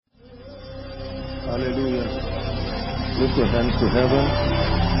Hallelujah. Lift your hands to heaven.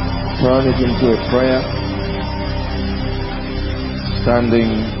 Turn it into a prayer. Standing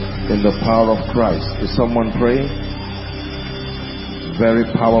in the power of Christ. Is someone praying? Very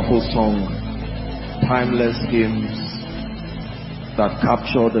powerful song. Timeless hymns that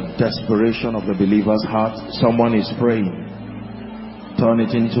capture the desperation of the believer's heart. Someone is praying. Turn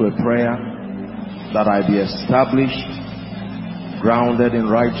it into a prayer that I be established, grounded in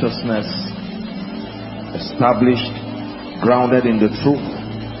righteousness, established, grounded in the truth.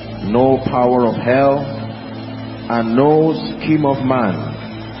 No power of hell and no scheme of man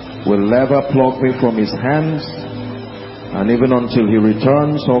will ever pluck me from his hands, and even until he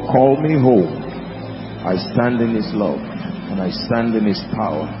returns or call me home, I stand in his love and I stand in his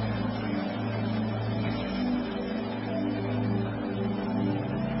power.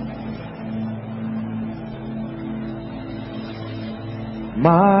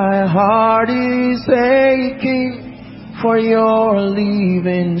 My heart is aching for your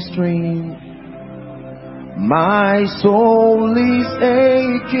living stream. My soul is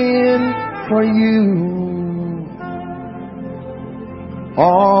aching for you.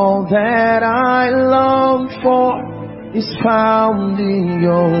 All that I long for is found in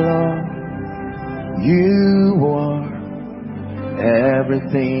your love. You are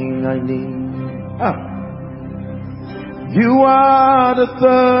everything I need. You are the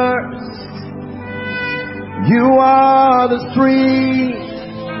thirst. You are the stream.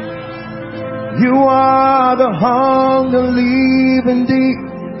 You are the hunger living deep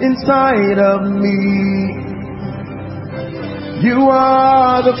inside of me. You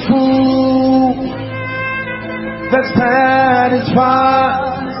are the food that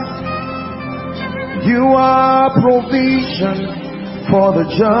satisfies. You are provision for the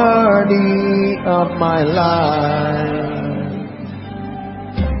journey of my life.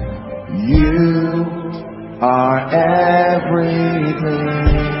 You are everything.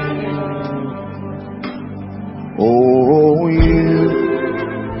 Oh, you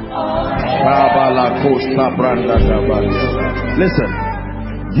listen.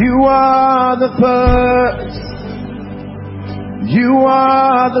 You are the first. You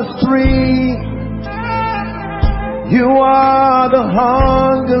are the stream. You are the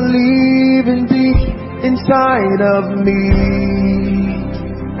hunger living deep inside of me.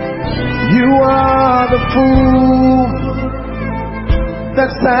 You are the food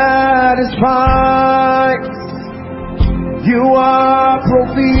that satisfies. You are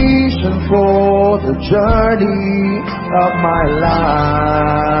provision for the journey of my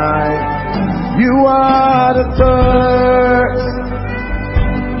life. You are the thirst.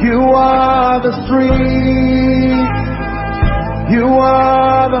 You are the stream. You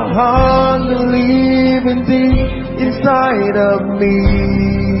are the hunger living deep inside of me.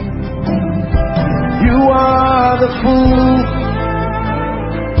 You are the food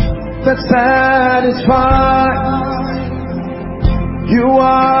that satisfies. You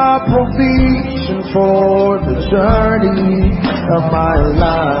are provision for the journey of my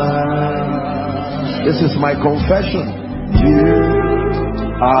life. This is my confession. You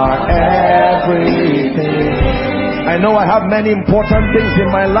are everything. I know I have many important things in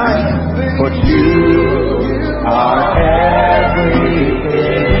my life, but you are everything.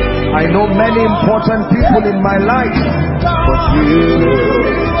 I know many important people in my life, but you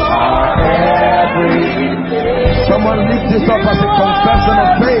are everything. Someone lift this up as a confession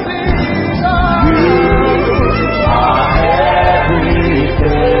of faith. You are everything.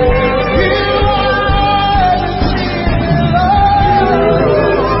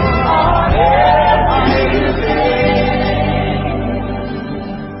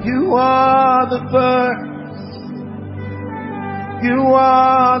 You are the thirst. You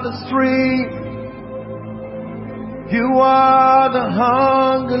are the stream. You are the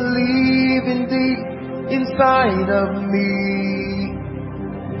hunger living deep inside of me.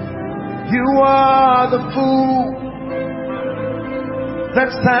 You are the food that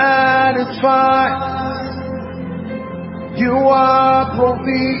satisfies. You are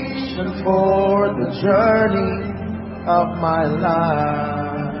provision for the journey of my life.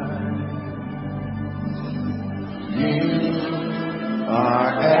 You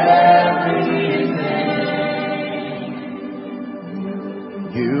are everything.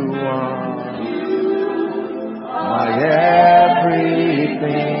 You are my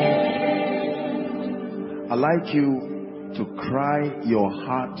everything. I'd like you to cry your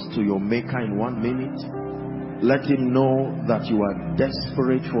heart to your Maker in 1 minute. Let him know that you are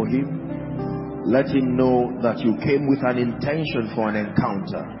desperate for him. Let him know that you came with an intention for an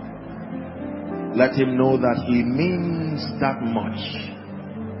encounter. Let him know that he means that much.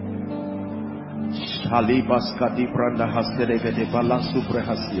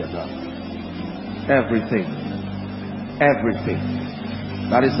 Everything. Everything.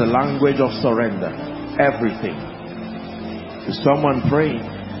 That is the language of surrender. Everything. Is someone praying?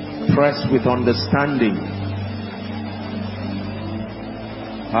 Press with understanding.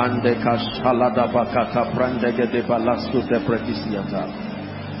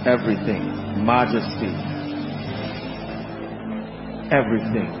 Everything. Majesty.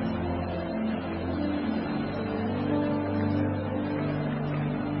 Everything.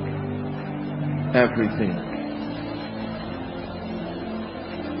 Everything.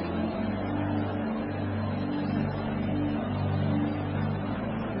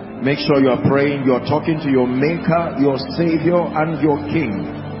 Make sure you are praying, you are talking to your Maker, your Savior, and your King.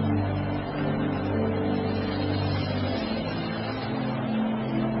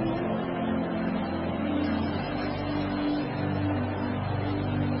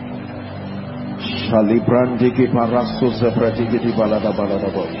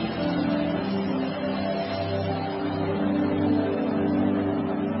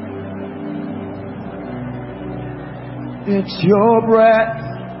 It's your breath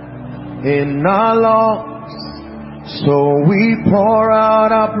in our lungs, so we pour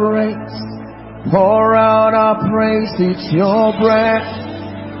out our praise, pour out our praise. It's your breath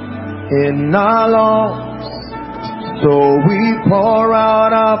in our lungs, so we pour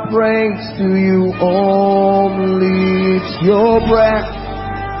out our praise to you only. It's your breath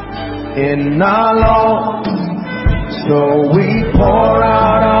in our lungs, so we pour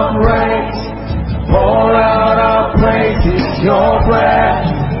out our praise, pour out our praise. It's your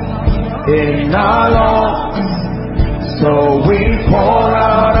breath in our lungs, so we pour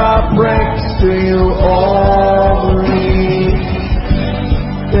out our praise to you only.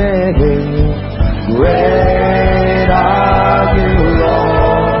 Great are you,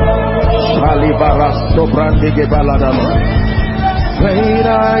 Lord. Great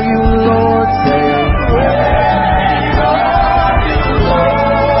are you, Lord. Great are you,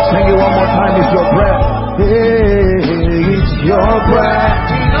 Lord. Sing it one more time. It's your breath. It's your breath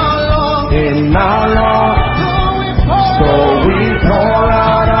in our lungs, so we pour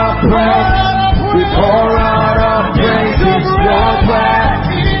out our praise, we pour out our praise. It's your breath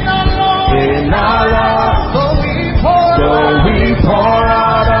in our lungs, so we pour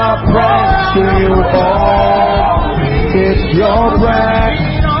out our praise to you all. It's your breath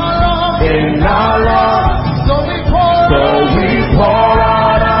in our lungs, so we pour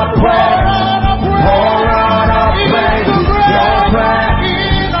out our praise, pour out our praise. It's your breath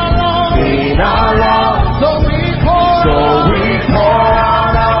in our lungs, so we pour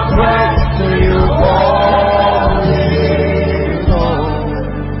out our praise to you only.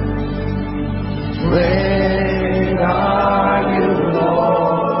 Great are you,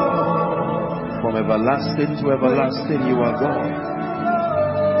 Lord. From everlasting to everlasting, you are God.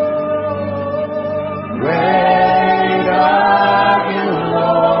 Great are you,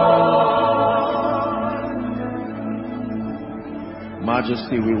 Lord.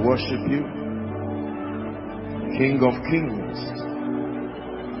 Majesty, we worship you. King of kings,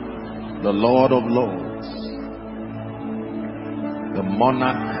 the Lord of lords, the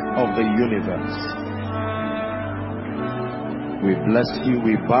monarch of the universe. We bless you,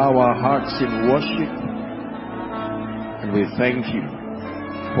 we bow our hearts in worship, and we thank you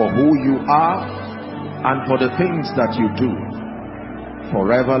for who you are and for the things that you do.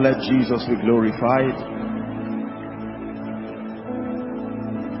 Forever let Jesus be glorified.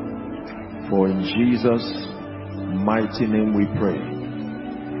 For in Jesus' mighty name we pray.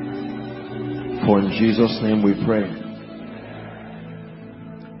 For in Jesus' name we pray.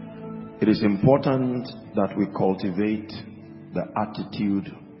 It is important that we cultivate the attitude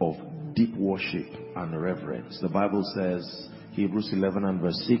of deep worship and reverence. The Bible says, Hebrews 11 and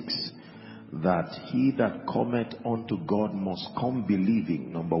verse 6, that he that cometh unto God must come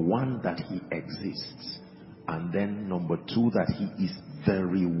believing, number one, that he exists, and then number two, that he is the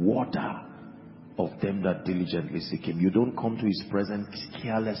rewarder of them that diligently seek him. You don't come to his presence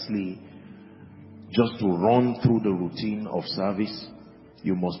carelessly just to run through the routine of service.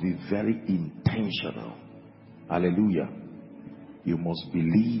 You must be very intentional. Hallelujah. You must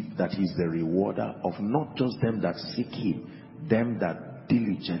believe that he's the rewarder of not just them that seek him, them that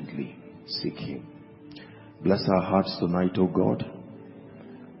diligently seek him. Bless our hearts tonight, O God,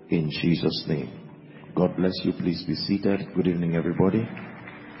 in Jesus' name. God bless you. Please be seated. Good evening, everybody.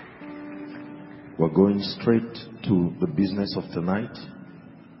 We're going straight to the business of tonight.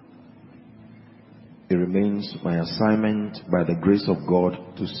 It remains my assignment by the grace of God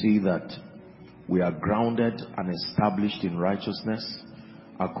to see that we are grounded and established in righteousness,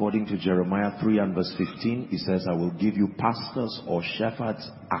 According to Jeremiah 3 and verse 15, it says, I will give you pastors or shepherds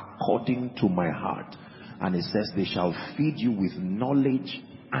according to my heart. And it says, they shall feed you with knowledge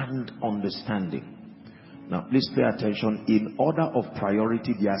and understanding. Now, please pay attention. In order of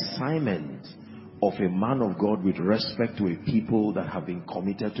priority, the assignment of a man of God with respect to a people that have been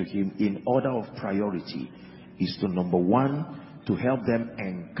committed to him, in order of priority, is to, number one, to help them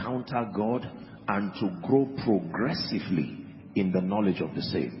encounter God and to grow progressively in the knowledge of the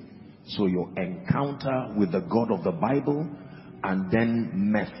same. So your encounter with the God of the Bible, and then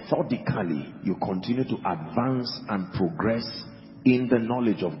methodically you continue to advance and progress in the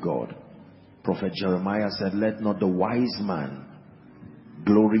knowledge of God. Prophet Jeremiah said, let not the wise man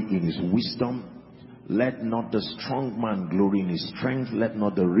glory in his wisdom, let not the strong man glory in his strength, let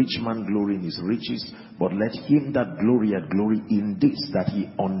not the rich man glory in his riches, but let him that glorieth glory in this, that he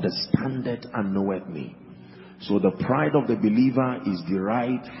understandeth and knoweth me. So the pride of the believer is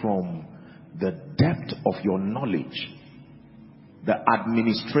derived from the depth of your knowledge. The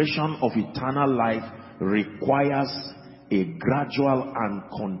administration of eternal life requires a gradual and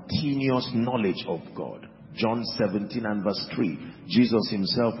continuous knowledge of God. John 17 and verse 3, Jesus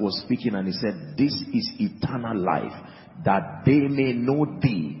himself was speaking and he said, this is eternal life, that they may know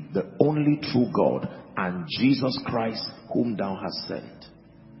thee, the only true God, and Jesus Christ whom thou hast sent.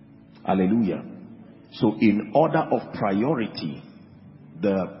 Hallelujah. So in order of priority,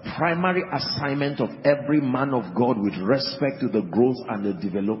 the primary assignment of every man of God with respect to the growth and the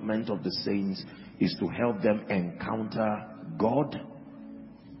development of the saints is to help them encounter God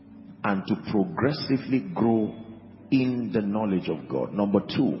and to progressively grow in the knowledge of God. Number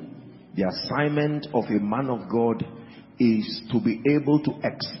two, the assignment of a man of God is to be able to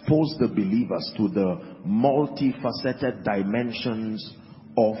expose the believers to the multifaceted dimensions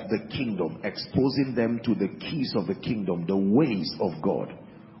of the kingdom, exposing them to the keys of the kingdom, the ways of God.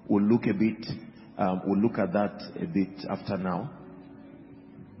 We'll look at that a bit after now.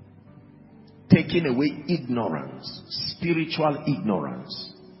 Taking away ignorance, spiritual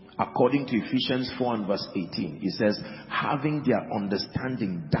ignorance. According to Ephesians 4 and verse 18, it says, having their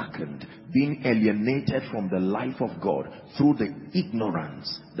understanding darkened, being alienated from the life of God through the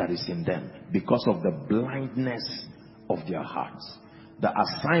ignorance that is in them, because of the blindness of their hearts. The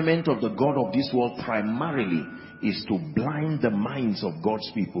assignment of the God of this world primarily is to blind the minds of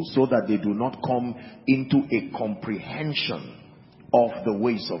God's people so that they do not come into a comprehension of the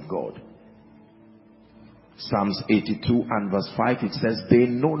ways of God. Psalms 82 and verse 5, it says, they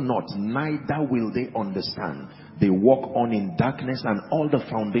know not, neither will they understand. They walk on in darkness, and all the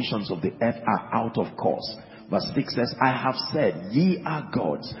foundations of the earth are out of course. Verse 6 says, I have said, ye are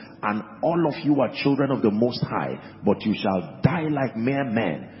gods, and all of you are children of the Most High, but you shall die like mere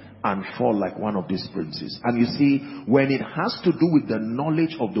men and fall like one of these princes. And you see, when it has to do with the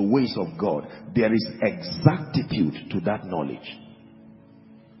knowledge of the ways of God, there is exactitude to that knowledge.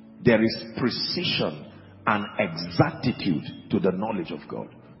 There is precision and exactitude to the knowledge of God,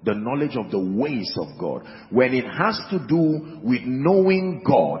 the knowledge of the ways of God. When it has to do with knowing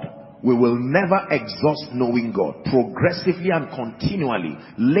God, we will never exhaust knowing God. Progressively and continually,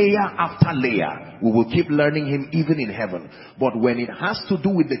 layer after layer, we will keep learning him even in heaven. But when it has to do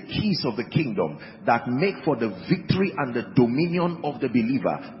with the keys of the kingdom that make for the victory and the dominion of the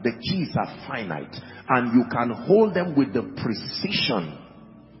believer, the keys are finite, and you can hold them with the precision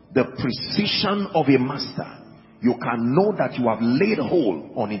of a master. You can know that you have laid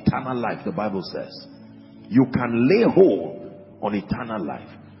hold on eternal life, the Bible says. You can lay hold on eternal life.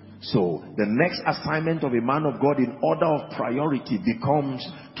 So the next assignment of a man of God in order of priority becomes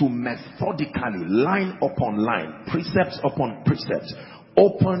to methodically, line upon line, precepts upon precepts,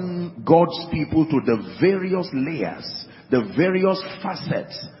 open God's people to the various layers, the various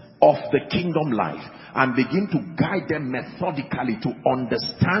facets of the kingdom life, and begin to guide them methodically to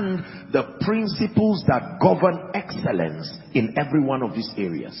understand the principles that govern excellence in every one of these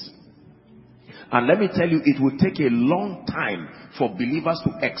areas. And let me tell you, it will take a long time for believers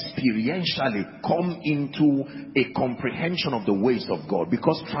to experientially come into a comprehension of the ways of God,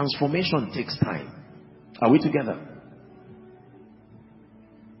 because transformation takes time. Are we together?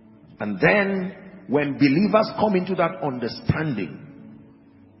 And then when believers come into that understanding,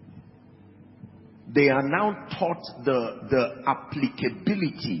 they are now taught the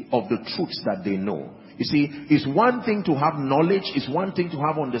applicability of the truths that they know. You see, it's one thing to have knowledge, it's one thing to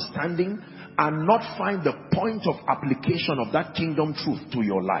have understanding, and not find the point of application of that kingdom truth to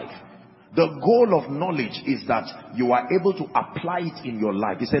your life. The goal of knowledge is that you are able to apply it in your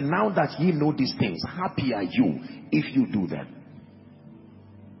life. He said, now that ye know these things, happy are you if you do them.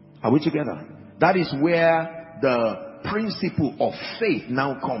 Are we together? That is where the principle of faith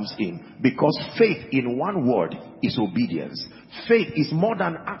now comes in. Because faith, in one word, is obedience. Faith is more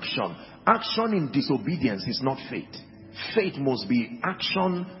than action. Action in disobedience is not faith. Faith must be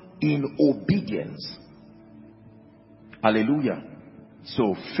action in obedience. Hallelujah.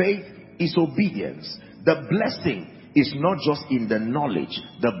 So faith is obedience. The blessing is not just in the knowledge.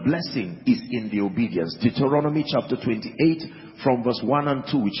 The blessing is in the obedience. Deuteronomy chapter 28 from verse 1 and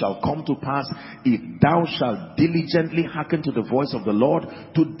 2. It shall come to pass, if thou shalt diligently hearken to the voice of the Lord,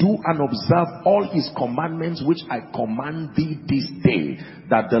 to do and observe all his commandments which I command thee this day,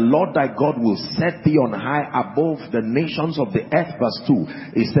 that the Lord thy God will set thee on high above the nations of the earth. Verse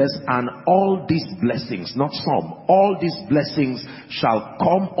 2, it says, and all these blessings, not some, all these blessings shall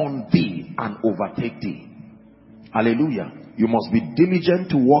come on thee and overtake thee. Hallelujah. You must be diligent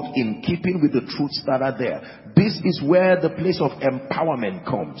to walk in keeping with the truths that are there. This is where the place of empowerment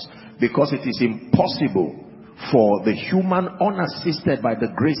comes, because it is impossible for the human, unassisted by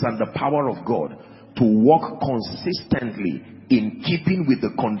the grace and the power of God, to walk consistently in keeping with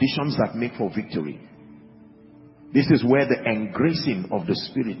the conditions that make for victory. This is where the engracing of the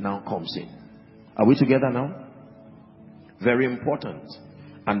Spirit now comes in. Are we together now? Very important.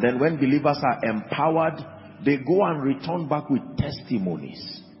 And then when believers are empowered, they go and return back with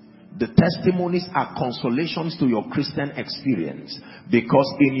testimonies. The testimonies are consolations to your Christian experience, because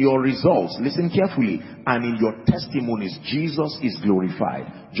in your results, listen carefully, and in your testimonies, Jesus is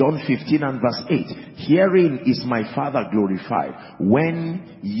glorified. John 15 and verse 8, herein is my Father glorified,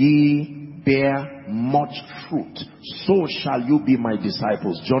 when ye bear much fruit, so shall you be my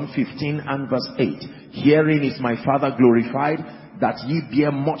disciples. John 15 and verse 8, herein is my Father glorified, that ye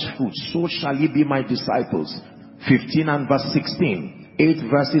bear much fruit, so shall ye be my disciples. 15 and verse 16, 8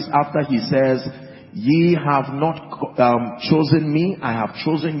 verses after, he says, ye have not chosen me, I have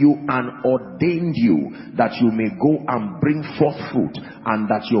chosen you and ordained you, that you may go and bring forth fruit, and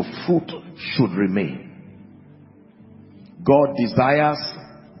that your fruit should remain. God desires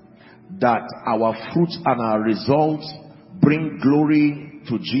that our fruits and our results bring glory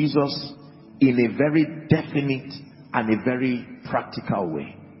to Jesus in a very definite and a very practical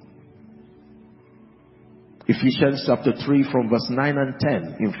way. Ephesians chapter 3 from verse 9 and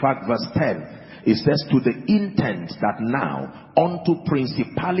 10. In fact, verse 10, it says, to the intent that now unto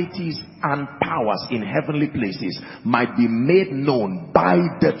principalities and powers in heavenly places might be made known by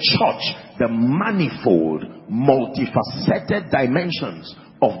the church the manifold, multifaceted dimensions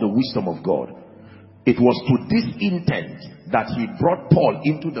of the wisdom of God. It was to this intent that he brought Paul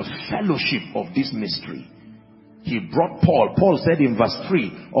into the fellowship of this mystery. He brought Paul. Paul said in verse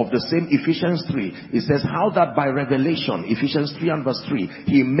 3 of the same Ephesians 3, it says, how that by revelation, Ephesians 3 and verse 3,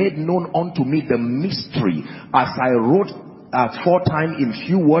 he made known unto me the mystery, as I wrote aforetime in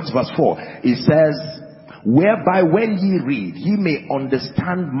few words. Verse 4, it says, whereby when ye read, ye may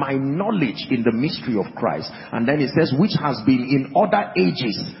understand my knowledge in the mystery of Christ. And then it says, which has been in other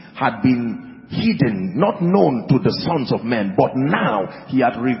ages, had been hidden, not known to the sons of men, but now he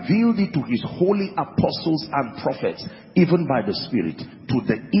hath revealed it to his holy apostles and prophets, even by the Spirit, to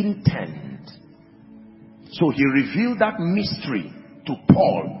the intent. So he revealed that mystery to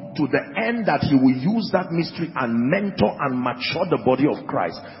Paul, to the end that he will use that mystery and mentor and mature the body of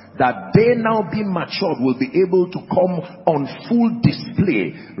Christ, that they now being matured will be able to come on full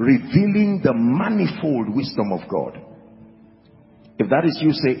display, revealing the manifold wisdom of God. If that is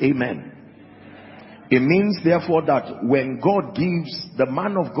you, say amen. It means therefore that when God gives the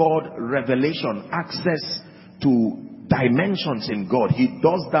man of God revelation, access to dimensions in God, he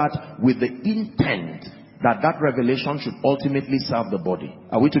does that with the intent that that revelation should ultimately serve the body.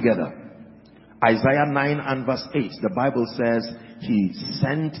 Are we together? Isaiah 9 and verse 8, the Bible says, he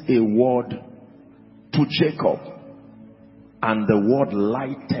sent a word to Jacob, and the word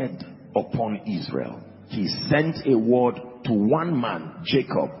lighted upon Israel. He sent a word to one man,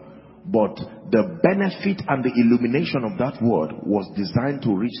 Jacob, but the benefit and the illumination of that word was designed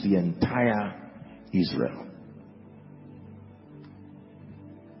to reach the entire Israel.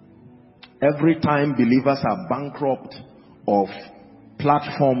 Every time believers are bankrupt of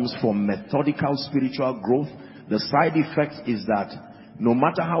platforms for methodical spiritual growth, the side effect is that no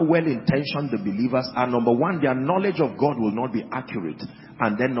matter how well intentioned the believers are, number one, their knowledge of God will not be accurate,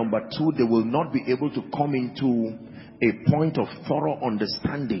 and then number two, they will not be able to come into a point of thorough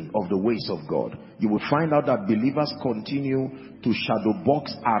understanding of the ways of God. You will find out that believers continue to shadow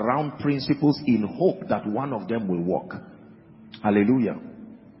box around principles in hope that one of them will work. Hallelujah.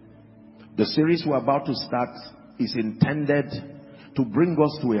 The series we're about to start is intended to bring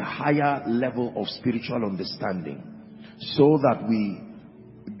us to a higher level of spiritual understanding, so that we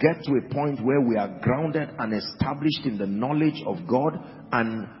get to a point where we are grounded and established in the knowledge of God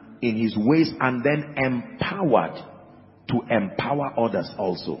and in his ways, and then empowered to empower others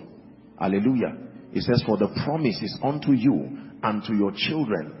also. Hallelujah. It says, for the promise is unto you and to your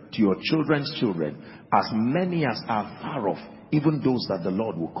children, to your children's children, as many as are far off, even those that the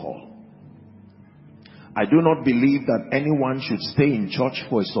Lord will call. I do not believe that anyone should stay in church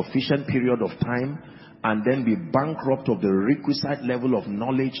for a sufficient period of time and then be bankrupt of the requisite level of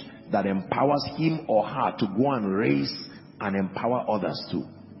knowledge that empowers him or her to go and raise and empower others too.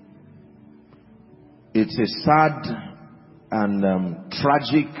 It's a sad and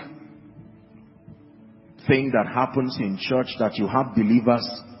tragic thing that happens in church, that you have believers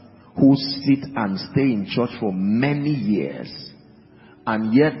who sit and stay in church for many years,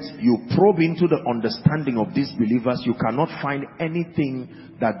 and yet you probe into the understanding of these believers, you cannot find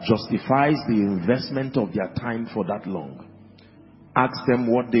anything that justifies the investment of their time for that long. Ask them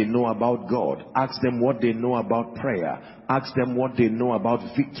what they know about God. Ask them what they know about prayer. Ask them what they know about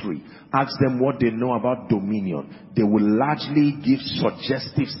victory. Ask them what they know about dominion. They will largely give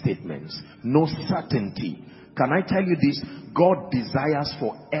suggestive statements. No certainty. Can I tell you this? God desires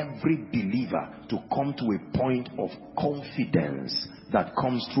for every believer to come to a point of confidence that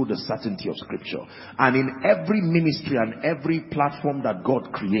comes through the certainty of Scripture. And in every ministry and every platform that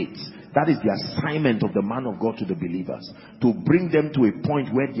God creates, that is the assignment of the man of God to the believers, to bring them to a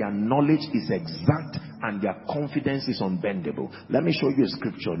point where their knowledge is exact and their confidence is unbendable. Let me show you a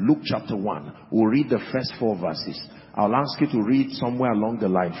scripture. Luke chapter 1. We'll read the first 4 verses. I'll ask you to read somewhere along the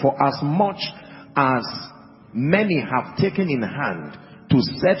line. For as much as many have taken in hand to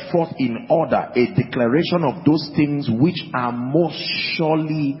set forth in order a declaration of those things which are most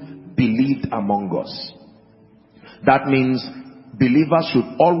surely believed among us. That means believers should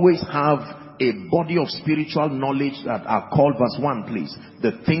always have a body of spiritual knowledge that are called, verse 1 please,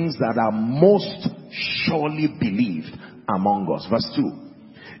 the things that are most surely believed among us. Verse 2.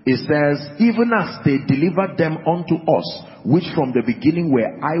 It says, even as they delivered them unto us, which from the beginning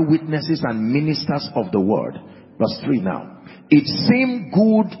were eyewitnesses and ministers of the word. Verse 3 now. It seemed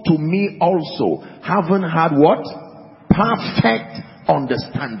good to me also, having had what? Perfect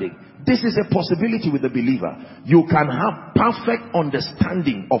understanding. This is a possibility with the believer. You can have perfect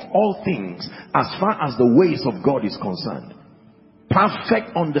understanding of all things as far as the ways of God is concerned.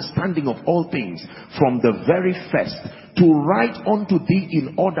 Perfect understanding of all things from the very first, to write unto thee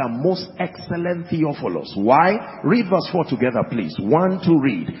in order, most excellent Theophilus. Why? Read verse 4 together please. 1, 2,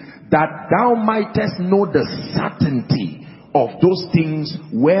 read. That thou mightest know the certainty of those things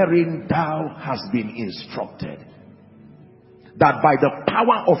wherein thou hast been instructed. That by the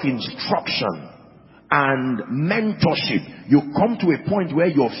power of instruction and mentorship, you come to a point where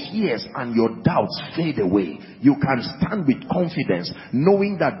your fears and your doubts fade away. You can stand with confidence,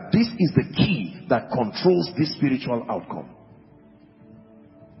 knowing that this is the key that controls this spiritual outcome.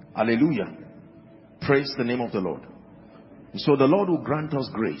 Hallelujah. Praise the name of the Lord. So the Lord will grant us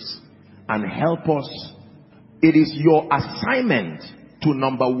grace and help us. It is your assignment to,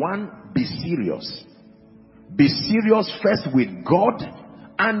 number 1, be serious. Be serious first with God,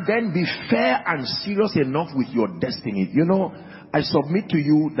 and then be fair and serious enough with your destiny. You know, I submit to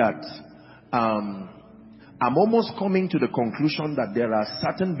you that I'm almost coming to the conclusion that there are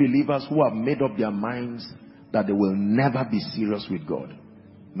certain believers who have made up their minds that they will never be serious with God.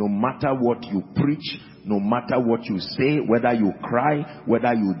 No matter what you preach, no matter what you say, whether you cry,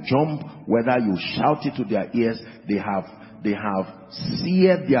 whether you jump, whether you shout it to their ears, they have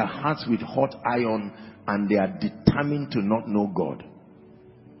seared their hearts with hot iron, and they are determined to not know God.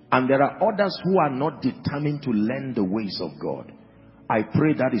 And there are others who are not determined to learn the ways of God. I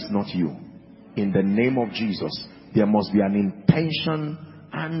pray that is not you. In the name of Jesus, there must be an intention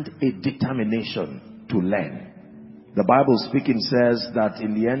and a determination to learn. The Bible speaking says that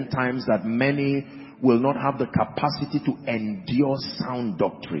in the end times that many will not have the capacity to endure sound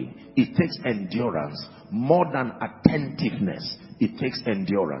doctrine. It takes endurance. More than attentiveness, it takes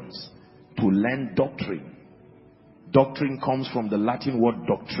endurance to learn doctrine. Doctrine comes from the Latin word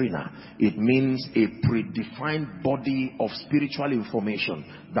doctrina. It means a predefined body of spiritual information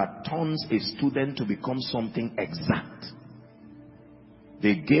that turns a student to become something exact.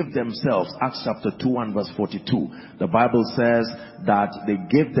 They gave themselves, Acts chapter 2 and verse 42. The Bible says that they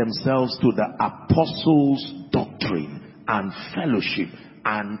gave themselves to the apostles' doctrine and fellowship,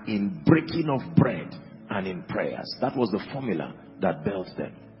 and in breaking of bread and in prayers. That was the formula that built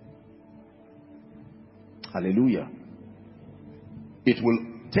them. Hallelujah. It will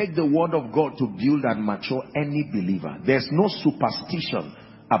take the word of God to build and mature any believer. There's no superstition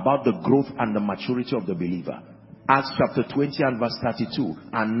about the growth and the maturity of the believer. Acts chapter 20 and verse 32.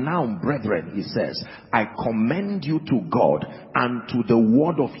 And now, brethren, he says, I commend you to God and to the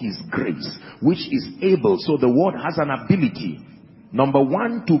word of his grace, which is able. So the word has an ability. Number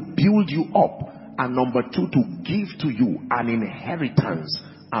one, to build you up. And number two, to give to you an inheritance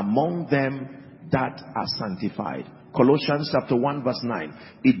among them that are sanctified. Colossians chapter 1 verse 9.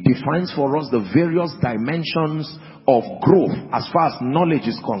 It defines for us the various dimensions of growth as far as knowledge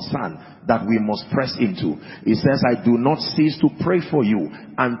is concerned that we must press into. It says, I do not cease to pray for you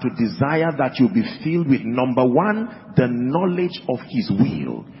and to desire that you be filled with, number one, the knowledge of his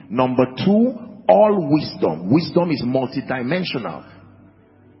will. Number two, all wisdom. Wisdom is multidimensional.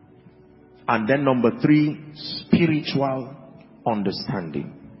 And then number three, spiritual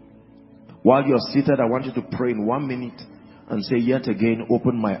understanding. While you're seated, I want you to pray in 1 minute and say, yet again,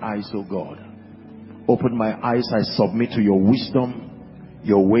 open my eyes, O God. Open my eyes, I submit to your wisdom.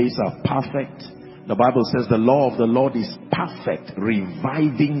 Your ways are perfect. The Bible says the law of the Lord is perfect,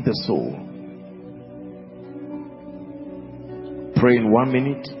 reviving the soul. Pray in 1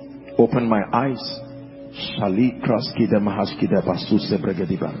 minute. Open my eyes.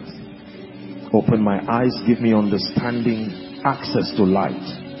 Open my eyes, give me understanding, access to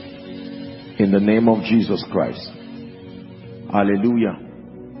light. In the name of Jesus Christ. Hallelujah.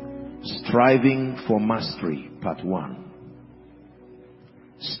 Striving for mastery, part 1.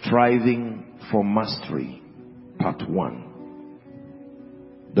 Striving for mastery, part 1.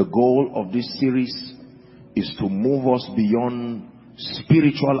 The goal of this series is to move us beyond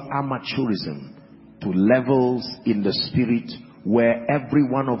spiritual amateurism to levels in the spirit where every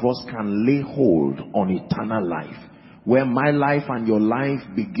one of us can lay hold on eternal life. Where my life and your life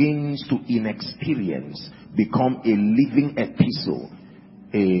begins to, in experience, become a living epistle,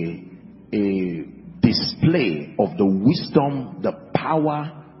 a display of the wisdom, the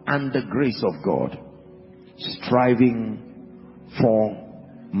power, and the grace of God. Striving for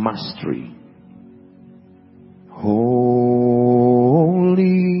mastery. Holy,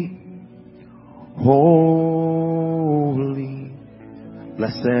 holy,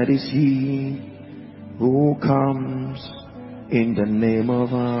 blessed is he who comes in the name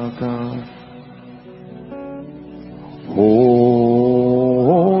of our God. Holy,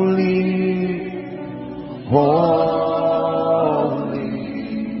 holy,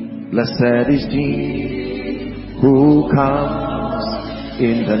 blessed is he who comes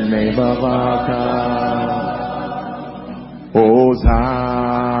in the name of our God. Hosanna,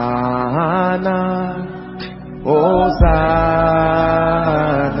 Hosanna,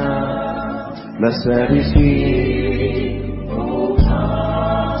 blessed is he who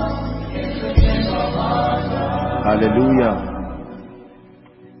comes in the name of our God. Hallelujah.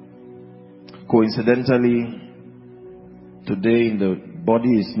 Coincidentally, today in the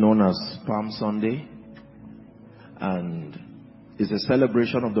body is known as Palm Sunday, and it's a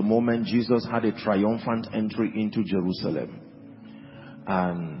celebration of the moment Jesus had a triumphant entry into Jerusalem.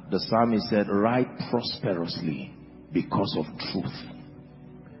 And the psalmist said, ride prosperously because of truth.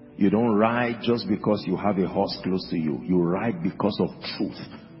 You don't ride just because you have a horse close to you. You ride because of truth.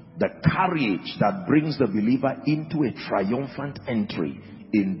 The courage that brings the believer into a triumphant entry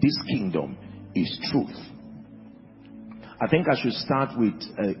in this kingdom is truth. I think I should start with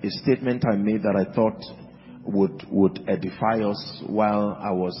a statement I made that I thought would edify us while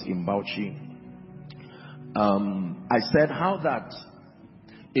I was in Bauchi. I said how that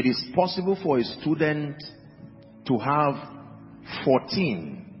it is possible for a student to have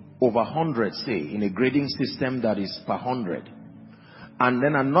 14 over 100, say, in a grading system that is per 100. And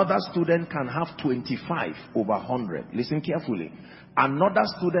then another student can have 25 over 100. Listen carefully. Another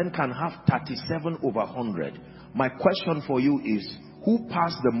student can have 37 over 100. My question for you is, who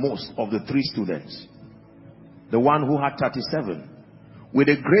passed the most of the three students? The one who had 37. With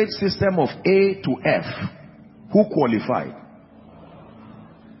a grade system of A to F, who qualified?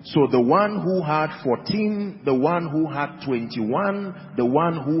 So the one who had 14, the one who had 21, the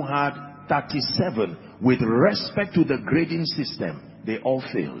one who had 37, with respect to the grading system, they all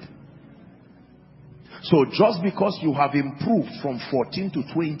failed. So just because you have improved from 14 to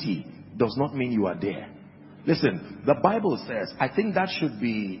 20 does not mean you are there. Listen, the Bible says, I think that should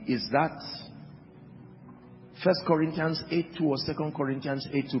be, is that 1 Corinthians 8:2 or 2 Corinthians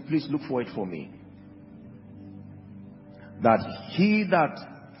 8:2? Please look for it for me. That he that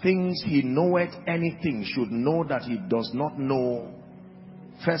thinks he knoweth anything should know that he does not know.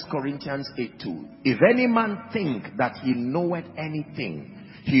 1 Corinthians 8:2. If any man think that he knoweth anything,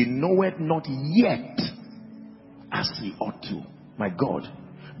 he knoweth not yet as he ought to. My God.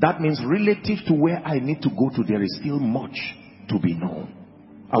 That means relative to where I need to go to, there is still much to be known.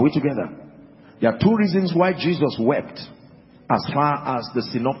 Are we together? There are two reasons why Jesus wept, as far as the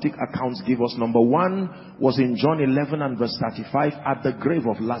synoptic accounts give us. Number one was in John 11 and verse 35, at the grave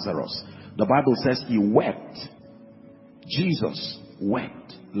of Lazarus. The Bible says he wept. Jesus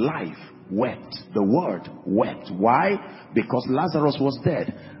wept. Life wept. The word wept. Why? Because Lazarus was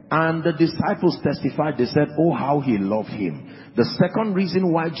dead. And the disciples testified. They said, oh, how he loved him. The second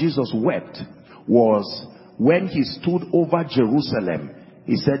reason why Jesus wept was when he stood over Jerusalem.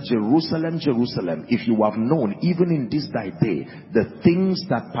 He said, Jerusalem, Jerusalem, if you have known, even in this thy day, the things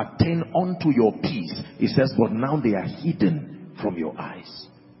that pertain unto your peace. He says, but now they are hidden from your eyes.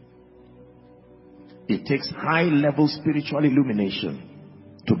 It takes high level spiritual illumination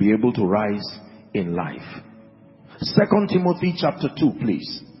to be able to rise in life. 2 Timothy chapter 2,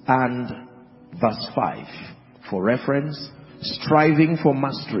 please, and verse 5. For reference, striving for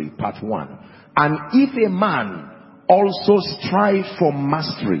mastery, part 1. And if a man also strive for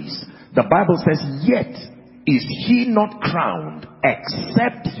masteries, the Bible says, yet is he not crowned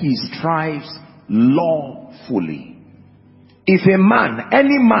except he strives lawfully. If a man,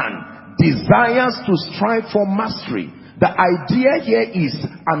 any man, desires to strive for mastery, the idea here is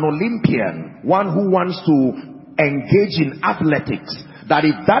an Olympian, one who wants to engage in athletics, that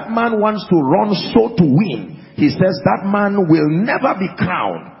if that man wants to run so to win, he says that man will never be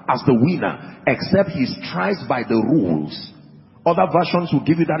crowned as the winner except he strives by the rules. Other versions will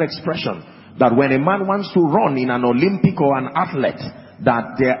give you that expression, that when a man wants to run in an Olympic or an athlete,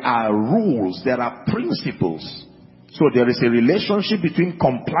 that there are rules, there are principles. So there is a relationship between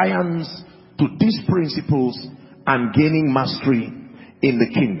compliance to these principles and gaining mastery in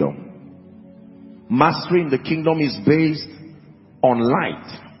the kingdom. Mastery in the kingdom is based on light.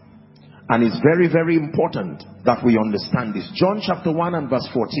 And it's very, very important that we understand this. John chapter 1 and verse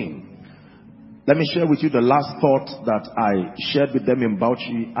 14. Let me share with you the last thought that I shared with them in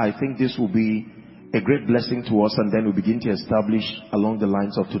Bauchi. I think this will be a great blessing to us, and then we begin to establish along the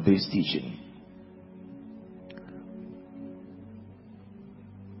lines of today's teaching.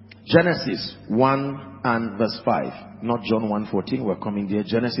 Genesis 1 and verse 5. Not John 1:14. We're coming there.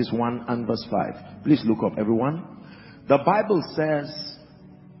 Genesis 1 and verse 5. Please look up, everyone. The Bible says,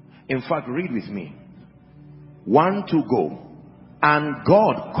 in fact, read with me. 1 to go. And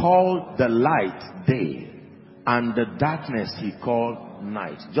God called the light day, and the darkness he called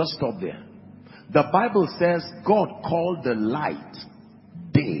night. Just stop there. The Bible says God called the light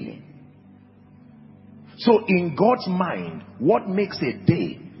day. So in God's mind, what makes a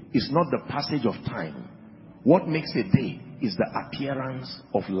day is not the passage of time. What makes a day is the appearance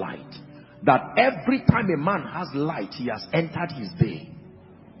of light. That every time a man has light, he has entered his day.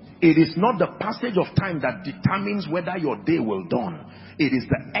 It is not the passage of time that determines whether your day will dawn. It is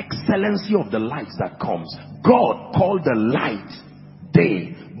the excellency of the light that comes. God called the light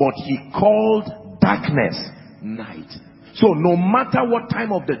day, but he called darkness night. So no matter what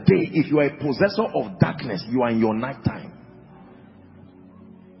time of the day, if you are a possessor of darkness, you are in your night time.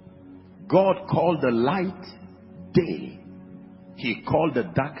 God called the light day. He called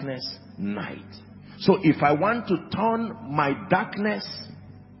the darkness night. So if I want to turn my darkness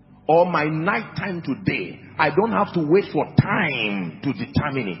or my night time to day, I don't have to wait for time to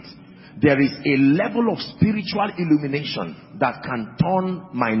determine it. There is a level of spiritual illumination that can turn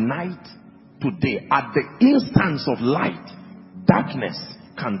my night to day. At the instance of light, darkness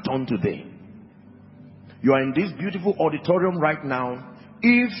can turn to day. You are in this beautiful auditorium right now.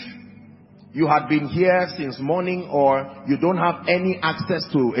 If you had been here since morning, or you don't have any access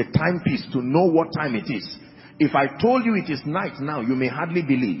to a timepiece to know what time it is, if I told you it is night now, you may hardly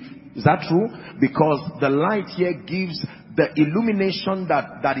believe. Is that true? Because the light here gives the illumination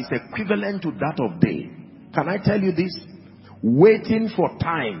that is equivalent to that of day. Can I tell you this? Waiting for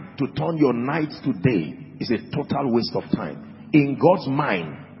time to turn your night to day is a total waste of time. In God's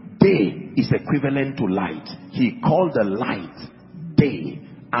mind, day is equivalent to light. He called the light day,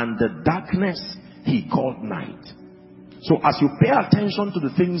 and the darkness he called night. So as you pay attention to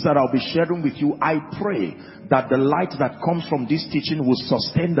the things that I'll be sharing with you, I pray that the light that comes from this teaching will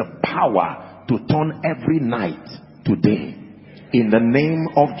sustain the power to turn every night to day. In the name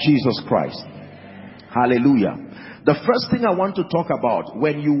of Jesus Christ. Hallelujah. The first thing I want to talk about,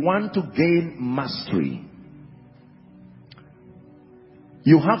 when you want to gain mastery,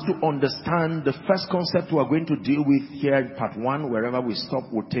 you have to understand the first concept we're going to deal with here in part 1. Wherever we stop,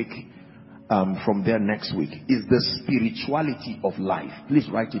 we'll take from there next week, is the spirituality of life. Please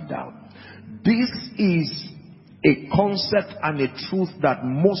write it down. This is a concept and a truth that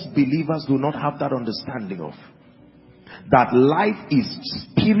most believers do not have that understanding of. That life is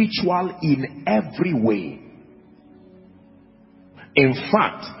spiritual in every way. In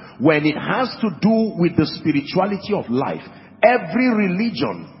fact, When it has to do with the spirituality of life, every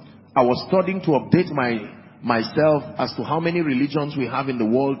religion, I was studying to update myself as to how many religions we have in the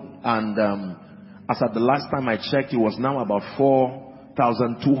world, and as at the last time I checked, it was now about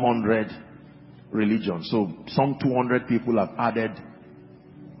 4,200 religions. So some 200 people have added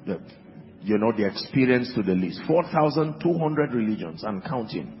the experience to the list. 4,200 religions and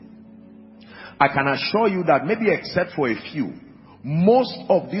counting. I can assure you that maybe except for a few, most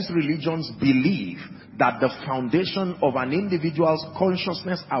of these religions believe that the foundation of an individual's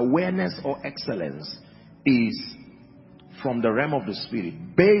consciousness, awareness, or excellence is from the realm of the spirit,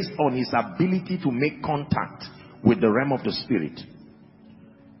 based on his ability to make contact with the realm of the spirit.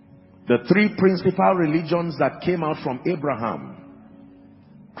 The three principal religions that came out from Abraham,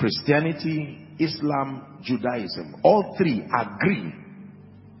 Christianity, Islam, Judaism, all three agree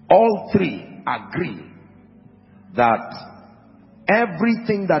that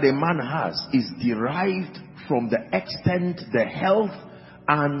everything that a man has is derived from the extent, the health,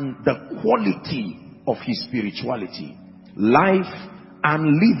 and the quality of his spirituality. Life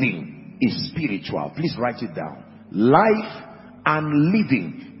and living is spiritual. Please write it down. Life and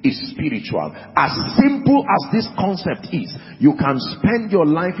living is spiritual. As simple as this concept is, you can spend your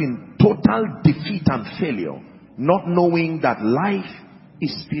life in total defeat and failure, not knowing that life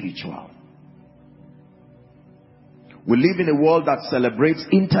is spiritual. We live in a world that celebrates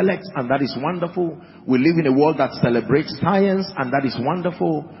intellect, and that is wonderful. We live in a world that celebrates science, and that is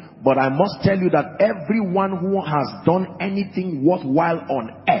wonderful. But I must tell you that everyone who has done anything worthwhile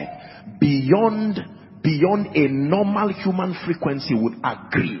on earth beyond a normal human frequency would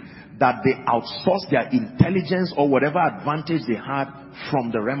agree that they outsource their intelligence or whatever advantage they had from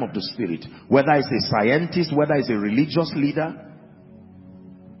the realm of the spirit. Whether it's a scientist, whether it's a religious leader,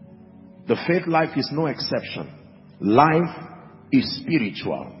 the faith life is no exception. Life is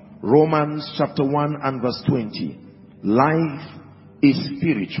spiritual. Romans chapter 1 and verse 20. Life is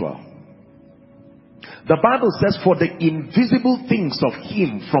spiritual. The Bible says, for the invisible things of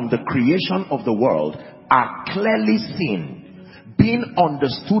him from the creation of the world are clearly seen, being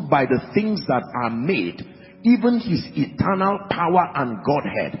understood by the things that are made, even his eternal power and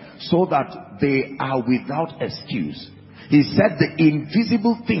Godhead, so that they are without excuse. He said the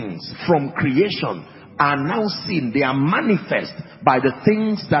invisible things from creation are now seen. They are manifest by the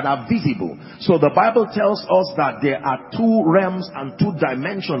things that are visible. So the Bible tells us that there are two realms and two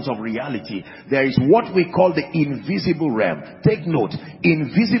dimensions of reality. There is what we call the invisible realm. Take note,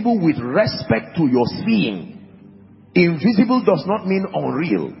 invisible with respect to your seeing. Invisible does not mean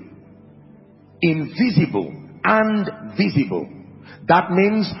unreal. Invisible and visible. That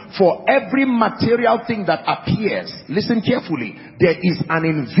means for every material thing that appears, listen carefully, there is an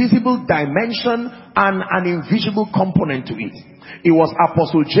invisible dimension and an invisible component to it. It was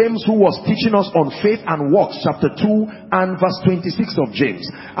Apostle James who was teaching us on faith and works, chapter 2 and verse 26 of James.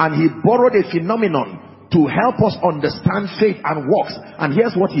 And he borrowed a phenomenon to help us understand faith and works. And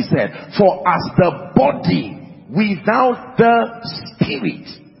here's what he said: for as the body without the spirit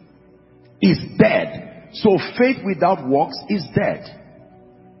is dead, so faith without works is dead.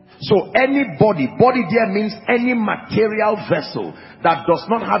 So any body there means any material vessel that does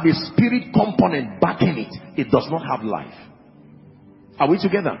not have a spirit component backing it, it does not have life. Are we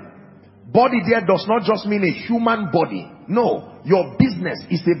together? Body there does not just mean a human body. No, your business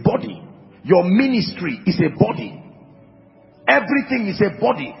is a body. Your ministry is a body. Everything is a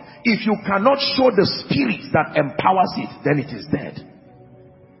body. If you cannot show the spirit that empowers it, then it is dead.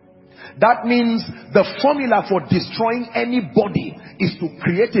 That means the formula for destroying any body is to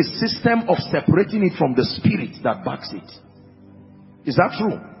create a system of separating it from the spirit that backs it. Is that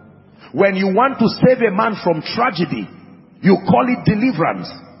true? When you want to save a man from tragedy, you call it deliverance.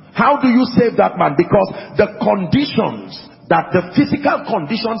 How do you save that man? Because the conditions, that the physical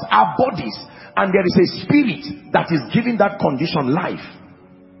conditions are bodies, and there is a spirit that is giving that condition life.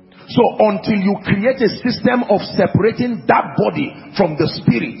 So until you create a system of separating that body from the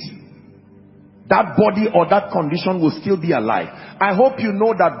spirit, that body or that condition will still be alive. I hope you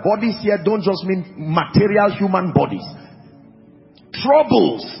know that bodies here don't just mean material human bodies.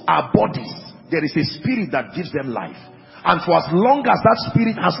 Troubles are bodies. There is a spirit that gives them life. And for as long as that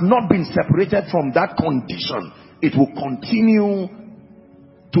spirit has not been separated from that condition, it will continue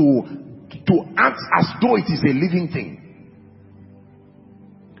to act as though it is a living thing.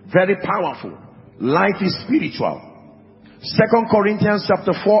 Very powerful. Life is spiritual. 2 Corinthians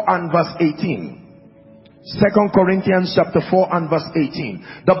chapter 4 and verse 18. 2 Corinthians chapter 4 and verse 18.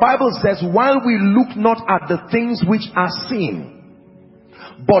 The Bible says, while we look not at the things which are seen,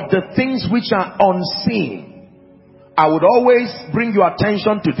 but the things which are unseen. I would always bring your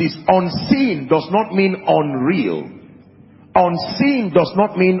attention to this. Unseen does not mean unreal. Unseen does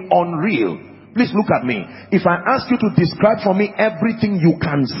not mean unreal. Please look at me. If I ask you to describe for me everything you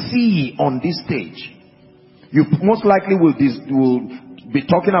can see on this stage, you most likely will be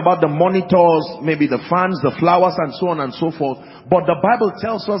talking about the monitors, maybe the fans, the flowers, and so on and so forth. But the Bible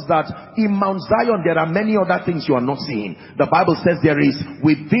tells us that in Mount Zion there are many other things you are not seeing. The Bible says there is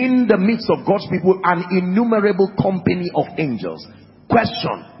within the midst of God's people an innumerable company of angels.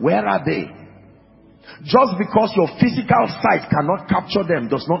 Question, where are they? Just because your physical sight cannot capture them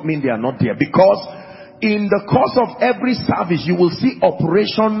does not mean they are not there. Because in the course of every service you will see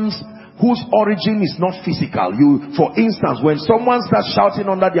operations whose origin is not physical. For instance, when someone starts shouting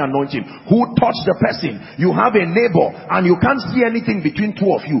under the anointing, who touched the person? You have a neighbor and you can't see anything between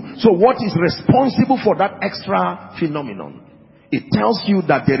two of you. So what is responsible for that extra phenomenon? It tells you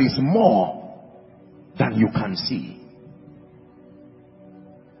that there is more than you can see.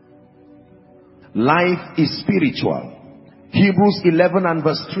 Life is spiritual. Hebrews 11 and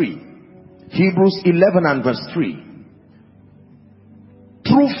verse 3. Hebrews 11 and verse 3.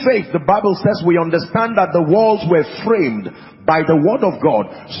 Through faith, the Bible says, we understand that the worlds were framed by the word of God,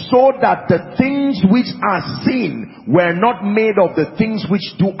 so that the things which are seen were not made of the things which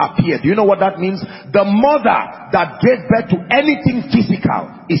do appear. Do you know what that means? The mother that gave birth to anything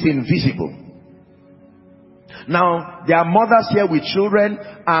physical is invisible. Now, there are mothers here with children,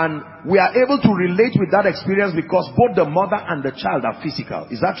 and we are able to relate with that experience because both the mother and the child are physical.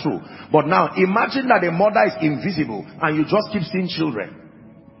 Is that true? But now, imagine that a mother is invisible and you just keep seeing children.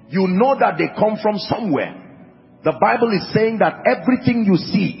 You know that they come from somewhere. The Bible is saying that everything you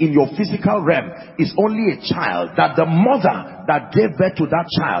see in your physical realm is only a child. That the mother that gave birth to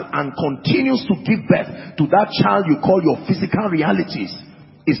that child and continues to give birth to that child you call your physical realities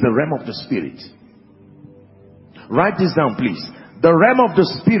is the realm of the spirit. Write this down, please. The realm of the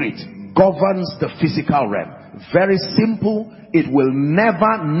spirit governs the physical realm. Very simple. It will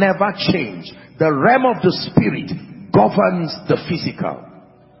never change. The realm of the spirit governs the physical.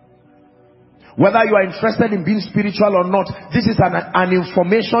 Whether you are interested in being spiritual or not, this is an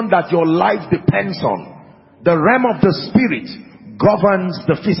information that your life depends on. The realm of the spirit governs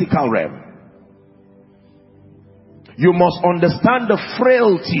the physical realm. You must understand the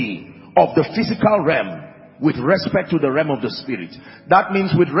frailty of the physical realm with respect to the realm of the spirit. That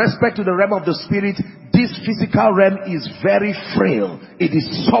means with respect to the realm of the spirit, this physical realm is very frail. It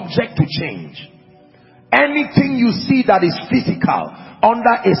is subject to change. Anything you see that is physical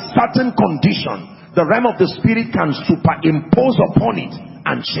under a certain condition, the realm of the spirit can superimpose upon it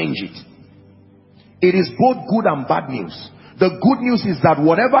and change it. It is both good and bad news. The good news is that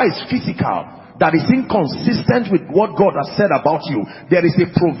whatever is physical that is inconsistent with what God has said about you, there is a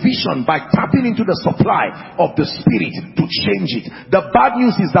provision by tapping into the supply of the spirit to change it. The bad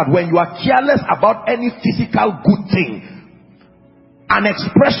news is that when you are careless about any physical good thing, an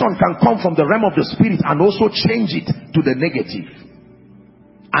expression can come from the realm of the spirit and also change it to the negative.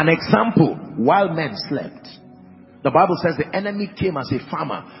 An example, while men slept, the Bible says the enemy came as a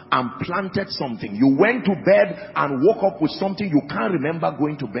farmer and planted something. You went to bed and woke up with something you can't remember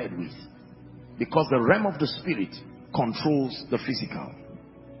going to bed with. Because the realm of the spirit controls the physical.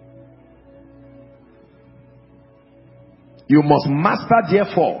 You must master,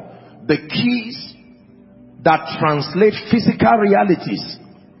 therefore, the keys that translate physical realities,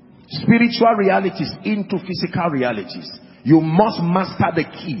 spiritual realities into physical realities. You must master the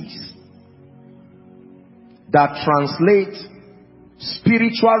keys that translate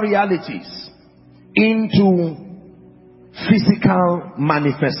spiritual realities into physical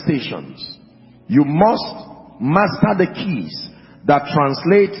manifestations. You must master the keys that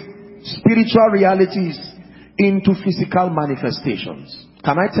translate spiritual realities into physical manifestations.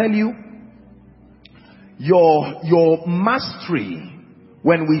 Can I tell you? Your mastery,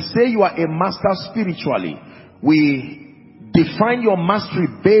 when we say you are a master spiritually, we define your mastery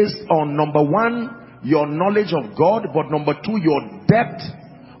based on, number one, your knowledge of God, but number two, your depth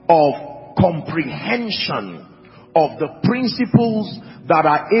of comprehension of the principles that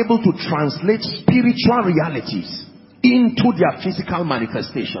are able to translate spiritual realities into their physical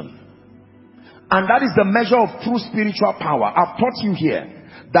manifestation. And that is the measure of true spiritual power. I've taught you here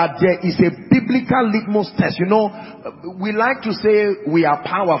that there is a biblical litmus test. You know, we like to say we are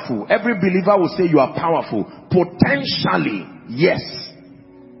powerful. Every believer will say you are powerful. Potentially, yes.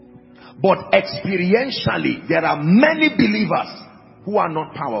 But experientially, there are many believers who are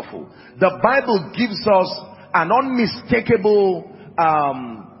not powerful. The Bible gives us an unmistakable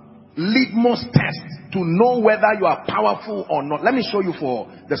litmus test to know whether you are powerful or not. Let me show you for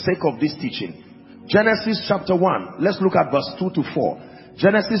the sake of this teaching. Genesis chapter 1. Let's look at verse 2 to 4.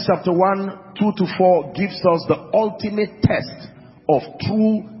 Genesis chapter 1, 2 to 4 gives us the ultimate test of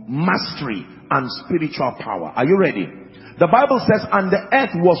true mastery and spiritual power. Are you ready? The Bible says, and the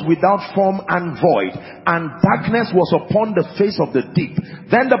earth was without form and void, and darkness was upon the face of the deep.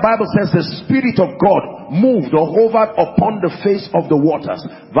 Then the Bible says the Spirit of God moved or hovered upon the face of the waters.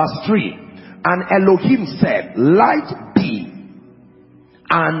 Verse 3. And Elohim said, light be,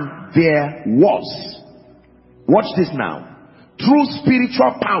 and there was. Watch this now. True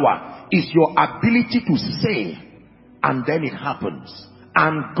spiritual power is your ability to say, and then it happens.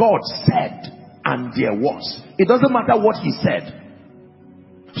 And God said, and there was. It doesn't matter what he said.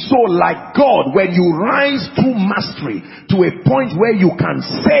 So like God, when you rise to mastery to a point where you can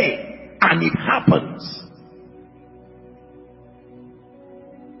say, and it happens.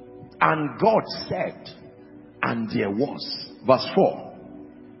 And God said, and there was. Verse 4.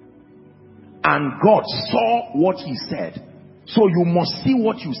 And God saw what he said. So you must see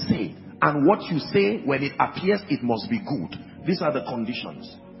what you say. And what you say, when it appears, it must be good. These are the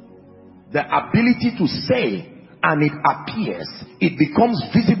conditions. The ability to say, and it appears, it becomes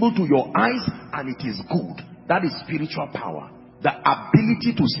visible to your eyes, and it is good. That is spiritual power. The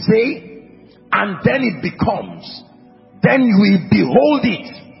ability to say, and then it becomes. Then you will behold it.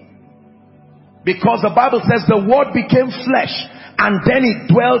 Because the Bible says the word became flesh, and then it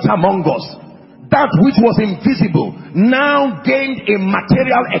dwelt among us. That which was invisible now gained a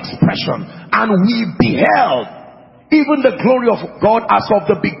material expression, and we beheld even the glory of God as of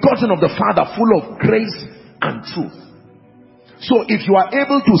the begotten of the Father, full of grace and truth. So if you are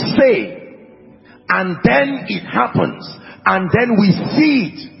able to say, and then it happens, and then we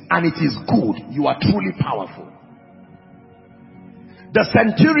see it, and it is good, you are truly powerful. The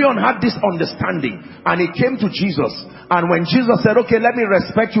centurion had this understanding, and he came to Jesus, and when Jesus said, okay, let me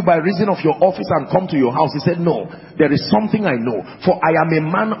respect you by reason of your office and come to your house, he said, no, there is something I know, for I am a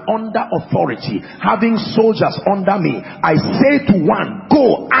man under authority, having soldiers under me. I say to one,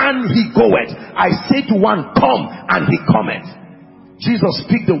 go, and he goeth. I say to one, come, and he cometh. Jesus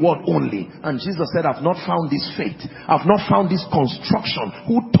speak the word only, and Jesus said, I've not found this faith, I've not found this construction.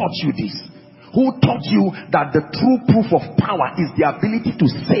 Who taught you this? Who taught you that the true proof of power is the ability to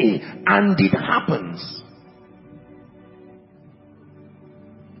say, and it happens?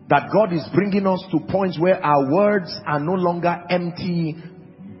 That God is bringing us to points where our words are no longer empty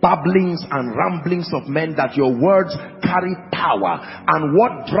babblings and ramblings of men, that your words carry power. And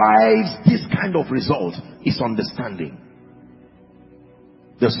what drives this kind of result is understanding.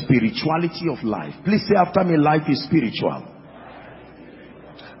 The spirituality of life. Please say after me, life is spiritual.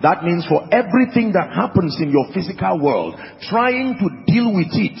 That means for everything that happens in your physical world, trying to deal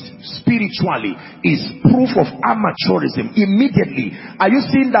with it spiritually is proof of amateurism. Immediately, are you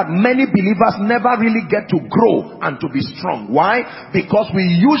seeing that many believers never really get to grow and to be strong? Why? Because we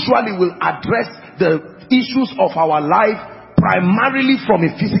usually will address the issues of our life primarily from a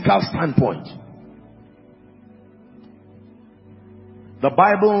physical standpoint. The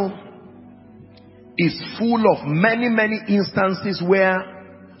Bible is full of many instances where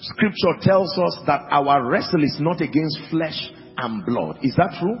Scripture tells us that our wrestle is not against flesh and blood. Is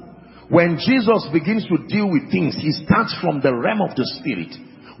that true? When Jesus begins to deal with things, he starts from the realm of the spirit.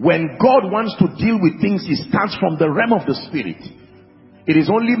 When God wants to deal with things, he starts from the realm of the spirit. It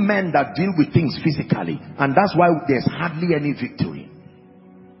is only men that deal with things physically, and that's why there's hardly any victory.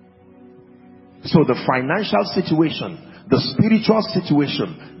 So the financial situation, the spiritual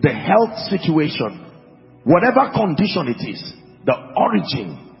situation, the health situation, whatever condition it is, the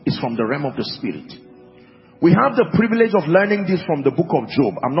origin is from the realm of the spirit. We have the privilege of learning this from the book of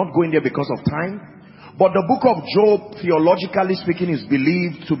Job. I'm not going there because of time, but the book of Job, theologically speaking, is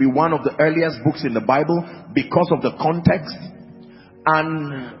believed to be one of the earliest books in the Bible because of the context.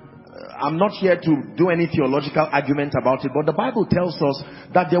 And I'm not here to do any theological argument about it, but the Bible tells us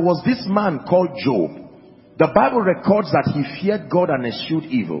that there was this man called Job. The Bible records that he feared God and eschewed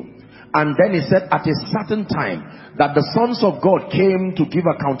evil. And then he said at a certain time that the sons of God came to give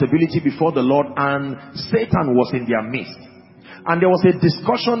accountability before the Lord, and Satan was in their midst. And there was a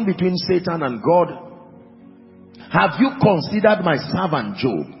discussion between Satan and God. Have you considered my servant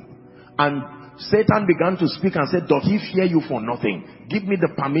Job? And Satan began to speak and said, doth he fear you for nothing? Give me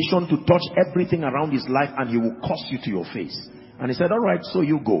the permission to touch everything around his life, and he will curse you to your face. And he said, all right, so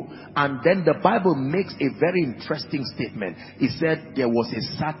you go. And then the Bible makes a very interesting statement. It said there was a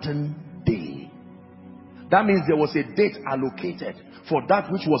certain day. That means there was a date allocated for that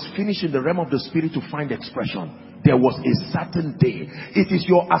which was finished in the realm of the spirit to find expression. there was a certain day. It is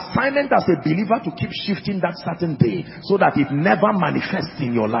your assignment as a believer to keep shifting that certain day so that it never manifests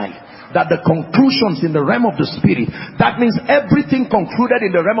in your life. That the conclusions in the realm of the spirit, that means everything concluded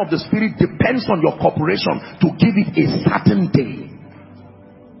in the realm of the spirit depends on your cooperation to give it a certain day.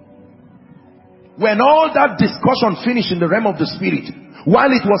 When all that discussion finished in the realm of the spirit,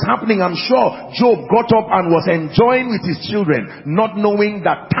 while it was happening, I'm sure Job got up and was enjoying with his children, not knowing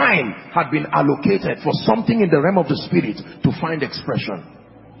that time had been allocated for something in the realm of the spirit to find expression.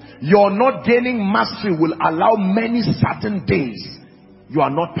 Your not gaining mastery will allow many certain days you are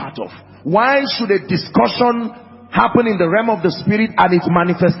not part of. Why should a discussion happen in the realm of the spirit and its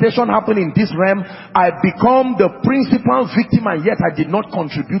manifestation happen in this realm? I become the principal victim and yet I did not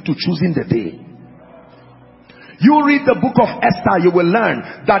contribute to choosing the day. You read the book of Esther, you will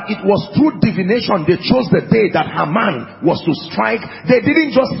learn that it was through divination they chose the day that Haman was to strike. They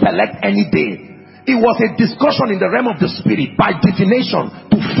didn't just select any day. It was a discussion in the realm of the spirit by divination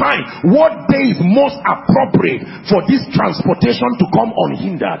to find what day is most appropriate for this transportation to come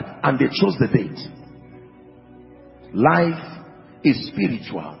unhindered, and they chose the date. Life is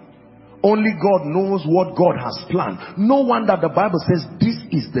spiritual. Only God knows what God has planned. No wonder the Bible says this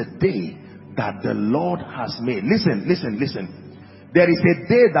is the day that the Lord has made. Listen. There is a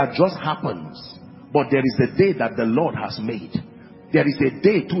day that just happens, but there is a day that the Lord has made. There is a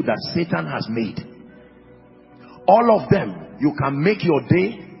day too that Satan has made. All of them, you can make your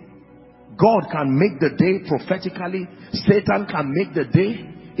day. God can make the day prophetically. Satan can make the day.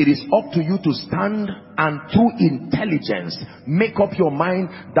 It is up to you to stand and through intelligence make up your mind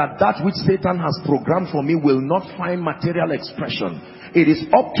that that which Satan has programmed for me will not find material expression. It is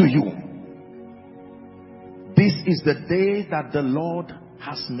up to you. This is the day that the Lord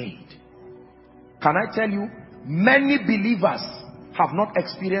has made. Can I tell you, many believers have not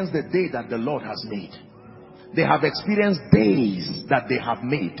experienced the day that the Lord has made. They have experienced days that they have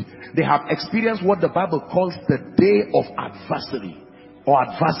made. They have experienced what the Bible calls the day of adversary or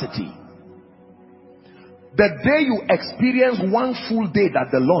adversity. The day you experience one full day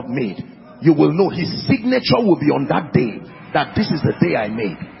that the Lord made, you will know his signature will be on that day, that this is the day I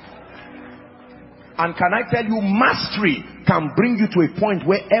made. And can I tell you, mastery can bring you to a point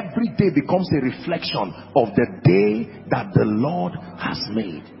where every day becomes a reflection of the day that the Lord has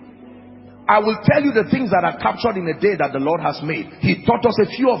made. I will tell you the things that are captured in the day that the Lord has made. He taught us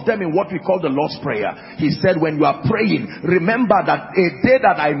a few of them in what we call the Lord's Prayer. He said, when you are praying, remember that a day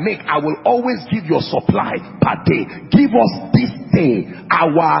that I make, I will always give your supply per day. Give us this day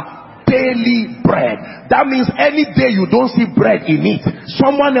our daily bread. That means any day you don't see bread in it,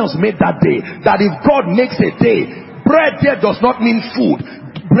 someone else made that day. That if God makes a day, bread there does not mean food.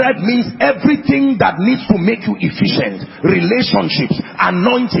 Bread means everything that needs to make you efficient. Relationships,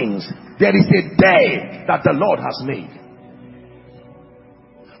 anointings. There is a day that the Lord has made.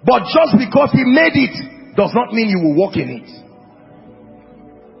 But just because he made it does not mean you will walk in it.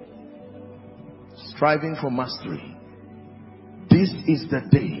 Striving for mastery. This is the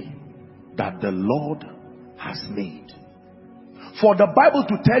day that the Lord has made. For the Bible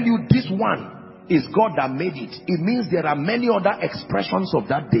to tell you this one is God that made it, it means there are many other expressions of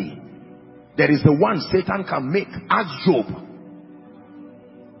that day. There is the one Satan can make. Ask Job.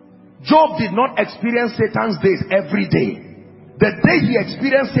 Job did not experience Satan's days every day. The day he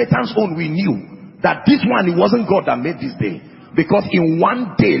experienced Satan's own, we knew that this one, it wasn't God that made this day. Because in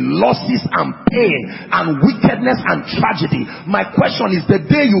one day, losses and pain and wickedness and tragedy. My question is, the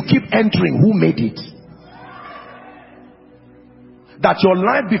day you keep entering, who made it? That your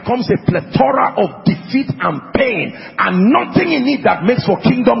life becomes a plethora of defeat and pain, and nothing in it that makes for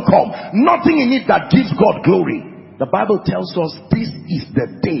kingdom come, nothing in it that gives God glory. The Bible tells us this is the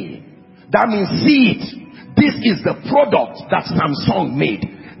day. That means, see it. This is the product that Samsung made.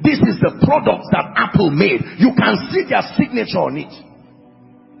 This is the product that Apple made. You can see their signature on it.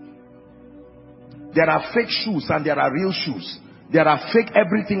 There are fake shoes and there are real shoes. There are fake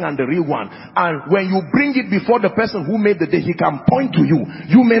everything and the real one. And when you bring it before the person who made the day, he can point to you.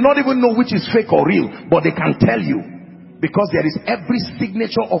 You may not even know which is fake or real, but they can tell you. Because there is every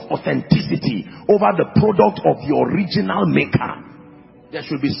signature of authenticity over the product of the original maker. There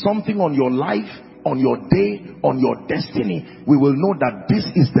should be something on your life, on your day, on your destiny. We will know that this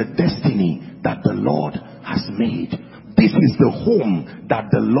is the destiny that the Lord has made. This is the home that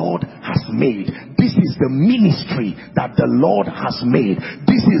the Lord has made. This is the ministry that the Lord has made.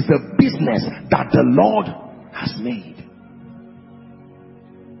 This is the business that the Lord has made.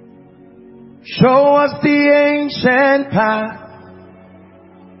 Show us the ancient path.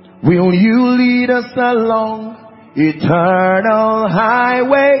 Will you lead us along eternal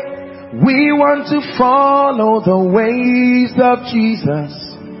highway? We want to follow the ways of Jesus.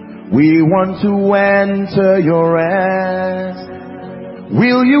 We want to enter your rest.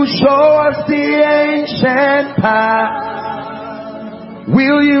 Will you show us the ancient path?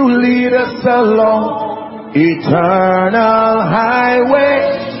 Will you lead us along eternal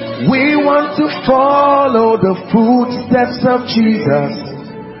highway? We want to follow the footsteps of Jesus.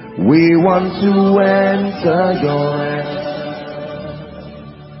 We want to enter your rest.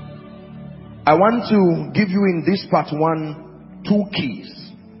 I want to give you in this part 1 2 keys.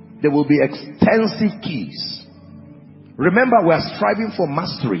 There will be extensive keys. Remember, we are striving for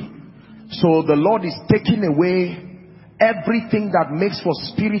mastery. So the Lord is taking away everything that makes for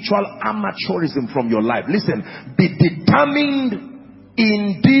spiritual amateurism from your life. Listen, be determined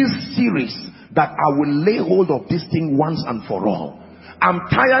in this series that I will lay hold of this thing once and for all. I'm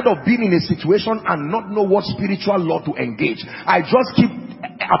tired of being in a situation and not know what spiritual law to engage. I just keep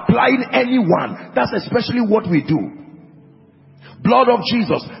applying anyone. That's especially what we do. Blood of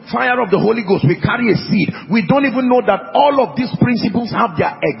Jesus, fire of the Holy Ghost, we carry a seed. We don't even know that all of these principles have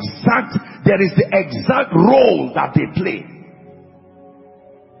there is the exact role that they play.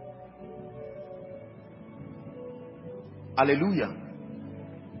 Hallelujah.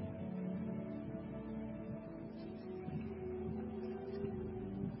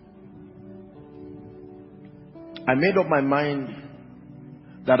 I made up my mind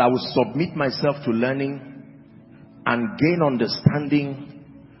that I would submit myself to learning and gain understanding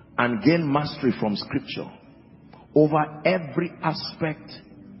and gain mastery from scripture over every aspect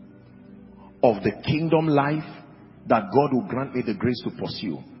of the kingdom life that God will grant me the grace to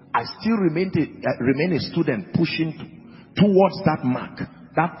pursue. I still remain a student pushing towards that mark,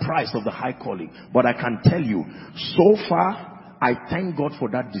 that price of the high calling. But I can tell you, so far, I thank God for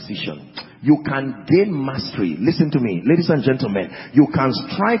that decision. You can gain mastery. Listen to me, ladies and gentlemen. You can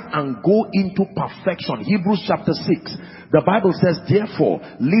strive and go into perfection. Hebrews chapter 6. The Bible says, therefore,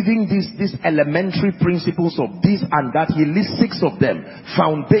 leaving these elementary principles of this and that, he lists 6 of them.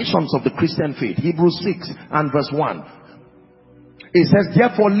 Foundations of the Christian faith. Hebrews 6 and verse 1. It says,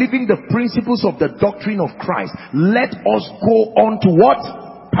 therefore, leaving the principles of the doctrine of Christ, let us go on to what?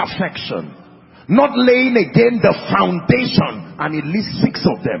 Perfection. Not laying again the foundation. And it lists 6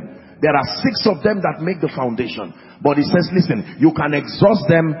 of them. There are 6 of them that make the foundation. But it says, listen, you can exhaust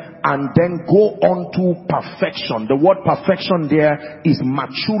them and then go on to perfection. The word perfection there is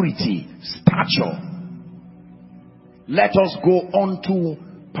maturity, stature. Let us go on to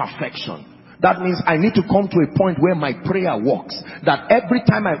perfection. That means I need to come to a point where my prayer works. That every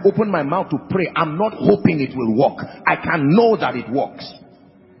time I open my mouth to pray, I'm not hoping it will work. I can know that it works.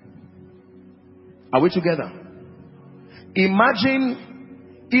 Are we together? Imagine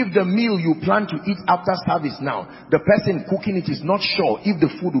if the meal you plan to eat after service now, the person cooking it is not sure if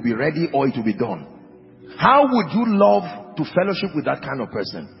the food will be ready or it will be done. How would you love to fellowship with that kind of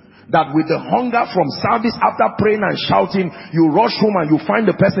person? That with the hunger from service, after praying and shouting, you rush home and you find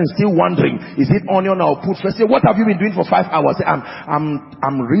the person still wondering, is it onion or put first? Say, what have you been doing for 5 hours? Say, I'm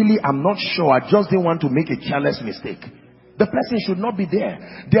not sure. I just didn't want to make a careless mistake. The person should not be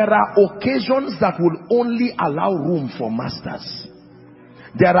there. There are occasions that will only allow room for masters.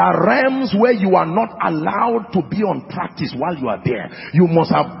 There are realms where you are not allowed to be on practice while you are there. You must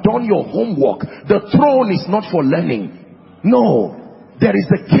have done your homework. The throne is not for learning. No. There is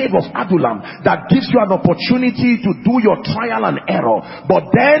the cave of Adullam that gives you an opportunity to do your trial and error.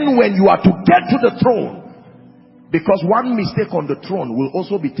 But then when you are to get to the throne, because one mistake on the throne will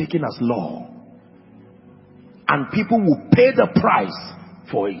also be taken as law. And people will pay the price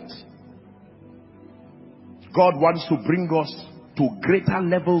for it. God wants to bring us to greater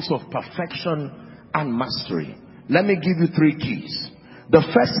levels of perfection and mastery. Let me give you 3 keys. The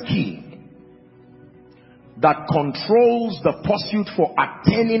first key that controls the pursuit for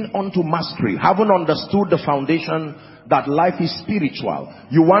attaining unto mastery, having understood the foundation that life is spiritual.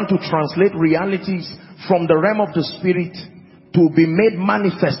 You want to translate realities from the realm of the spirit to be made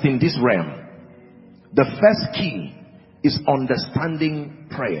manifest in this realm. The first key is understanding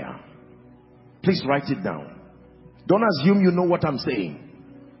prayer. Please write it down. Don't assume you know what I'm saying.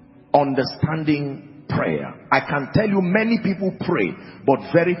 Understanding prayer. I can tell you many people pray, but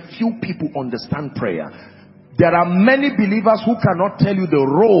very few people understand prayer. There are many believers who cannot tell you the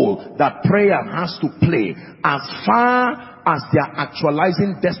role that prayer has to play as far as their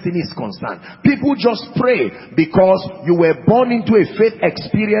actualizing destiny is concerned. People just pray because you were born into a faith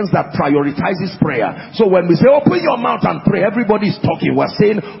experience that prioritizes prayer. So when we say open your mouth and pray, everybody is talking. We're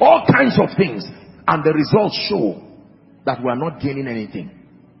saying all kinds of things, and the results show that we are not gaining anything.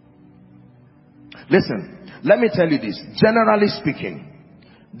 Listen, let me tell you this. Generally speaking,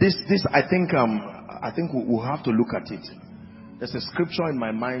 This I think we'll have to look at it. There's a scripture in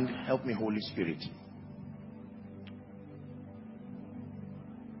my mind. Help me, Holy Spirit.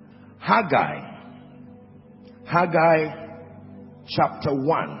 Haggai chapter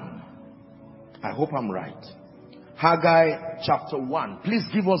 1. I hope I'm right. Haggai chapter 1. Please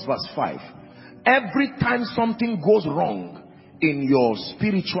give us verse 5. Every time something goes wrong in your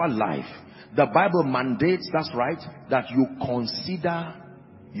spiritual life, the Bible mandates, that's right, that you consider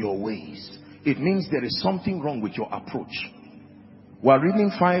your ways. It means there is something wrong with your approach. We're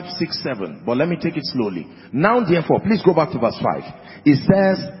reading 5, 6, 7, but let me take it slowly. Now therefore, please go back to verse 5. It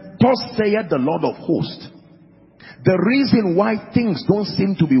says, thus saith the Lord of hosts, the reason why things don't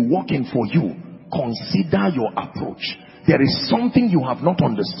seem to be working for you, consider your approach. There is something you have not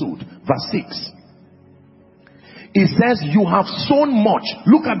understood. Verse 6. It says, you have sown much.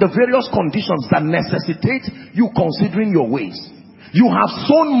 Look at the various conditions that necessitate you considering your ways. You have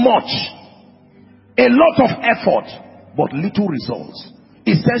sown much, a lot of effort, but little results.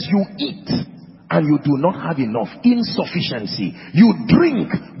 It says you eat and you do not have enough. Insufficiency. You drink,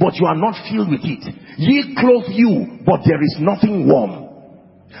 but you are not filled with it. Ye clothe you, but there is nothing warm.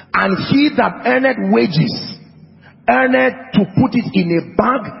 And he that earneth wages, earneth to put it in a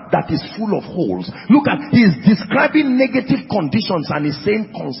bag that is full of holes. Look at, he is describing negative conditions and he's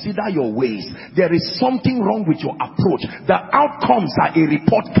saying, consider your ways. There is something wrong with your approach. The outcomes are a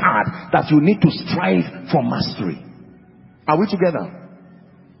report card that you need to strive for mastery. Are we together?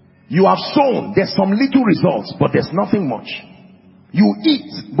 You have sown, there's some little results, but there's nothing much. You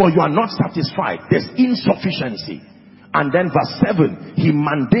eat, but you are not satisfied. There's insufficiency. And then verse 7, he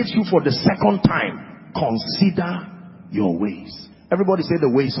mandates you for the second time, consider your ways. Everybody say the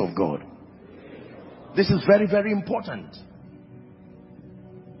ways of God. This is very, very important.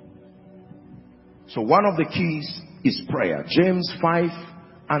 So one of the keys is prayer. James 5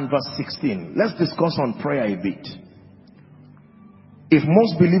 and verse 16. Let's discuss on prayer a bit. If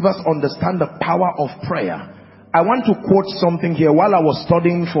most believers understand the power of prayer, I want to quote something here. While I was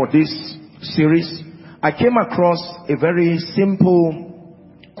studying for this series, I came across a very simple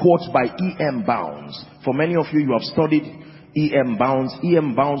quote by E.M. Bounds. For many of you have studied E.M. Bounds.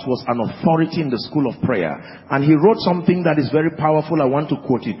 E.M. Bounds was an authority in the school of prayer. And he wrote something that is very powerful. I want to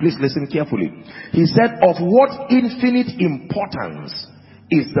quote it. Please listen carefully. He said, of what infinite importance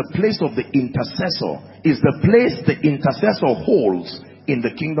is the place of the intercessor, is the place the intercessor holds in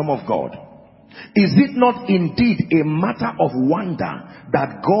the kingdom of God. Is it not indeed a matter of wonder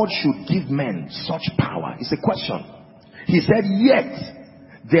that God should give men such power? It's a question. He said, yet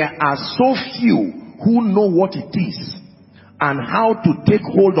there are so few who know what it is and how to take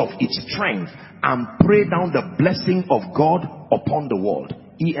hold of its strength and pray down the blessing of God upon the world.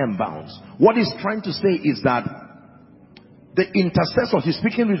 E.M. Bounds. What he's trying to say is that the intercessors, he's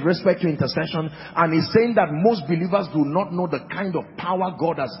speaking with respect to intercession, and he's saying that most believers do not know the kind of power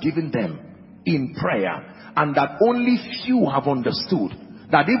God has given them in prayer, and that only few have understood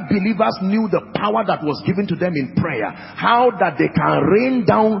that if believers knew the power that was given to them in prayer, how that they can rain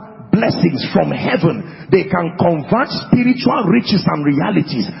down blessings from heaven, they can convert spiritual riches and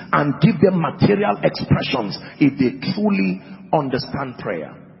realities and give them material expressions if they truly understand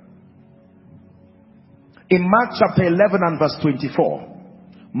prayer. In Mark chapter 11 and verse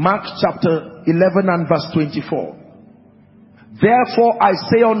 24, Mark chapter 11 and verse 24, therefore I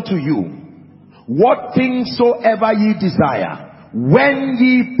say unto you, what things soever ye desire, when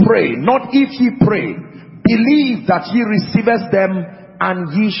ye pray, not if ye pray, believe that ye receiveth them,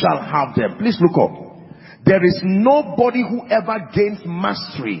 and ye shall have them. Please look up. There is nobody who ever gains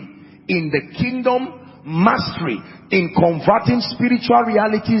mastery in the kingdom, mastery in converting spiritual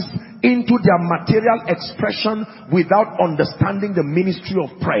realities into their material expression without understanding the ministry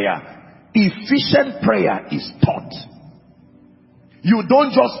of prayer. Efficient prayer is taught. You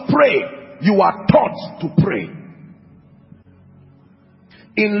don't just pray, you are taught to pray.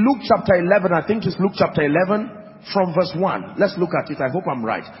 In Luke chapter 11, I think it's Luke chapter 11 from verse 1. Let's look at it. I hope I'm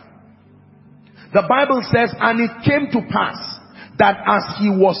right. The Bible says, and it came to pass that as he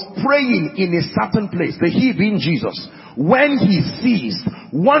was praying in a certain place, the he being Jesus, when he ceased,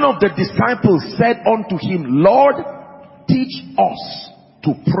 one of the disciples said unto him, Lord, teach us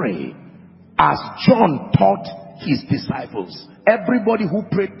to pray as John taught his disciples. Everybody who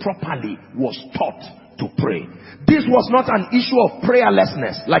prayed properly was taught to pray. This was not an issue of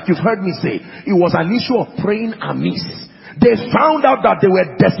prayerlessness, like you've heard me say. It was an issue of praying amiss. They found out that they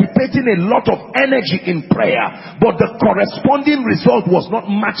were dissipating a lot of energy in prayer, but the corresponding result was not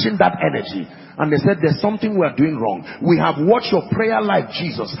matching that energy. And they said, there's something we are doing wrong. We have watched your prayer life,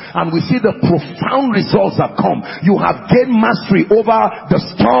 Jesus, and we see the profound results that come. You have gained mastery over the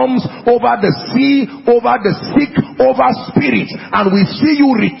storms, over the sea, over the sick, over spirits, and we see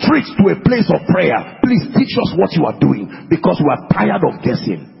you retreat to a place of prayer. Please teach us what you are doing, because we are tired of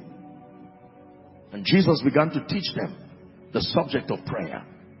guessing. And Jesus began to teach them the subject of prayer.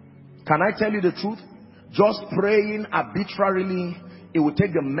 Can I tell you the truth? Just praying arbitrarily, it will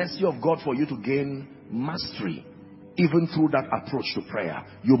take the mercy of God for you to gain mastery. Even through that approach to prayer,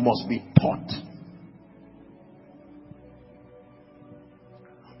 you must be taught.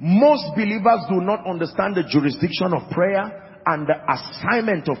 Most believers do not understand the jurisdiction of prayer and the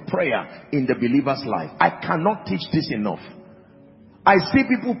assignment of prayer in the believer's life. I cannot teach this enough. I see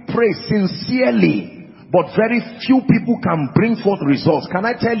people pray sincerely, but very few people can bring forth results. Can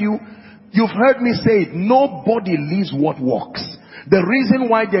I tell you, you've heard me say it, nobody lives what works. The reason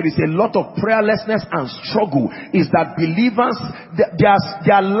why there is a lot of prayerlessness and struggle is that believers,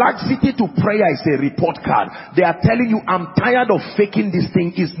 their laxity to prayer is a report card. They are telling you, I'm tired of faking this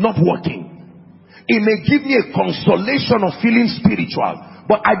thing, it's not working. It may give me a consolation of feeling spiritual,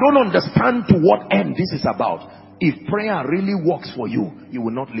 but I don't understand to what end this is about. If prayer really works for you, you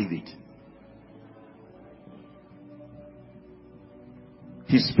will not leave it.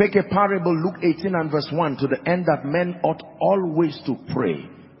 He spake a parable, Luke 18 and verse 1, to the end that men ought always to pray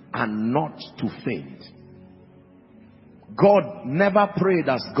and not to faint. God never prayed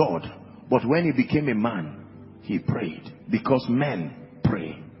as God, but when he became a man, he prayed, because men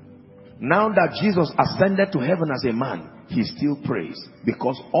pray. Now that Jesus ascended to heaven as a man, he still prays,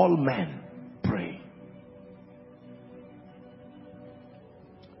 because all men pray.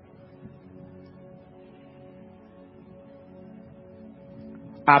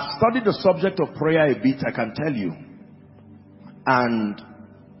 I've studied the subject of prayer a bit, I can tell you. And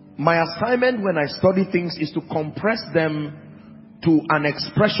my assignment when I study things is to compress them to an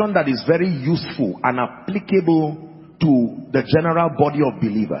expression that is very useful and applicable to the general body of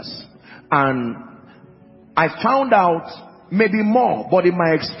believers. And I found out, maybe more, but in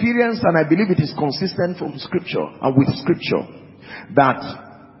my experience, and I believe it is consistent from scripture and with scripture, that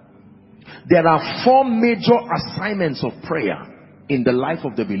there are 4 major assignments of prayer in the life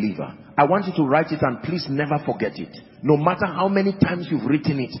of the believer. I want you to write it, and please never forget it. No matter how many times you've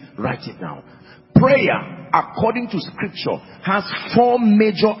written it, write it now. Prayer, according to scripture, has 4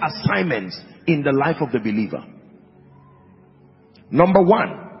 major assignments in the life of the believer. Number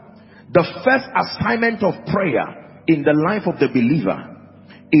 1, the first assignment of prayer in the life of the believer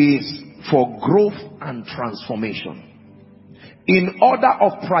is for growth and transformation. In order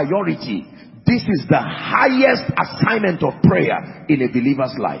of priority, this is the highest assignment of prayer in a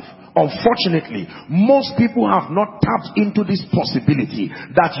believer's life. Unfortunately, most people have not tapped into this possibility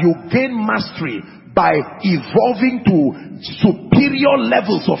that you gain mastery by evolving to superior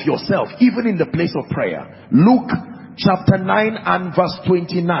levels of yourself, even in the place of prayer. Luke chapter 9 and verse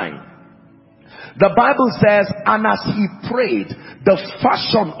 29. The Bible says, and as he prayed, the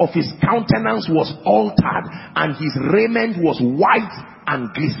fashion of his countenance was altered, and his raiment was white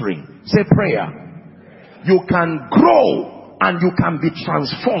and glittering. Say prayer. You can grow and you can be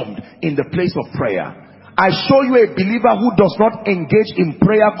transformed in the place of prayer. I show you a believer who does not engage in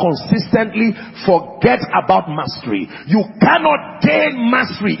prayer consistently, forget about mastery. You cannot gain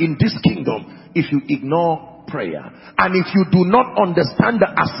mastery in this kingdom if you ignore prayer, and if you do not understand the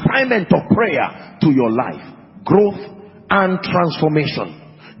assignment of prayer to your life. Growth and transformation.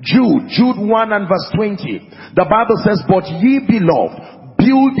 Jude 1 and verse 20, the Bible says, but ye beloved,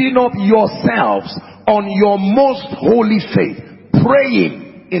 building up yourselves on your most holy faith,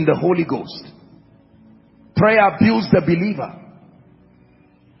 praying in the Holy Ghost. Prayer builds the believer.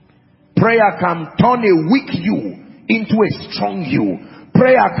 Prayer can turn a weak you into a strong you.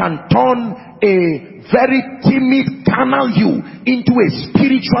 Prayer can turn a very timid carnal you into a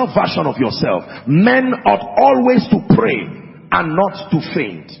spiritual version of yourself. Men ought always to pray and not to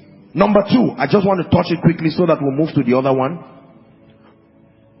faint. Number 2, I just want to touch it quickly so that we'll move to the other one.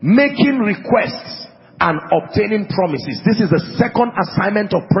 Making requests and obtaining promises. This is the second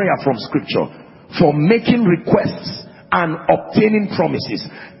assignment of prayer from scripture. For making requests and obtaining promises.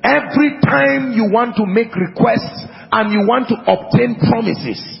 Every time you want to make requests and you want to obtain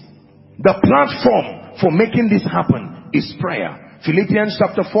promises, the platform for making this happen is prayer. Philippians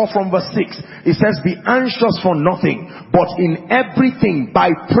chapter 4 from verse 6, it says, be anxious for nothing, but in everything by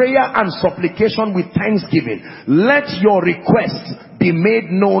prayer and supplication with thanksgiving, let your requests be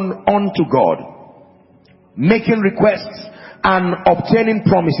made known unto God. Making requests and obtaining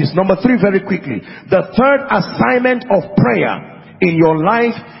promises. Number 3, very quickly, the third assignment of prayer in your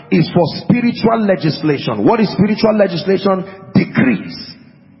life is for spiritual legislation. What is spiritual legislation? Decrees.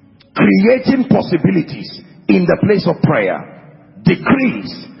 Creating possibilities in the place of prayer.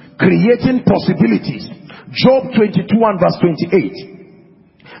 Decrees. Creating possibilities. Job 22 and verse 28.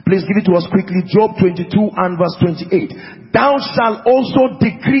 Please give it to us quickly. Job 22 and verse 28. Thou shalt also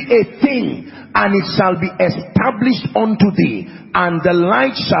decree a thing, and it shall be established unto thee, and the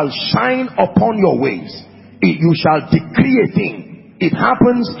light shall shine upon your ways. You shall decree a thing. It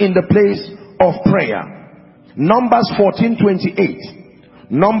happens in the place of prayer. Numbers 14:28.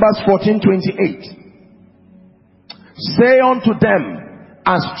 Numbers 14:28. Say unto them,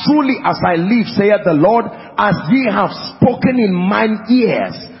 as truly as I live, saith the Lord, as ye have spoken in mine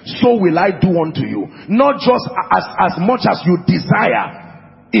ears, so will I do unto you. Not just as much as you desire.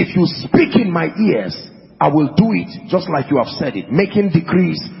 If you speak in my ears, I will do it just like you have said it. Making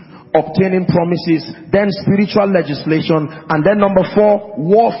decrees, obtaining promises, then spiritual legislation, and then number 4,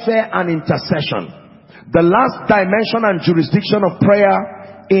 warfare and intercession. The last dimension and jurisdiction of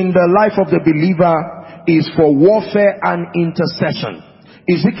prayer in the life of the believer is for warfare and intercession.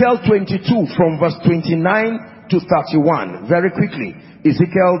 Ezekiel 22 from verse 29 to 31. Very quickly.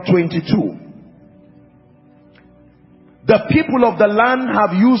 Ezekiel 22. The people of the land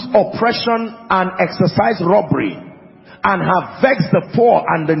have used oppression and exercised robbery, and have vexed the poor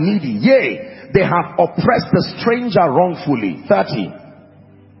and the needy. Yea, they have oppressed the stranger wrongfully. 30.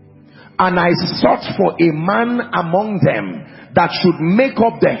 And I sought for a man among them that should make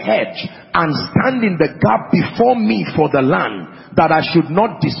up the hedge and stand in the gap before me for the land, that I should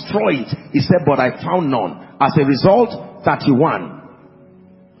not destroy it. He said, but I found none. As a result, 31.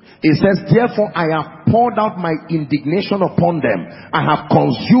 It says, therefore I have poured out my indignation upon them. I have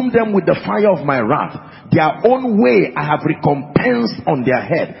consumed them with the fire of my wrath. Their own way I have recompensed on their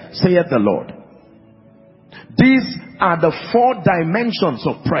head, saith the Lord. These are the 4 dimensions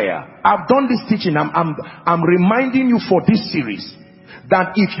of prayer. I've done this teaching. I'm reminding you for this series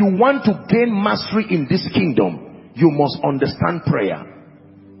that if you want to gain mastery in this kingdom, you must understand prayer.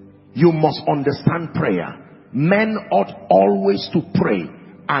 You must understand prayer. Men ought always to pray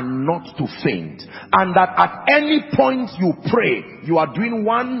and not to faint. And that at any point you pray, you are doing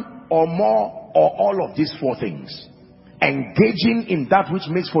one or more or all of these 4 things. Engaging in that which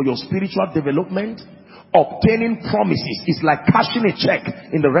makes for your spiritual development. Obtaining promises is like cashing a check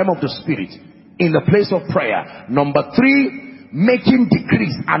in the realm of the spirit in the place of prayer. Number 3, making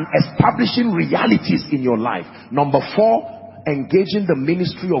decrees and establishing realities in your life. Number 4, engaging the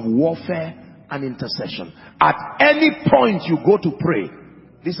ministry of warfare and intercession. At any point you go to pray,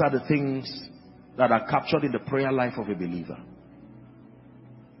 these are the things that are captured in the prayer life of a believer.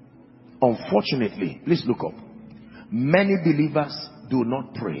 Unfortunately, please look up. Many believers do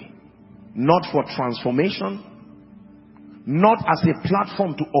not pray. Not for transformation, not as a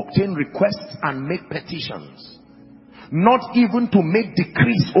platform to obtain requests and make petitions, not even to make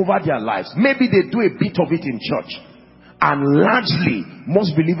decrees over their lives. Maybe they do a bit of it in church, and largely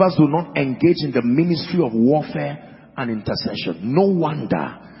most believers do not engage in the ministry of warfare and intercession. No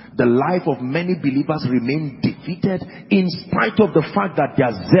wonder the life of many believers remain defeated, in spite of the fact that they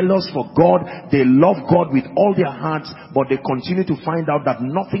are zealous for God, they love God with all their hearts, but they continue to find out that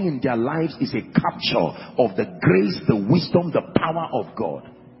nothing in their lives is a capture of the grace, the wisdom, the power of God.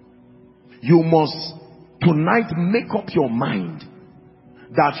 You must tonight make up your mind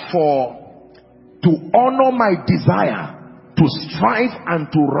that to honor my desire to strive and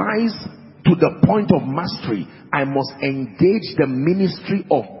to rise to the point of mastery, I must engage the ministry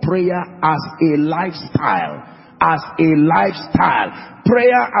of prayer as a lifestyle. As a lifestyle.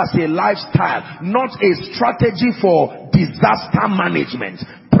 Prayer as a lifestyle, not a strategy for disaster management.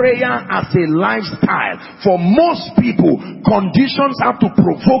 Prayer as a lifestyle. For most people, conditions have to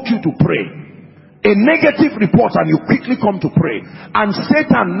provoke you to pray. A negative report and you quickly come to pray. And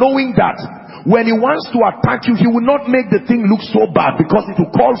Satan, knowing that when he wants to attack you, he will not make the thing look so bad, because it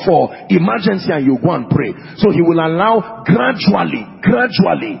will call for emergency and you go and pray. So he will allow gradually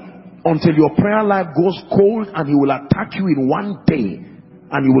until your prayer life goes cold, and he will attack you in one day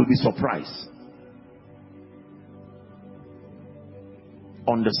and you will be surprised.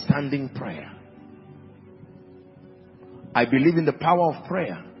 Understanding prayer. I believe in the power of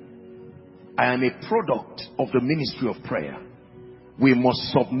prayer. I am a product of the ministry of prayer. We must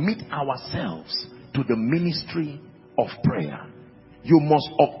submit ourselves to the ministry of prayer. You must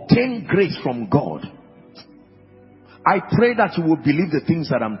obtain grace from God. I pray that you will believe the things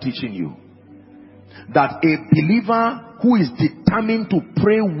that I'm teaching you. That a believer who is determined to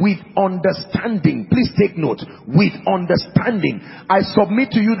pray with understanding. Please take note, with understanding. I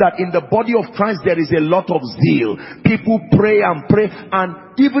submit to you that in the body of Christ there is a lot of zeal. People pray and pray, and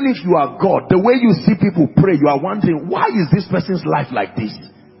even if you are God, the way you see people pray, you are wondering, why is this person's life like this?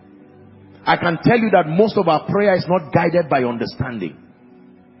 I can tell you that most of our prayer is not guided by understanding.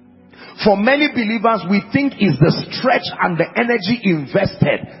 For many believers, we think it's the stretch and the energy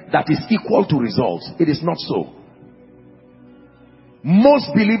invested that is equal to results. It is not so.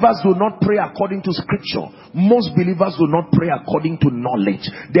 Most believers do not pray according to scripture. Most believers do not pray according to knowledge.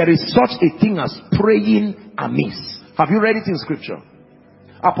 There is such a thing as praying amiss. Have you read it in scripture?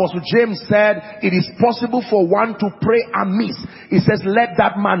 Apostle James said, it is possible for one to pray amiss. He says, let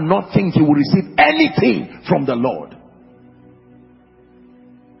that man not think he will receive anything from the Lord.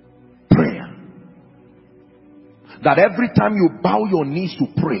 Prayer. That every time you bow your knees to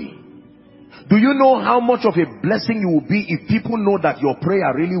pray, do you know how much of a blessing you will be if people know that your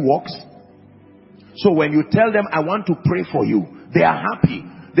prayer really works? So when you tell them, I want to pray for you, they are happy.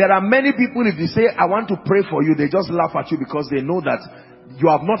 There are many people, if you say, I want to pray for you, they just laugh at you because they know that you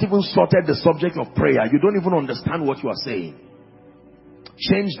have not even sorted the subject of prayer. You don't even understand what you are saying.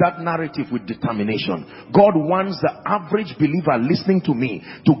 Change that narrative with determination. God wants the average believer listening to me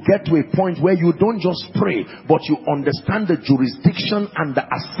to get to a point where you don't just pray, but you understand the jurisdiction and the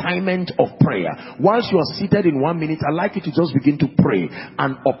assignment of prayer. Whilst you are seated in 1 minute, I'd like you to just begin to pray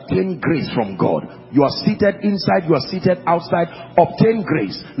and obtain grace from God. You are seated inside, you are seated outside. Obtain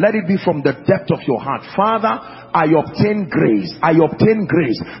grace. Let it be from the depth of your heart. Father, I obtain grace. I obtain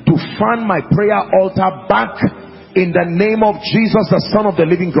grace to fan my prayer altar back in the name of Jesus, the Son of the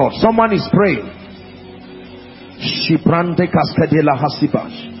living God. Someone is praying.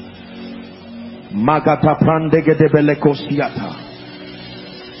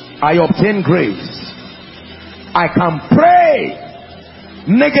 I obtain grace. I can pray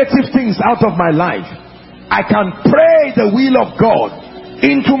negative things out of my life. I can pray the will of God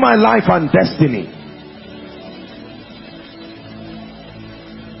into my life and destiny.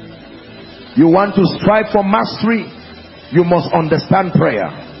 You want to strive for mastery, you must understand prayer.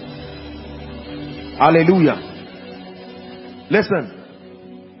 Hallelujah. Listen.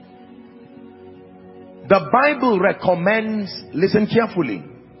 The Bible recommends, listen carefully.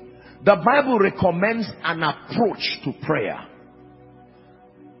 The Bible recommends an approach to prayer.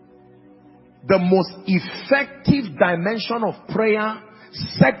 The most effective dimension of prayer,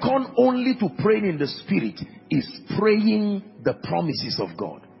 second only to praying in the Spirit, is praying the promises of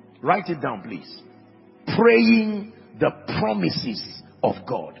God. Write it down, please. Praying the promises of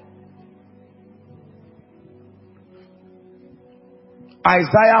God.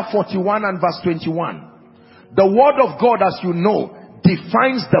 Isaiah 41 and verse 21. The word of God, as you know,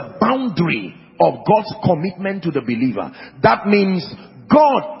 defines the boundary of God's commitment to the believer. That means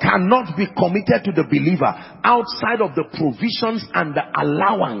God cannot be committed to the believer outside of the provisions and the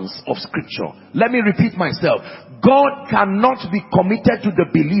allowance of scripture. Let me repeat myself. God cannot be committed to the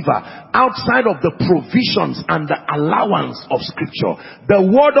believer outside of the provisions and the allowance of scripture. The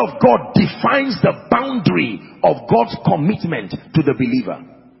word of God defines the boundary of God's commitment to the believer.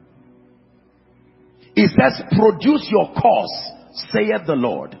 It says, produce your cause, saith the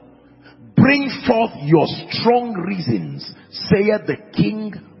Lord. Bring forth your strong reasons, saith the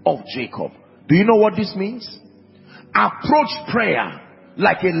King of Jacob. Do you know what this means? Approach prayer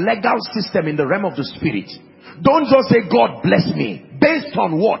like a legal system in the realm of the Spirit. Don't just say, God bless me. Based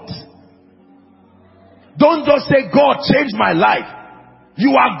on what? Don't just say, God change my life.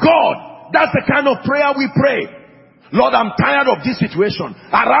 You are God. That's the kind of prayer we pray. Lord, I'm tired of this situation.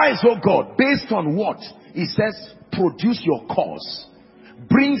 Arise, oh God. Based on what? He says, produce your cause.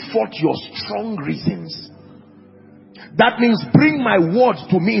 Bring forth your strong reasons. That means bring my word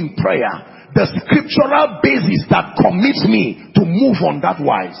to me in prayer. The scriptural basis that commits me to move on that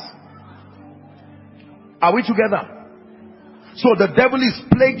wise. Are we together? So the devil is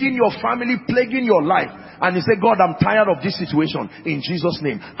plaguing your family, plaguing your life. And you say, God, I'm tired of this situation. In Jesus'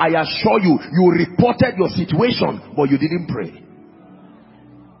 name, I assure you, you reported your situation, but you didn't pray.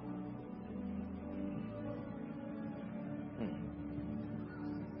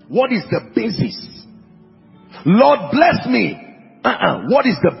 What is the basis? Lord, bless me. What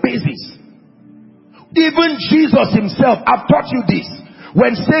is the basis? Even Jesus himself, I've taught you this.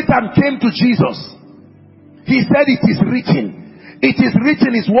 When Satan came to Jesus, he said, it is written. It is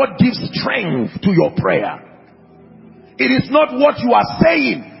written is what gives strength to your prayer. It is not what you are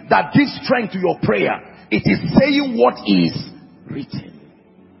saying that gives strength to your prayer. It is saying what is written.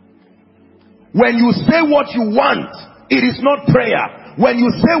 When you say what you want, it is not prayer. When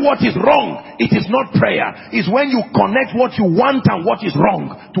you say what is wrong, it is not prayer. It's when you connect what you want and what is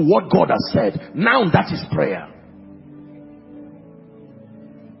wrong to what God has said. Now that is prayer.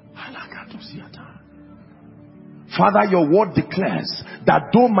 Father, your word declares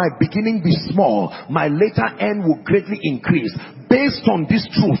that though my beginning be small, my later end will greatly increase. Based on this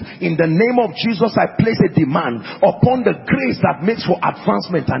truth, in the name of Jesus, I place a demand upon the grace that makes for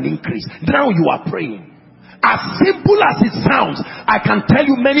advancement and increase. Now you are praying. As simple as it sounds, I can tell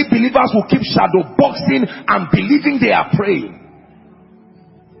you many believers will keep shadow boxing and believing they are praying.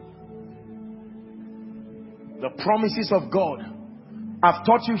 The promises of God. I've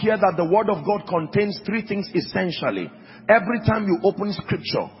taught you here that the word of God contains three things essentially. Every time you open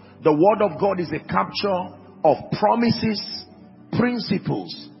scripture, the word of God is a capture of promises,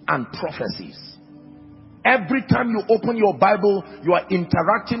 principles, and prophecies. Every time you open your Bible, you are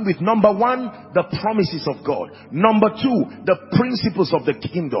interacting with, number one, the promises of God. Number two, the principles of the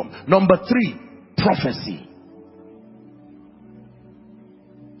kingdom. Number three, prophecy.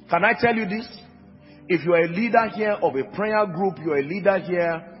 Can I tell you this? If you are a leader here of a prayer group, you are a leader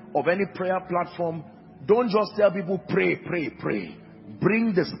here of any prayer platform, don't just tell people pray, pray, pray.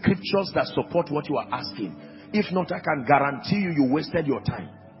 Bring the scriptures that support what you are asking. If not, I can guarantee you, you wasted your time.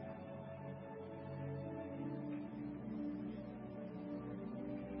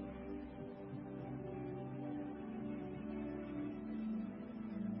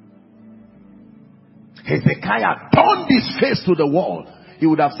 Hezekiah turned his face to the wall. He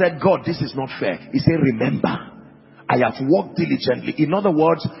would have said, God, this is not fair. He said, remember, I have worked diligently. In other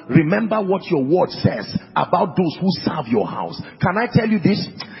words, remember what your word says about those who serve your house. Can I tell you this?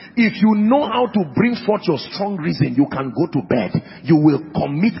 If you know how to bring forth your strong reason, you can go to bed. You will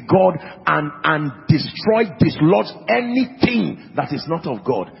commit God and destroy, dislodge anything that is not of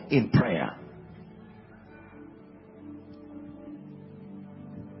God in prayer.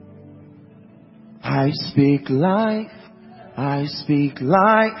 I speak life. I speak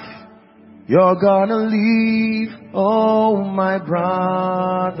life. You're gonna leave. Oh, my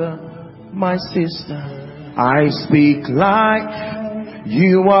brother, my sister. I speak life.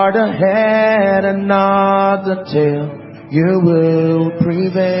 You are the head and not the tail. You will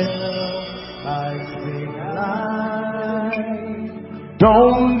prevail. I speak life.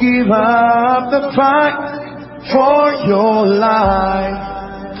 Don't give up the fight for your life.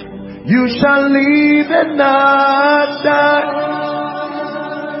 You shall live and not die.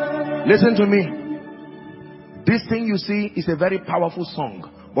 Listen to me. This thing you see is a very powerful song.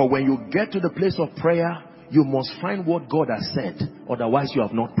 But when you get to the place of prayer, you must find what God has said. Otherwise you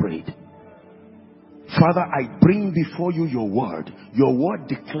have not prayed. Father, I bring before you your word. Your word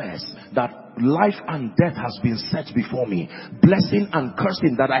declares that life and death has been set before me. Blessing and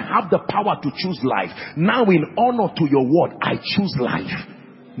cursing, that I have the power to choose life. Now in honor to your word, I choose life.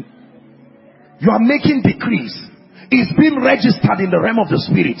 You are making decrees. It's being registered in the realm of the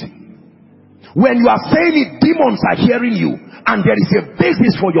spirit. When you are saying it, demons are hearing you. And there is a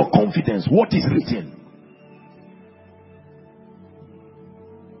basis for your confidence. What is written?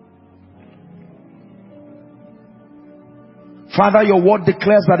 Father, your word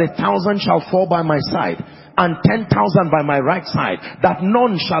declares that 1,000 shall fall by my side and 10,000 by my right side, that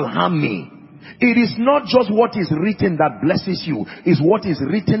none shall harm me. It is not just what is written that blesses you, it's what is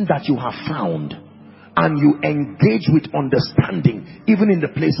written that you have found. And you engage with understanding, even in the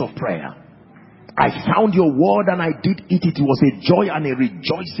place of prayer. I found your word and I did eat it. It was a joy and a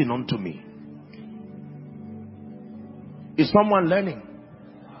rejoicing unto me. Is someone learning?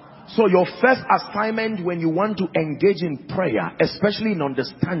 So your first assignment when you want to engage in prayer, especially in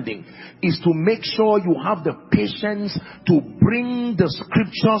understanding, is to make sure you have the patience to bring the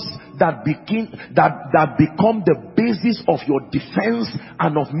scriptures that become the basis of your defense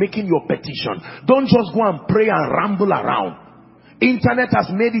and of making your petition. Don't just go and pray and ramble around. Internet has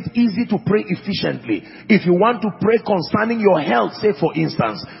made it easy to pray efficiently. If you want to pray concerning your health, say for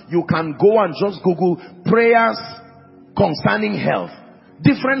instance, you can go and just Google prayers concerning health.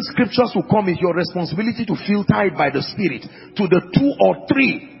 Different scriptures will come. It's your responsibility to filter it by the Spirit to the 2 or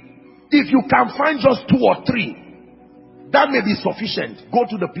 3. If you can find just 2 or 3, that may be sufficient. Go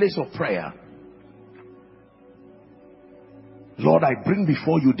to the place of prayer. Lord, I bring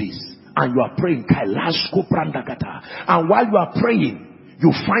before you this. And you are praying. And while you are praying,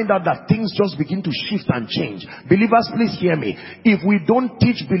 you find out that things just begin to shift and change. Believers, please hear me. If we don't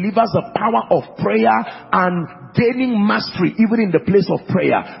teach believers the power of prayer and gaining mastery even in the place of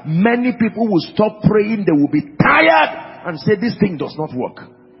prayer, many people will stop praying. They will be tired and say this thing does not work.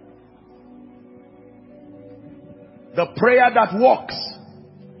 The prayer that works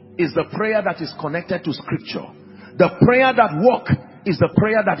is the prayer that is connected to scripture. The prayer that works is the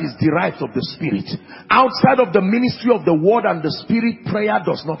prayer that is derived of the Spirit. Outside of the ministry of the Word and the Spirit, prayer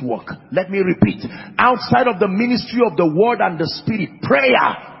does not work. Let me repeat. Outside of the ministry of the Word and the Spirit,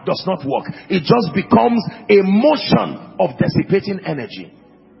 prayer does not work. It just becomes a motion of dissipating energy.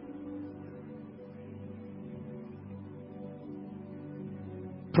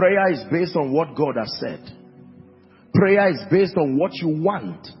 Prayer is based on what God has said. Prayer is based on what you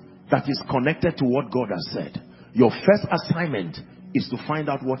want that is connected to what God has said. Your first assignment is to find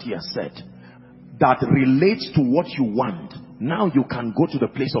out what He has said that relates to what you want. Now you can go to the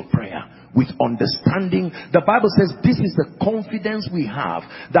place of prayer with understanding. The Bible says this is the confidence we have,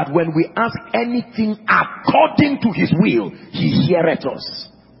 that when we ask anything according to His will, He heareth us.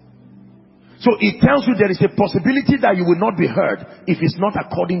 So it tells you there is a possibility that you will not be heard if it's not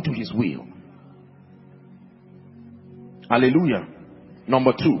according to His will. Hallelujah.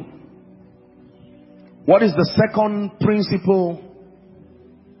 Number 2. What is the second principle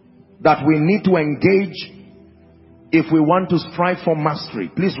that we need to engage if we want to strive for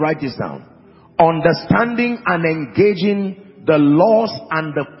mastery? Please write this down. Understanding and engaging the laws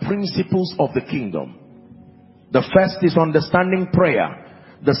and the principles of the kingdom. The first is understanding prayer.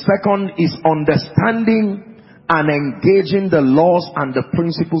 The second is understanding and engaging the laws and the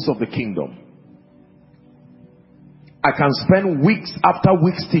principles of the kingdom. I can spend weeks after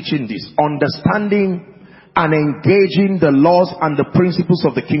weeks teaching this. Understanding and engaging the laws and the principles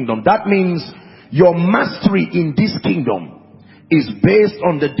of the kingdom. That means your mastery in this kingdom is based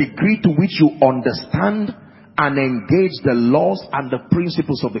on the degree to which you understand and engage the laws and the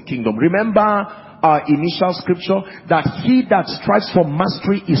principles of the kingdom. Remember our initial scripture, that he that strives for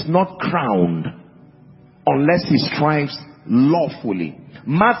mastery is not crowned unless he strives lawfully.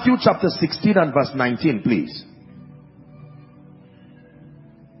 Matthew chapter 16 and verse 19, please.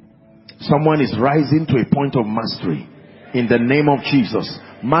 Someone is rising to a point of mastery in the name of Jesus.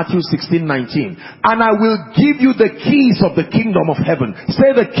 Matthew 16:19. And I will give you the keys of the kingdom of heaven.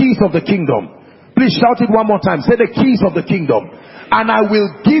 Say the keys of the kingdom. Please shout it one more time. Say the keys of the kingdom. And I will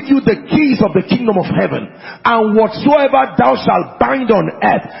give you the keys of the kingdom of heaven. And whatsoever thou shalt bind on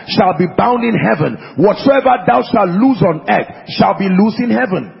earth shall be bound in heaven. Whatsoever thou shalt loose on earth shall be loose in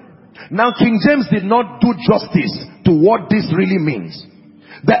heaven. Now King James did not do justice to what this really means.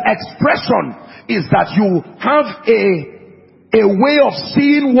 The expression is that you have a way of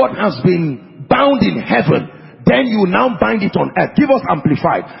seeing what has been bound in heaven, then you now bind it on earth. Give us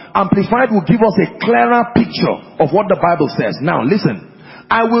Amplified. Amplified will give us a clearer picture of what the Bible says. Now listen.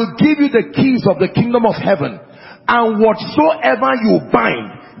 I will give you the keys of the kingdom of heaven, and whatsoever you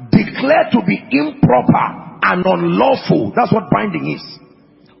bind, declare to be improper and unlawful. That's what binding is.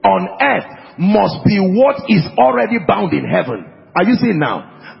 On earth must be what is already bound in heaven. Are you seeing now?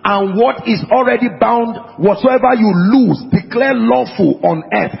 And what is already bound, whatsoever you loose, declare lawful on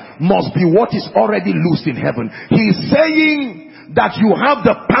earth, must be what is already loosed in heaven. He is saying that you have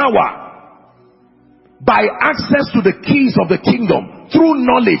the power by access to the keys of the kingdom. Through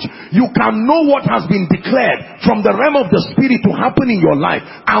knowledge, you can know what has been declared from the realm of the spirit to happen in your life.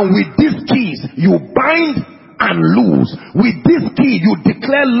 And with these keys, you bind and loose. With this key, you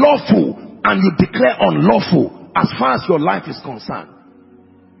declare lawful and you declare unlawful as far as your life is concerned.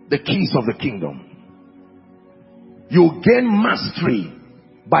 The keys of the kingdom. You gain mastery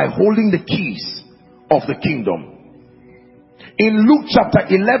by holding the keys of the kingdom. In Luke chapter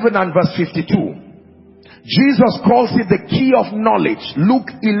 11 and verse 52, Jesus calls it the key of knowledge. Luke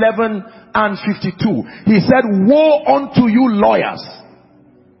 11 and 52. He said, woe unto you lawyers,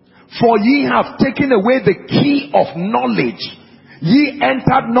 for ye have taken away the key of knowledge. Ye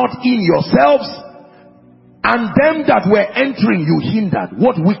entered not in yourselves, and them that were entering you hindered.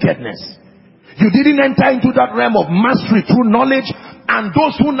 What wickedness! You didn't enter into that realm of mastery through knowledge, and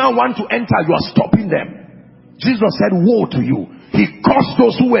those who now want to enter, you are stopping them. Jesus said, woe to you. He cursed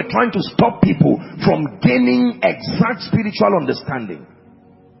those who were trying to stop people from gaining exact spiritual understanding.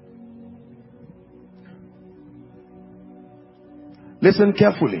 Listen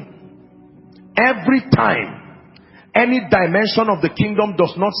carefully. Every time any dimension of the kingdom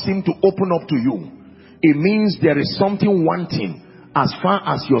does not seem to open up to you, it means there is something wanting as far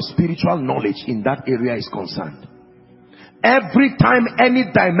as your spiritual knowledge in that area is concerned. Every time any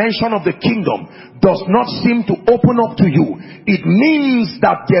dimension of the kingdom does not seem to open up to you, it means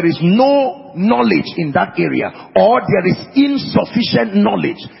that there is no knowledge in that area, or there is insufficient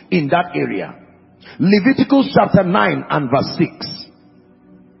knowledge in that area. Leviticus chapter 9 and verse 6.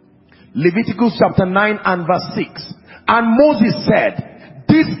 Leviticus chapter 9 and verse 6. And Moses said,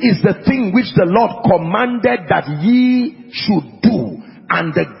 this is the thing which the Lord commanded that ye should do,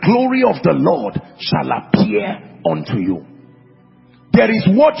 and the glory of the Lord shall appear unto you. There is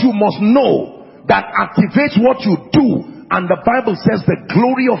what you must know that activates what you do. And the Bible says the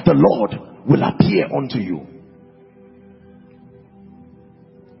glory of the Lord will appear unto you.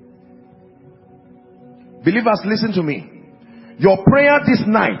 Believers, listen to me. Your prayer this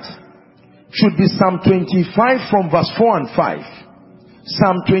night should be Psalm 25 from verse 4 and 5.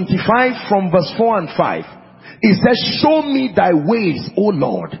 Psalm 25 from verse 4 and 5. It says, show me thy ways, O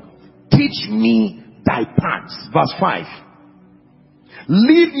Lord. Teach me thy paths. Verse 5.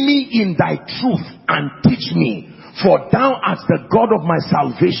 Lead me in thy truth and teach me, for thou art the God of my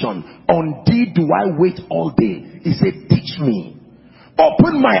salvation. On thee do I wait all day. He said, teach me.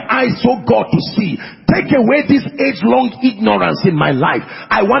 Open my eyes, oh God, to see. Take away this age-long ignorance in my life.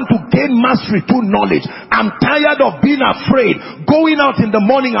 I want to gain mastery through knowledge. I'm tired of being afraid, going out in the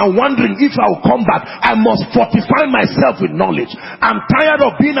morning and wondering if I'll come back. I must fortify myself with knowledge. I'm tired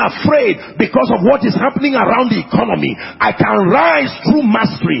of being afraid because of what is happening around the economy. I can rise through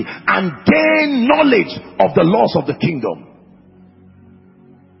mastery and gain knowledge of the laws of the kingdom.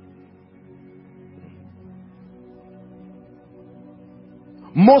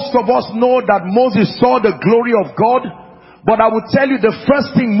 Most of us know that Moses saw the glory of God, but I will tell you the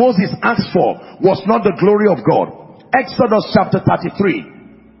first thing Moses asked for was not the glory of God. Exodus chapter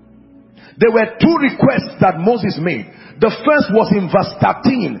 33. There were two requests that Moses made. The first was in verse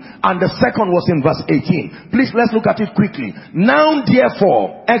 13 and the second was in verse 18. Please, let's look at it quickly. Now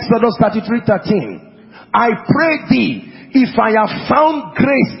therefore, Exodus 33:13. I pray thee, if I have found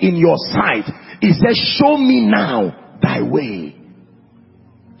grace in your sight, he says, show me now thy way.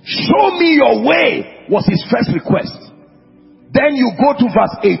 Show me your way was his first request. Then you go to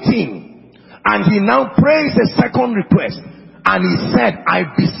verse 18 and he now prays a second request, and he said, I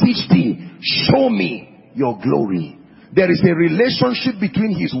beseech thee, show me your glory. There is a relationship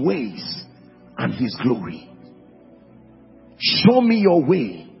between his ways and his glory. Show me your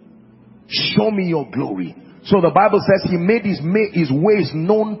way, show me your glory. So the Bible says he made his ways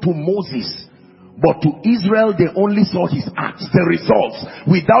known to Moses, but to Israel they only saw his acts, the results,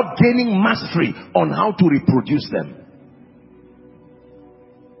 without gaining mastery on how to reproduce them.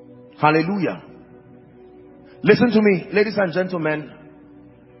 Hallelujah. Listen to me, ladies and gentlemen.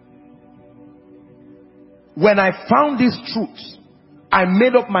 When I found these truths, I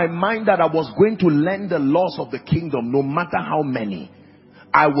made up my mind that I was going to learn the laws of the kingdom, no matter how many.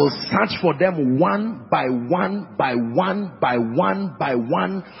 I will search for them one by one, by one, by one, by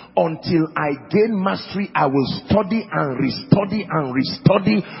one, until I gain mastery. I will study and restudy and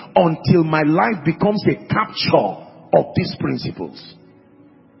restudy until my life becomes a capture of these principles.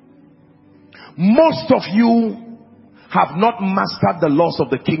 Most of you have not mastered the laws of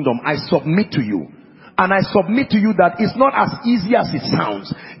the kingdom. I submit to you. And I submit to you that it's not as easy as it sounds.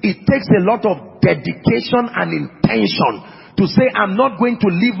 It takes a lot of dedication and intention to say, I'm not going to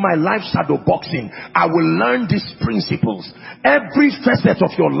live my life shadow boxing. I will learn these principles. Every facet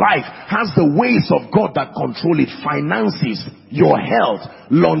of your life has the ways of God that control it. Finances, your health,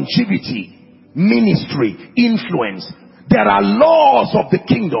 longevity, ministry, influence. There are laws of the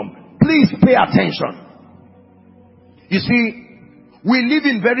kingdom. Please pay attention. You see, we live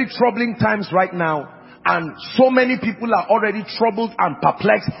in very troubling times right now. And so many people are already troubled and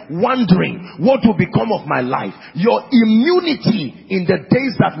perplexed, wondering what will become of my life. Your immunity in the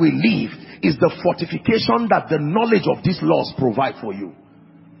days that we live is the fortification that the knowledge of these laws provide for you.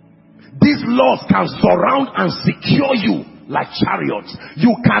 These laws can surround and secure you like chariots.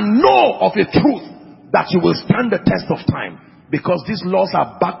 You can know of a truth that you will stand the test of time, because these laws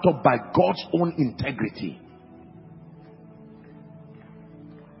are backed up by God's own integrity.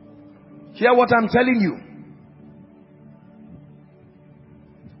 Hear what I'm telling you.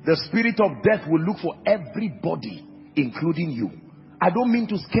 The spirit of death will look for everybody, including you. I don't mean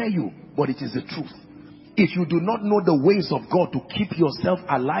to scare you, but it is the truth. If you do not know the ways of God to keep yourself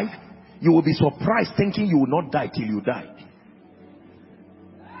alive, you will be surprised thinking you will not die till you die.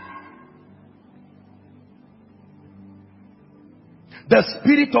 The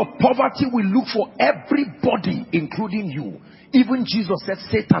spirit of poverty will look for everybody, including you. Even Jesus said,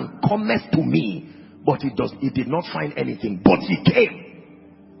 Satan cometh to me, but he did not find anything, but he came.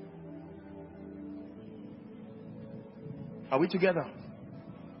 Are we together?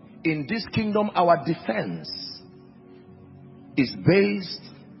 In this kingdom, our defense is based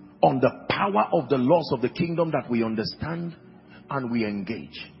on the power of the laws of the kingdom that we understand and we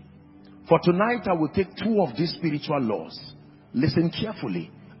engage. For tonight, I will take two of these spiritual laws. Listen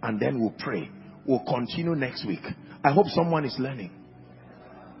carefully, and then we'll pray. We'll continue next week. I hope someone is learning.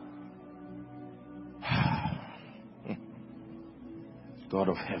 God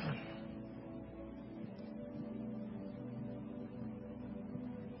of heaven.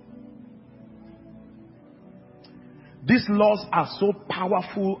 These laws are so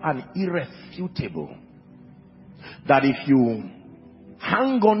powerful and irrefutable that if you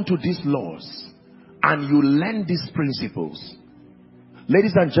hang on to these laws and you learn these principles,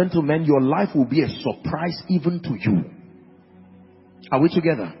 ladies and gentlemen, your life will be a surprise even to you. Are we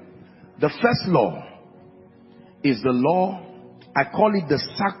together? The first law is the law, I call it the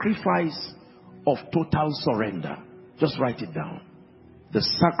sacrifice of total surrender. Just write it down. The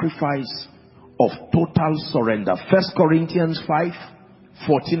sacrifice of total surrender. 1 Corinthians 5,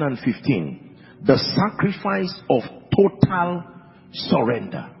 14 and 15. The sacrifice of total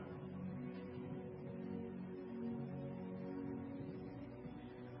surrender.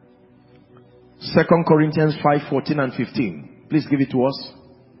 Second Corinthians 5, 14 and 15. Please give it to us.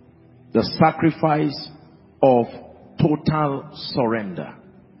 The sacrifice of total surrender.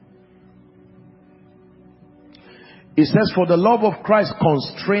 It says, for the love of Christ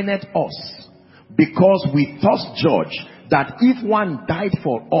constraineth us, because we thus judge that if one died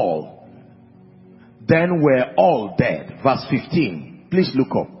for all, then we're all dead. Verse 15. Please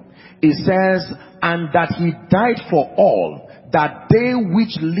look up. It says, and that he died for all, that they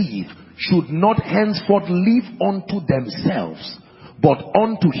which live should not henceforth live unto themselves, but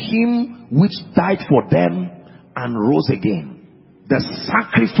unto him which died for them and rose again. The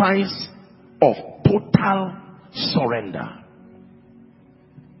sacrifice of total surrender.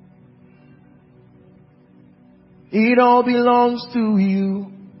 It all belongs to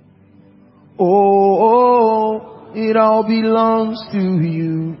you. Oh, it all belongs to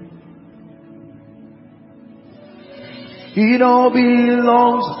you. It all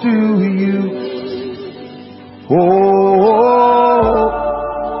belongs to you. Oh.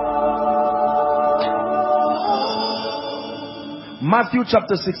 Matthew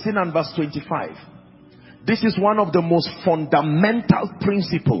chapter 16 and verse 25. This is one of the most fundamental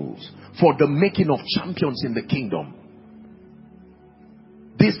principles for the making of champions in the kingdom.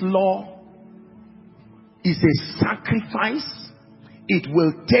 This law is a sacrifice. It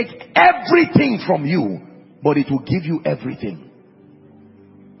will take everything from you, but it will give you everything.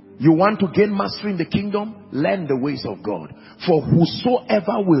 You want to gain mastery in the kingdom? Learn the ways of God. For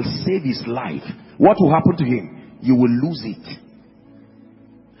whosoever will save his life, what will happen to him? You will lose it.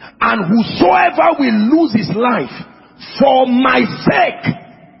 And whosoever will lose his life for my sake,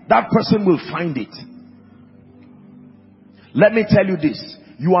 that person will find it. Let me tell you this.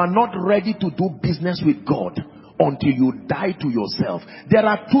 You are not ready to do business with God until you die to yourself. There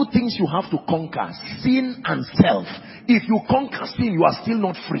are two things you have to conquer: sin and self. If you conquer sin, you are still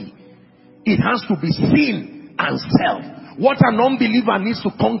not free. It has to be sin and self. What an unbeliever needs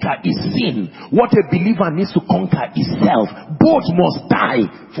to conquer is sin. What a believer needs to conquer is self. Both must die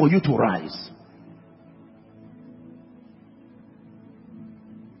for you to rise.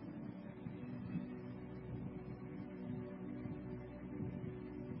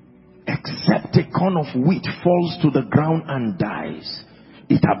 Except a corn of wheat falls to the ground and dies,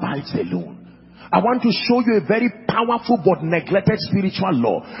 it abides alone. I want to show you a very powerful but neglected spiritual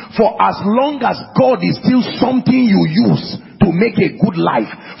law. For as long as God is still something you use to make a good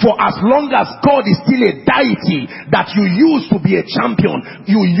life, for as long as God is still a deity that you use to be a champion,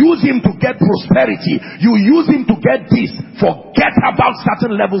 you use him to get prosperity, you use him to get this, forget about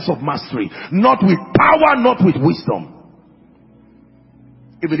certain levels of mastery. Not with power, not with wisdom.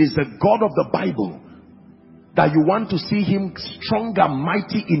 If it is the God of the Bible that you want to see him strong and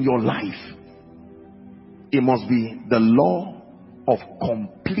mighty in your life, it must be the law of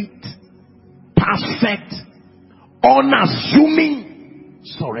complete, perfect, unassuming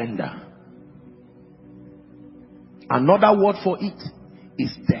surrender. Another word for it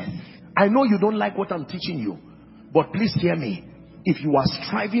is death. I know you don't like what I'm teaching you, but please hear me. If you are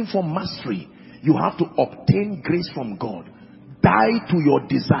striving for mastery, you have to obtain grace from God. Die to your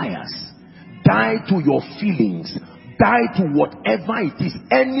desires. Die to your feelings. Die to whatever it is.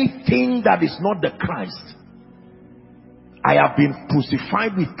 Anything that is not the Christ. I have been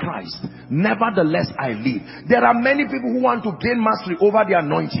crucified with Christ. Nevertheless I live. There are many people who want to gain mastery over the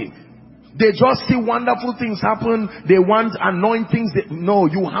anointing. They just see wonderful things happen. They want anointings. No,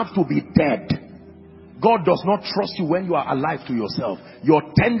 you have to be dead. God does not trust you when you are alive to yourself. Your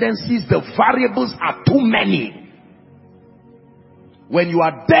tendencies, the variables are too many. When you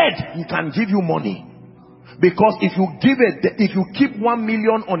are dead, he can give you money. Because if you keep 1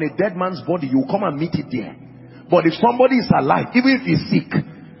 million on a dead man's body, you come and meet it there. But if somebody is alive, even if he's sick,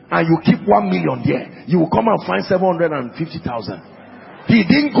 and you keep 1 million there, you will come and find 750,000. He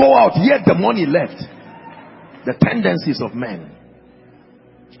didn't go out, yet the money left. The tendencies of men.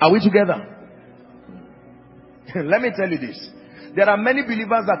 Are we together? Let me tell you this. There are many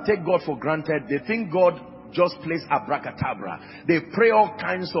believers that take God for granted. They think God just plays abracadabra. They pray all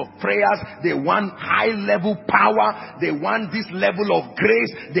kinds of prayers. They want high level power. They want this level of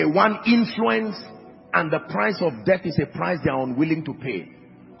grace. They want influence. And the price of death is a price they are unwilling to pay.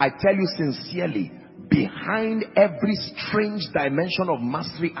 I tell you sincerely, behind every strange dimension of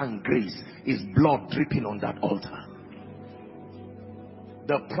mastery and grace is blood dripping on that altar.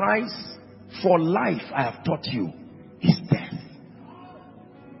 The price for life, I have taught you, is death.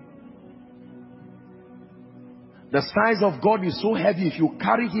 The size of God is so heavy, if you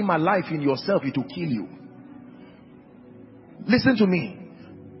carry him alive in yourself, it will kill you. Listen to me.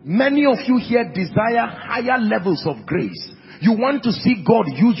 Many of you here desire higher levels of grace. You want to see God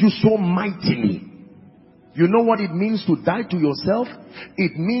use you so mightily. You know what it means to die to yourself?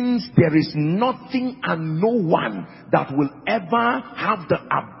 It means there is nothing and no one that will ever have the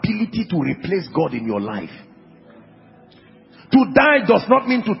ability to replace God in your life. To die does not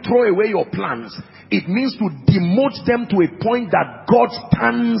mean to throw away your plans. It means to demote them to a point that God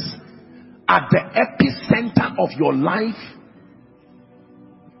stands at the epicenter of your life.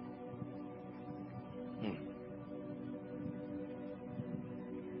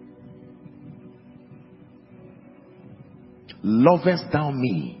 Lovest thou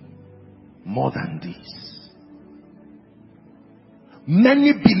me more than this?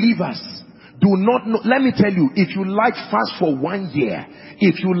 Many believers do not know. Let me tell you, if you like fast for 1 year,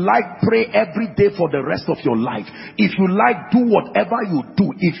 if you like pray every day for the rest of your life, if you like do whatever you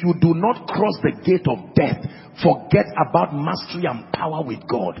do, if you do not cross the gate of death, forget about mastery and power with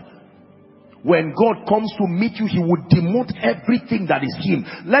God. When God comes to meet you, he will demote everything that is him.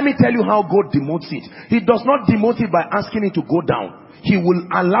 Let me tell you how God demotes it. He does not demote it by asking it to go down. He will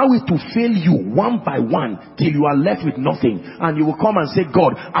allow it to fail you one by one till you are left with nothing. And you will come and say,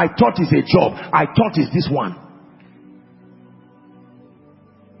 God, I thought it's a job. I thought it's this one.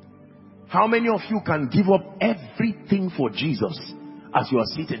 How many of you can give up everything for Jesus as you are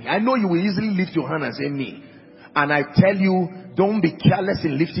sitting? I know you will easily lift your hand and say, me. And I tell you, don't be careless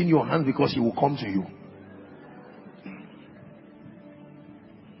in lifting your hand, because he will come to you.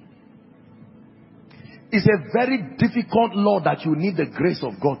 It's a very difficult law that you need the grace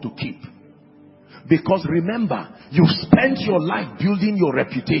of God to keep. Because remember, you spent your life building your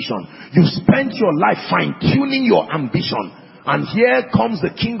reputation. You spent your life fine-tuning your ambition. And here comes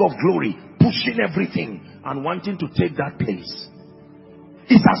the King of Glory, pushing everything and wanting to take that place.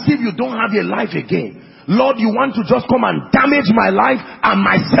 It's as if you don't have a life again. Lord, you want to just come and damage my life and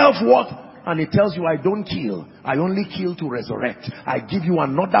my self-worth? And he tells you, I don't kill. I only kill to resurrect. I give you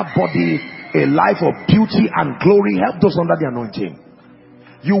another body, a life of beauty and glory. Help those under the anointing.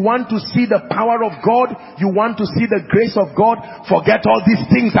 You want to see the power of God? You want to see the grace of God? Forget all these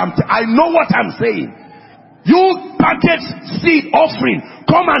things. I know what I'm saying. You package seed offering,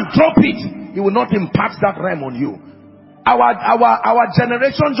 come and drop it. He will not impact that realm on you. Our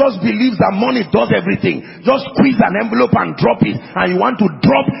generation just believes that money does everything. Just squeeze an envelope and drop it. And you want to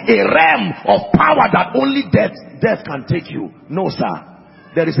drop a realm of power that only death can take you. No, sir.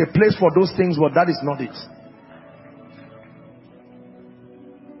 There is a place for those things, but that is not it.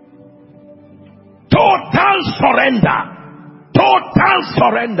 Total surrender. Total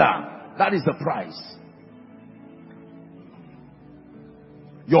surrender. That is the price.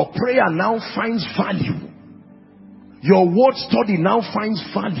 Your prayer now finds value. Your word study now finds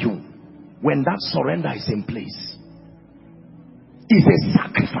value when that surrender is in place. It's a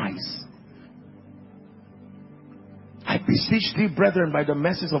sacrifice. I beseech thee, brethren, by the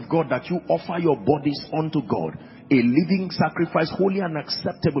mercies of God, that you offer your bodies unto God, a living sacrifice, holy and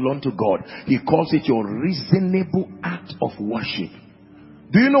acceptable unto God. He calls it your reasonable act of worship.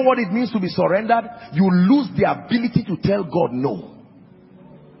 Do you know what it means to be surrendered? You lose the ability to tell God no.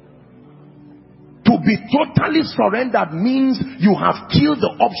 To be totally surrendered means you have killed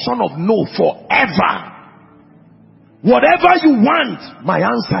the option of no forever. Whatever you want, my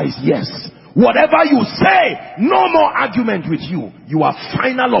answer is yes. Whatever you say, no more argument with you. You are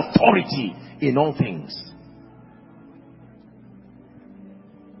final authority in all things.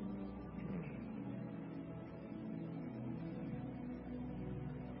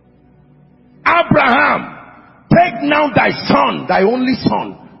 Abraham, take now thy son, thy only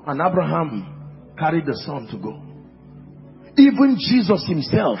son. And Abraham carried the son to go. Even Jesus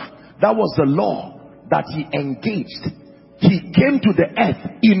himself, that was the law that he engaged. He came to the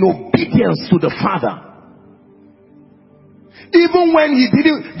earth in obedience to the Father. Even when he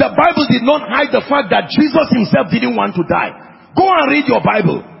didn't, the Bible did not hide the fact that Jesus himself didn't want to die. Go and read your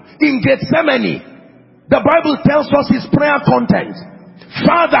Bible. In Gethsemane, the Bible tells us his prayer content.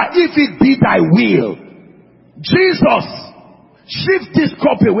 Father, if it be thy will, Jesus, shift this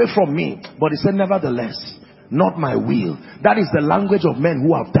cup away from me. But he said, nevertheless, not my will. That is the language of men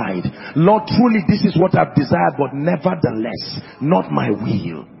who have died. Lord, truly this is what I've desired, but nevertheless, not my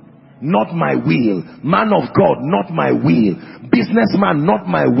will. Not my will. Man of God, not my will. Businessman, not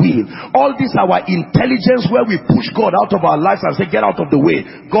my will. All this our intelligence where we push God out of our lives and say, get out of the way.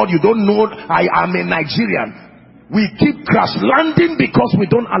 God, you don't know I am a Nigerian. We keep crash landing because we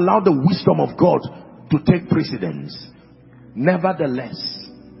don't allow the wisdom of God to take precedence. Nevertheless,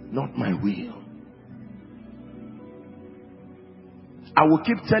 not my will. I will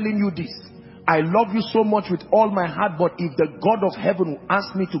keep telling you this. I love you so much with all my heart, but if the God of heaven will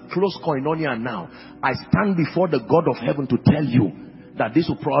ask me to close Koinonia now, I stand before the God of heaven to tell you that this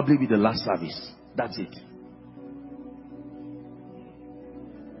will probably be the last service. That's it.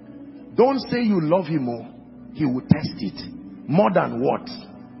 Don't say you love him more. He will test it. More than what?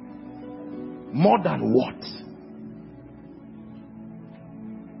 More than what?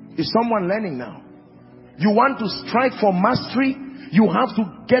 Is someone learning now? You want to strive for mastery? You have to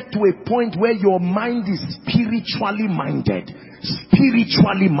get to a point where your mind is spiritually minded.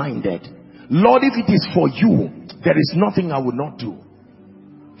 Spiritually minded. Lord, if it is for you, there is nothing I will not do.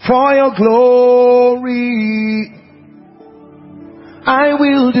 For your glory, I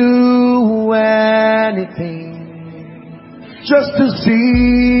will do anything just to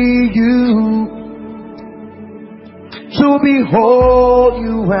see you, to behold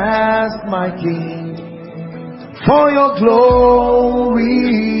you as my King. For your glory,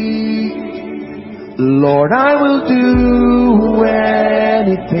 Lord, I will do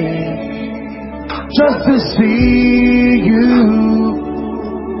anything just to see you,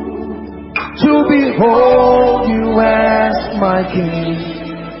 to behold you as my King.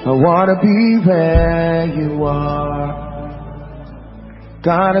 I want to be where you are.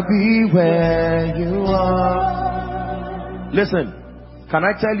 Gotta be where you are. Listen, can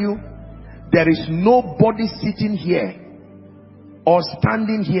I tell you, there is nobody sitting here or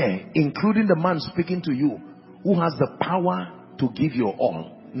standing here, including the man speaking to you, who has the power to give your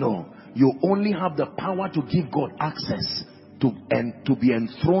all. No, you only have the power to give God access to be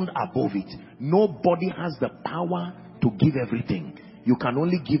enthroned above it. Nobody has the power to give everything. You can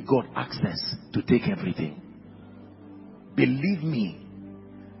only give God access to take everything. Believe me,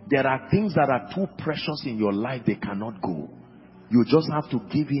 there are things that are too precious in your life, they cannot go. You just have to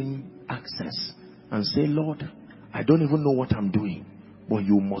give him access and say, Lord, I don't even know what I'm doing, but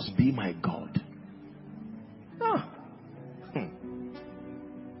you must be my God.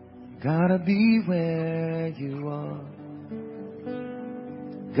 Gotta be where you are.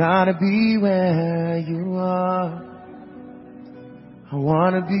 Gotta be where you are. I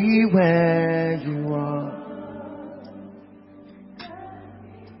wanna be where you are.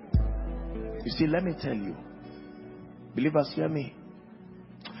 You see, let me tell you, believers, hear me.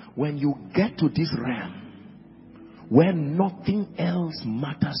 When you get to this realm where nothing else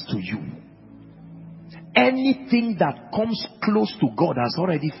matters to you, anything that comes close to God has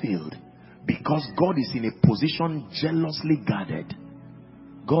already failed, because God is in a position jealously guarded.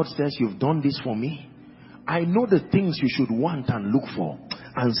 God says, you've done this for me. I know the things you should want and look for,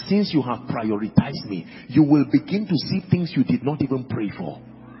 and since you have prioritized me, you will begin to see things you did not even pray for.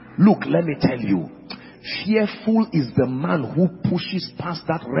 Look, let me tell you, fearful is the man who pushes past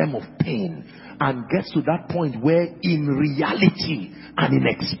that realm of pain and gets to that point where in reality and in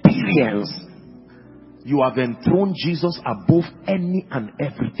experience you have enthroned Jesus above any and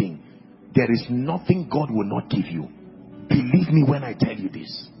everything. There is nothing God will not give you. Believe me when I tell you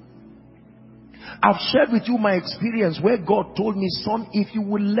this. I've shared with you my experience where God told me, son, if you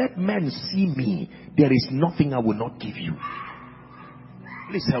will let men see me, there is nothing I will not give you.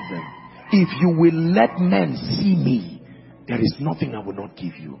 Please help them. If you will let men see me, there is nothing I will not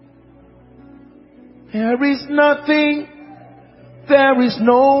give you. There is nothing, there is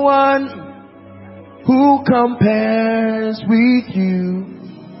no one who compares with you.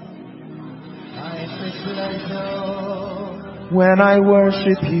 I take pleasure when I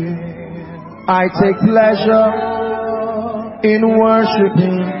worship you. I take pleasure in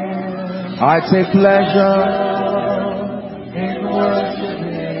worshiping. I take pleasure in worshiping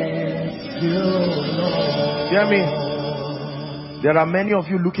you. Hear me? There are many of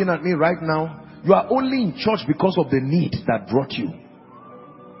you looking at me right now. You are only in church because of the need that brought you.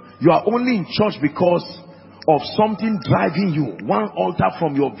 You are only in church because of something driving you. One altar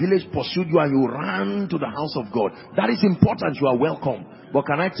from your village pursued you and you ran to the house of God. That is important. You are welcome. But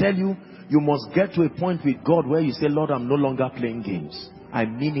can I tell you, you must get to a point with God where you say, Lord, I'm no longer playing games. I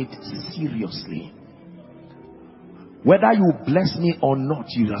mean it seriously. Whether you bless me or not,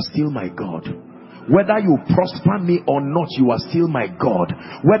 you are still my God. Whether you prosper me or not, you are still my God.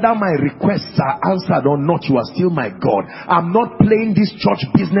 Whether my requests are answered or not, you are still my God. I'm not playing this church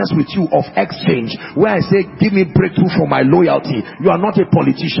business with you of exchange, where I say, give me breakthrough for my loyalty. You are not a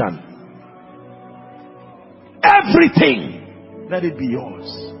politician. Everything, let it be yours.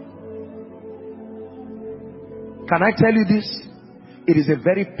 Can I tell you this? It is a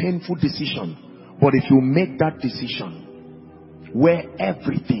very painful decision. But if you make that decision where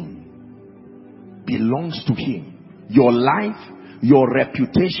everything belongs to him, your life, your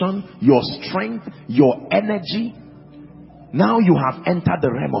reputation, your strength, your energy, now you have entered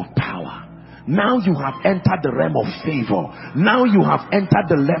the realm of power. Now you have entered the realm of favor. Now you have entered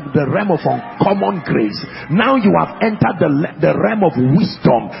the realm of uncommon grace. Now you have entered the realm of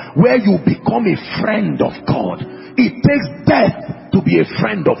wisdom, where you become a friend of God. It takes death to be a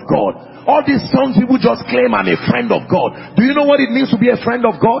friend of God. All these songs people just claim, I'm a friend of God. Do you know what it means to be a friend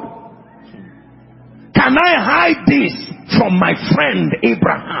of God? Can I hide this from my friend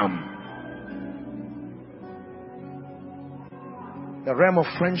Abraham? The realm of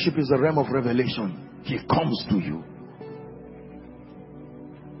friendship is the realm of revelation. He comes to you.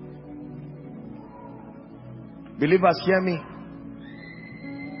 Believers, hear me.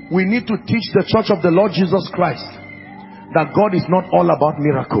 We need to teach the church of the Lord Jesus Christ that God is not all about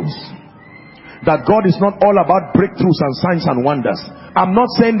miracles. That God is not all about breakthroughs and signs and wonders. I'm not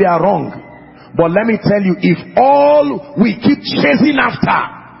saying they are wrong. But let me tell you, if all we keep chasing after,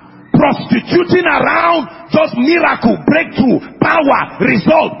 prostituting around just miracle, breakthrough, power,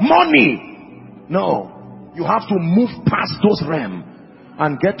 result, money. No. You have to move past those realms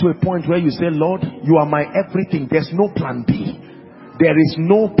and get to a point where you say, Lord, you are my everything. There's no plan B. There is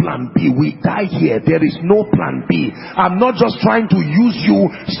no plan B. We die here. There is no plan B. I'm not just trying to use you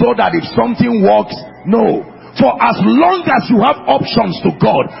so that if something works. No. For as long as you have options to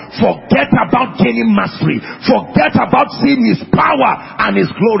God, forget about gaining mastery. Forget about seeing his power and his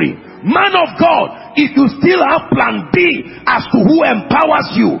glory. Man of God, if you still have plan B as to who empowers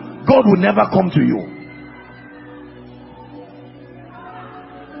you, God will never come to you.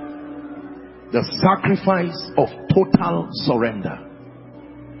 The sacrifice of total surrender.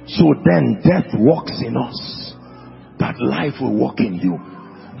 So then death walks in us, that life will walk in you.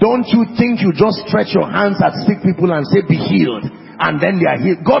 Don't you think you just stretch your hands at sick people and say, be healed, and then they are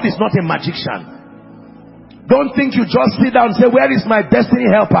healed? God is not a magician. Don't think you just sit down and say, where is my destiny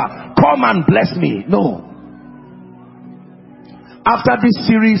helper? Come and bless me. No. After this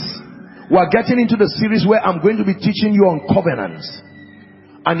series, we're getting into the series where I'm going to be teaching you on covenants.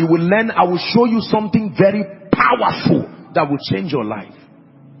 And you will learn, I will show you something very powerful that will change your life.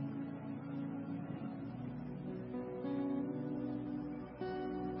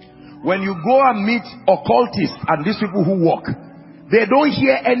 When you go and meet occultists and these people who walk, they don't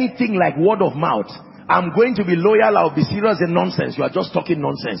hear anything like word of mouth. I'm going to be loyal, I'll be serious, and nonsense. You are just talking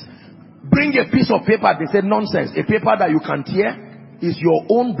nonsense. Bring a piece of paper, they say nonsense. A paper that you can tear is your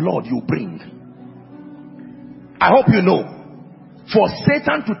own blood you bring. I hope you know. For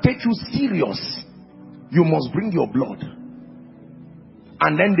Satan to take you serious, you must bring your blood.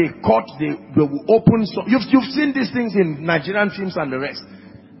 And then they cut, they will open some. You've seen these things in Nigerian films and the rest.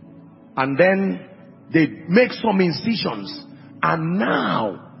 And then they make some incisions, and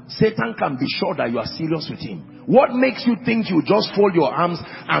now Satan can be sure that you are serious with him. What makes you think you just fold your arms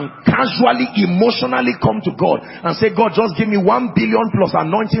and casually, emotionally come to God and say, God, just give me 1 billion plus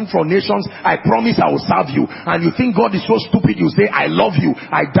anointing from nations, I promise I will serve you? And you think God is so stupid, you say, I love you,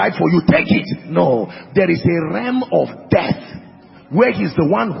 I died for you, take it. No, there is a realm of death where he's the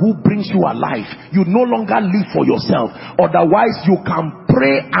one who brings you alive. You no longer live for yourself. Otherwise, you can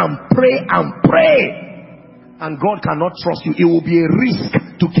pray and pray and pray, and God cannot trust you. It will be a risk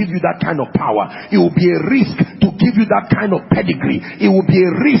to give you that kind of power. It will be a risk to give you that kind of pedigree. It will be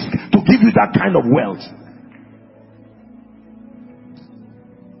a risk to give you that kind of wealth.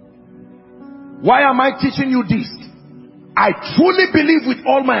 Why am I teaching you this? I truly believe with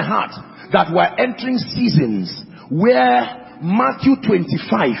all my heart that we're entering seasons where Matthew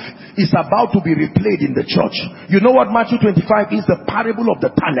 25 is about to be replayed in the church. You know what Matthew 25 is? The parable of the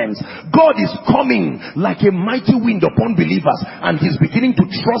talents. God is coming like a mighty wind upon believers, and he's beginning to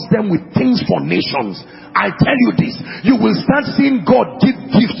trust them with things for nations. I tell you this, you will start seeing God give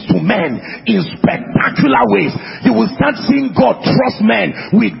gifts to men in spectacular ways. You will start seeing God trust men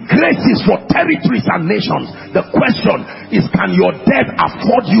with graces for territories and nations. The question is, can your death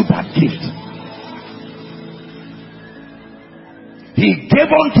afford you that gift? He gave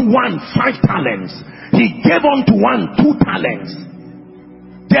unto one 5 talents. He gave unto one 2 talents.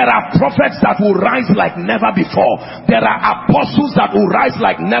 There are prophets that will rise like never before. There are apostles that will rise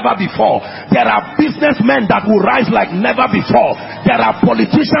like never before. There are businessmen that will rise like never before. There are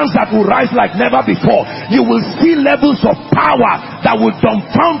politicians that will rise like never before. You will see levels of power that will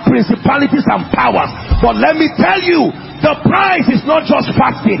dumbfound principalities and powers. But let me tell you, the prize is not just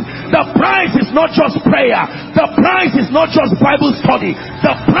fasting. The prize is not just prayer. The prize is not just Bible study.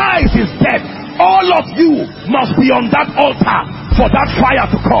 The prize is death. All of you must be on that altar for that fire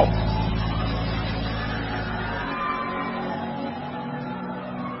to come.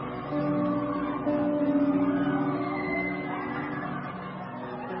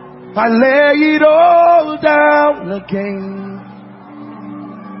 I lay it all down again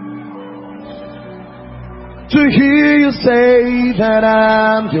to hear you say that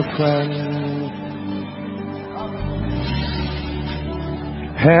I'm your friend.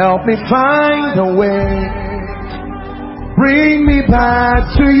 Help me find a way, bring me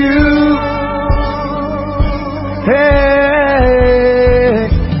back to you. Hey,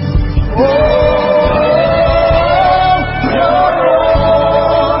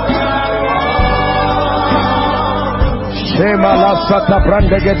 Shema la sata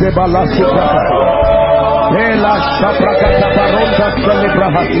brandegete balasuka, Ela shaprakata baronda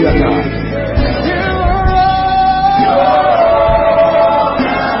celebrahatiata.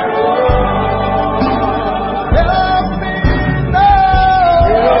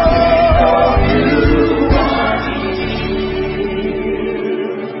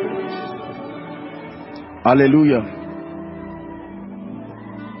 Hallelujah.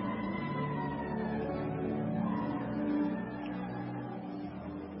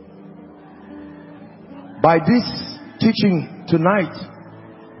 By this teaching tonight,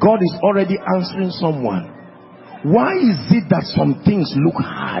 God is already answering someone. Why is it that some things look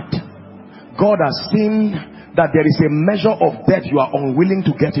hard? God has seen that there is a measure of death you are unwilling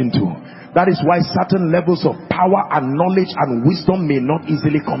to get into. That is why certain levels of power and knowledge and wisdom may not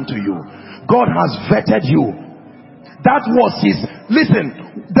easily come to you. God has vetted you. That was his,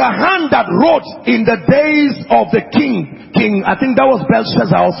 listen, the hand that wrote in the days of the king, I think that was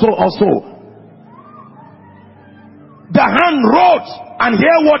Belshazzar also. The hand wrote, and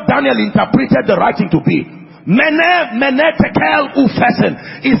hear what Daniel interpreted the writing to be. Mene tekel ufesen.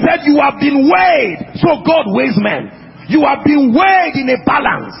 He said, you have been weighed. So God weighs men. You have been weighed in a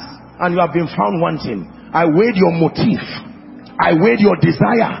balance, and you have been found wanting. I weighed your motive. I weighed your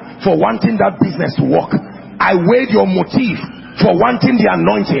desire for wanting that business to work. I weighed your motive for wanting the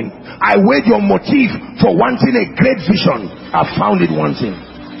anointing. I weighed your motive for wanting a great vision. I found it wanting.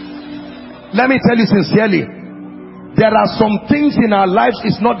 Let me tell you sincerely, there are some things in our lives,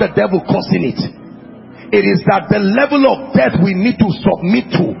 it's not the devil causing it. It is that the level of death we need to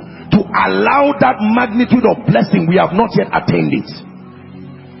submit to allow that magnitude of blessing, we have not yet attained it.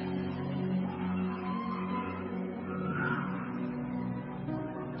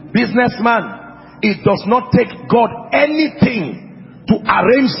 Businessman, it does not take God anything to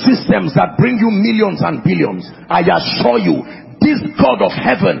arrange systems that bring you millions and billions. I assure you, this God of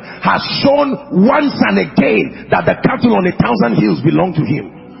heaven has shown once and again that the cattle on 1,000 hills belong to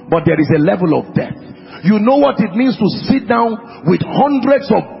him. But there is a level of death. You know what it means to sit down with hundreds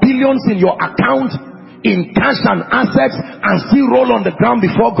of billions in your account, in cash and assets, and still roll on the ground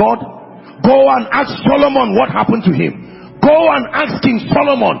before God? Go and ask Solomon what happened to him. Go and ask King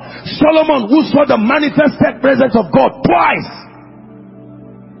Solomon. Solomon, who saw the manifested presence of God twice.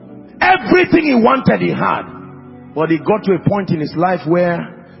 Everything he wanted he had. But he got to a point in his life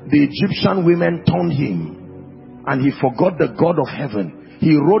where the Egyptian women turned him, and he forgot the God of heaven.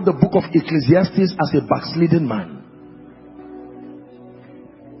 He wrote the book of Ecclesiastes as a backslidden man.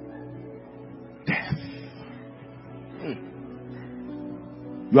 Death.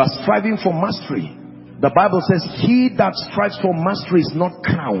 You are striving for mastery. The Bible says, he that strives for mastery is not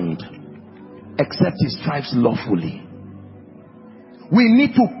crowned, except he strives lawfully. We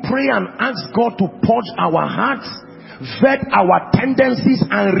need to pray and ask God to purge our hearts, vet our tendencies,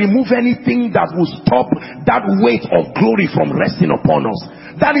 and remove anything that will stop that weight of glory from resting upon us.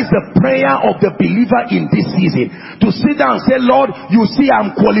 That is the prayer of the believer in this season. To sit down and say, Lord, you see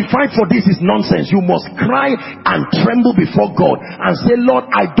I'm qualified for this is nonsense. You must cry and tremble before God and say, Lord,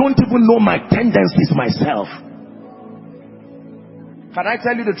 I don't even know my tendencies myself. Can I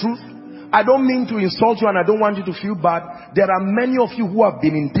tell you the truth? I don't mean to insult you, and I don't want you to feel bad. There are many of you who have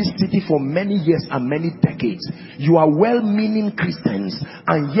been in this city for many years and many decades. You are well-meaning Christians,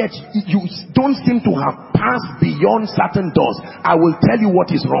 and yet you don't seem to have passed beyond certain doors. I will tell you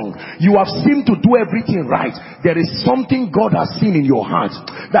what is wrong. You have seemed to do everything right. There is something God has seen in your heart,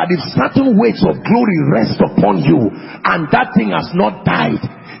 that if certain weights of glory rest upon you, and that thing has not died,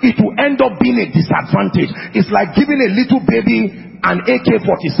 it will end up being a disadvantage. It's like giving a little baby an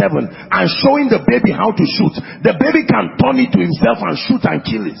AK-47 and showing the baby how to shoot. The baby can turn it to himself and shoot and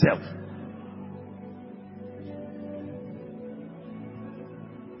kill itself.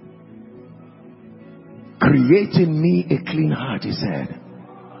 Create in me a clean heart, he said.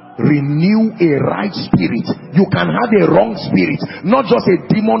 Renew a right spirit. You can have a wrong spirit, not just a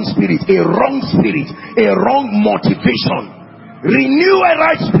demon spirit, a wrong spirit, a wrong motivation. Renew a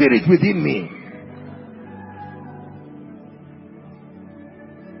right spirit within me.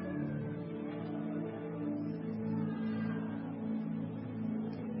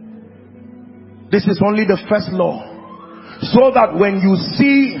 This is only the first law, so that when you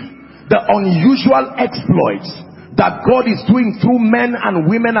see the unusual exploits that God is doing through men and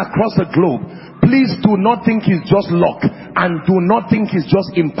women across the globe, please do not think it's just luck, and do not think it's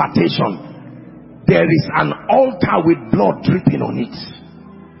just impartation. There is an altar with blood dripping on it.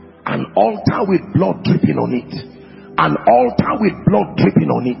 An altar with blood dripping on it. An altar with blood dripping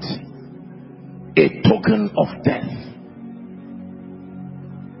on it. A token of death.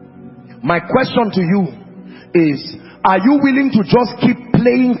 My question to you is, are you willing to just keep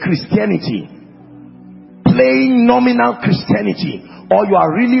playing Christianity, playing nominal Christianity, or you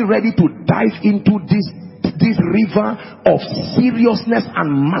are really ready to dive into this river of seriousness and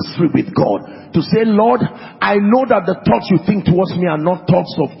mastery with God, to say, Lord, I know that the thoughts you think towards me are not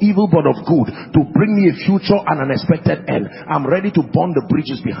thoughts of evil but of good, to bring me a future and an expected end. I'm ready to burn the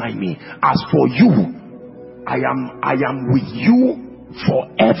bridges behind me. As for you, I am with you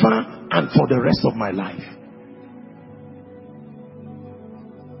forever and for the rest of my life.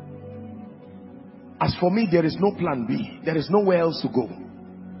 As for me, there is no plan B. There is nowhere else to go.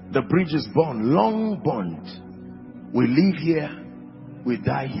 The bridge is burned, long burned. We live here, we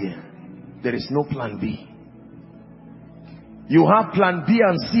die here. There is no plan B. You have plan B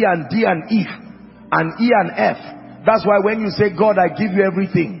and C and D and E and E and F. That's why when you say, God, I give you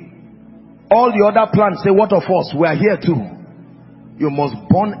everything, all the other plans say, what of us? We are here too. You must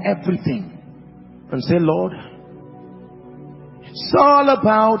burn everything and say, Lord, it's all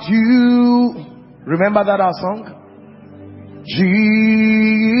about you. Remember that our song?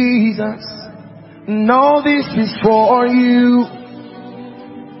 Jesus, no, this is for you.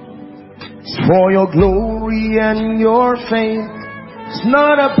 It's for your glory and your fame. It's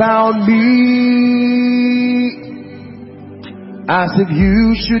not about me, as if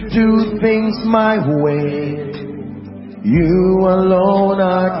you should do things my way. You alone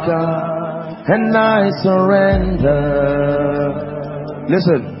are God, and I surrender.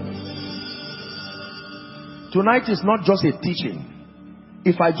 Listen, tonight is not just a teaching.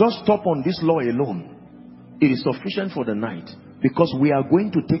 If I just stop on this law alone, it is sufficient for the night, because we are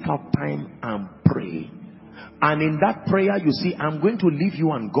going to take our time and pray. And in that prayer, you see, I'm going to leave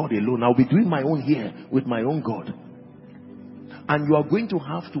you and God alone. I'll be doing my own here with my own God. And you are going to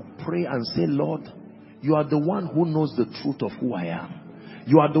have to pray and say, Lord, you are the one who knows the truth of who I am.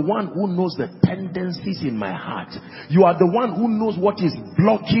 You are the one who knows the tendencies in my heart. You are the one who knows what is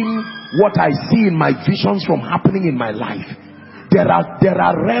blocking what I see in my visions from happening in my life. There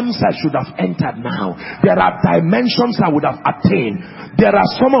are realms I should have entered now. There are dimensions I would have attained. There are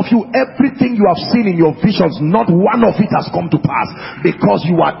some of you, everything you have seen in your visions, not one of it has come to pass, because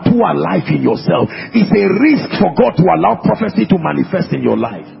you are too alive in yourself. It's a risk for God to allow prophecy to manifest in your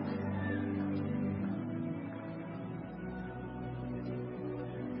life.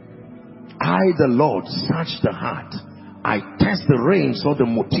 I, the Lord, search the heart. I test the reins or the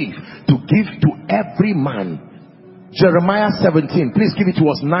motive to give to every man. Jeremiah 17, please give it to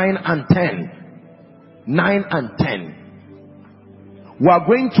us, 9 and 10. 9 and 10. We are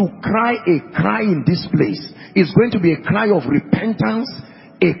going to cry a cry in this place. It's going to be a cry of repentance,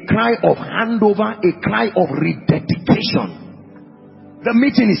 a cry of handover, a cry of rededication. The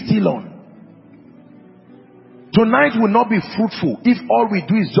meeting is still on. Tonight will not be fruitful if all we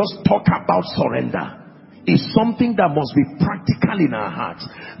do is just talk about surrender. It's something that must be practical in our hearts.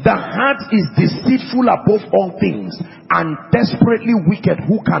 The heart is deceitful above all things and desperately wicked.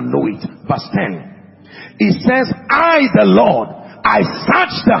 Who can know it? Verse 10. It says, I, the Lord, I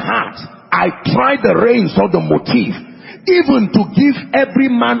search the heart. I try the reins or the motive, even to give every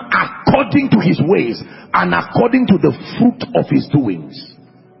man according to his ways and according to the fruit of his doings.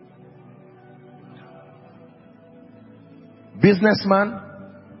 Businessman,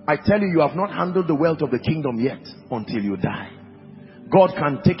 I tell you, you have not handled the wealth of the kingdom yet until you die. God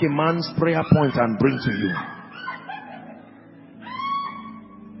can take a man's prayer point and bring to you.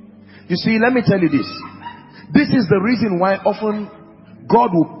 You see, let me tell you this. This is the reason why often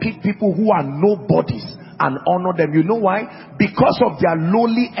God will pick people who are nobodies and honor them. You know why? Because of their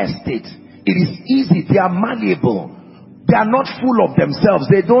lowly estate. It is easy. They are malleable. They are not full of themselves.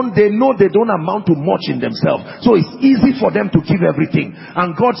 They know they don't amount to much in themselves. So it's easy for them to give everything.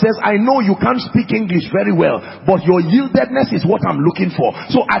 And God says, I know you can't speak English very well, but your yieldedness is what I'm looking for.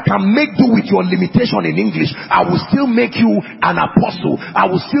 So I can make do with your limitation in English. I will still make you an apostle. I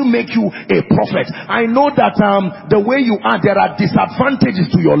will still make you a prophet. I know that the way you are, there are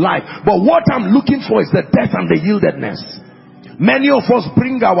disadvantages to your life. But what I'm looking for is the depth and the yieldedness. Many of us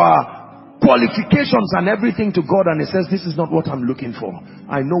bring our qualifications and everything to God, and he says, this is not what I'm looking for.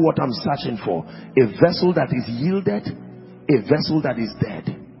 I know what I'm searching for. A vessel that is yielded, a vessel that is dead.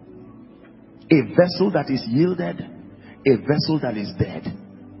 A vessel that is yielded, a vessel that is dead.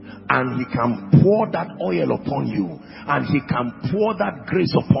 And he can pour that oil upon you, and he can pour that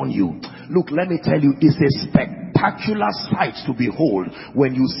grace upon you. Look, let me tell you, it's a spectacular sight to behold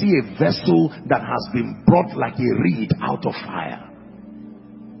when you see a vessel that has been brought like a reed out of fire.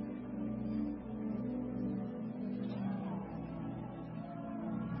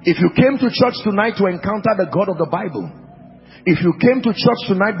 If you came to church tonight to encounter the God of the Bible, if you came to church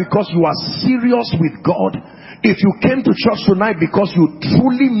tonight because you are serious with God, if you came to church tonight because you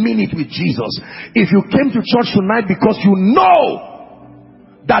truly mean it with Jesus, if you came to church tonight because you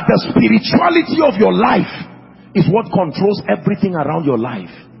know that the spirituality of your life is what controls everything around your life,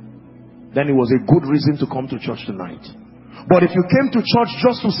 then it was a good reason to come to church tonight. But if you came to church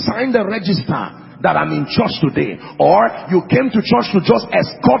just to sign the register that I'm in church today, or you came to church to just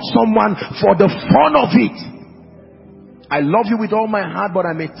escort someone for the fun of it, I love you with all my heart, but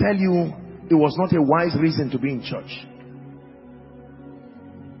I may tell you it was not a wise reason to be in church.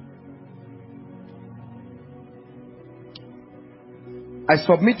 I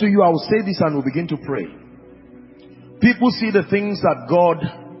submit to you, I will say this and we'll begin to pray. People see the things that God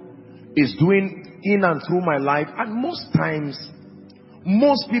is doing in and through my life, and most times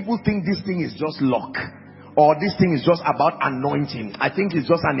most people think this thing is just luck, or this thing is just about anointing. I think it's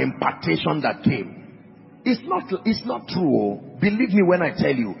just an impartation that came. It's not true. Believe me when I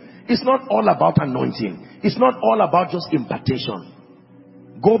tell you, it's not all about anointing. It's not all about just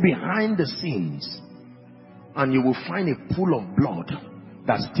impartation. Go behind the scenes and you will find a pool of blood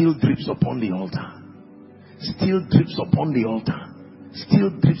that still drips upon the altar. Still drips upon the altar. Still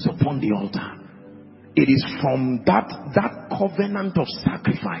drips upon the altar. It is from that covenant of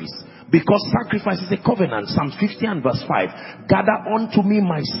sacrifice, because sacrifice is a covenant. Psalm 50 and verse 5, gather unto me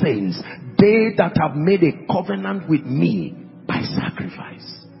my saints, they that have made a covenant with me by sacrifice.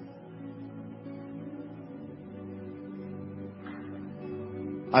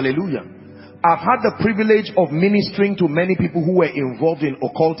 Hallelujah. I've had the privilege of ministering to many people who were involved in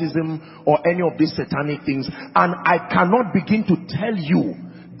occultism or any of these satanic things, and I cannot begin to tell you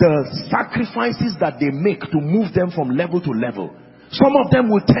the sacrifices that they make to move them from level to level. Some of them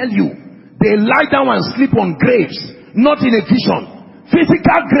will tell you they lie down and sleep on graves, not in a vision.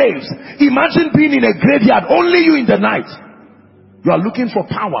 Physical graves. Imagine being in a graveyard, only you in the night. You are looking for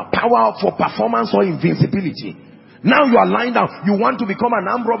power for performance or invincibility. Now you are lying down. You want to become an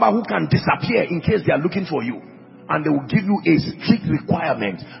armed robber who can disappear in case they are looking for you. And they will give you a strict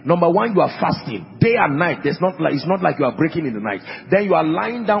requirement. Number one, you are fasting day and night. It's not like you are breaking in the night. Then you are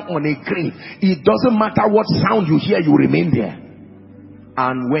lying down on a grave. It doesn't matter what sound you hear, you remain there.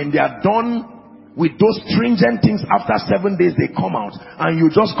 And when they are done with those stringent things, after 7 days they come out, and you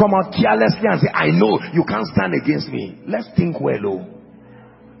just come out carelessly and say, I know you can't stand against me. Let's think well. Oh,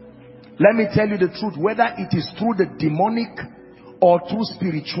 let me tell you the truth. Whether it is through the demonic or through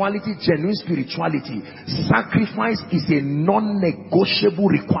spirituality, genuine spirituality, sacrifice is a non-negotiable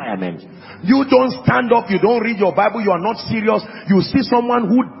requirement. You don't stand up, you don't read your Bible, you are not serious. You see someone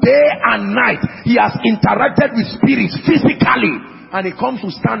who day and night, he has interacted with spirits physically, and he comes to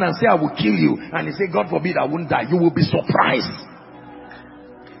stand and say, I will kill you, and he say, God forbid I won't die. You will be surprised.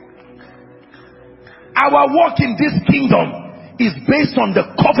 Our walk in this kingdom is based on the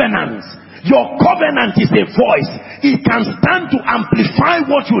covenants. Your covenant is a voice. It can stand to amplify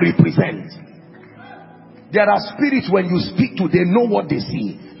what you represent. There are spirits, when you speak to, they know what they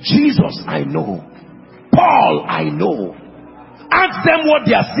see. Jesus, I know. Paul, I know. Ask them what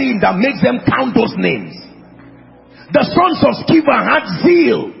they are seeing that makes them count those names. The sons of Sceva had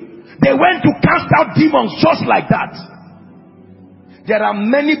zeal. They went to cast out demons just like that. There are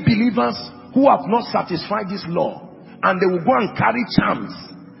many believers who have not satisfied this law, and they will go and carry charms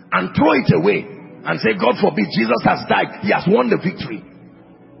and throw it away and say, God forbid, Jesus has died, he has won the victory.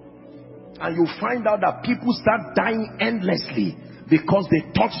 And you find out that people start dying endlessly because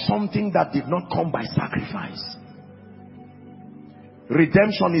they touched something that did not come by sacrifice.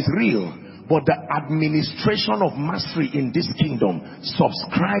 Redemption is real, But the administration of mastery in this kingdom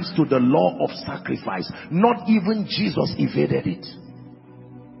subscribes to the law of sacrifice. Not even Jesus evaded it.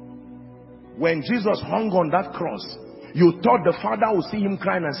 When Jesus hung on that cross, you thought the Father would see him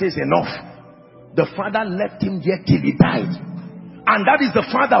crying and says, enough. The Father left him there till he died. And that is the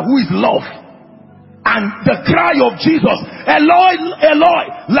Father who is love. And the cry of Jesus, Eloi,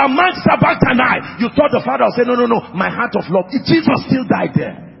 Eloi, lama sabachthani. You thought the Father would say, no, no, no, my heart of love. Jesus still died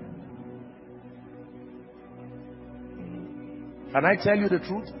there. Can I tell you the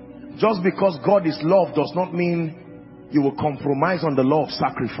truth? Just because God is love does not mean you will compromise on the law of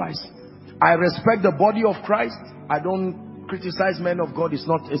sacrifice. I respect the body of Christ. I don't criticize men of God. It's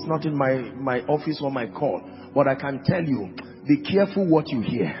not in my office or my call. But I can tell you, be careful what you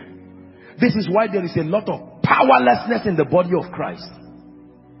hear. This is why there is a lot of powerlessness in the body of Christ.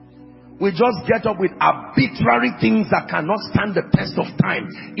 We just get up with arbitrary things that cannot stand the test of time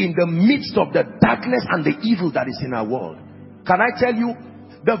in the midst of the darkness and the evil that is in our world. Can I tell you,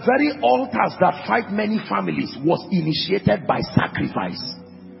 the very altars that fight many families was initiated by sacrifice.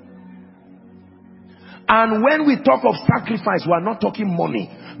 And when we talk of sacrifice, we are not talking money,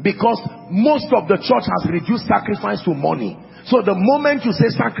 because most of the church has reduced sacrifice to money. So the moment you say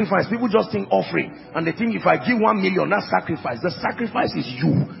sacrifice, people just think offering, and they think if I give 1 million, that's sacrifice. The sacrifice is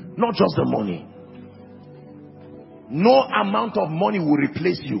you, not just the money. No amount of money will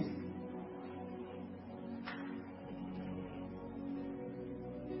replace you.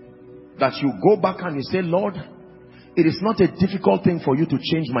 That you go back and you say, Lord, it is not a difficult thing for you to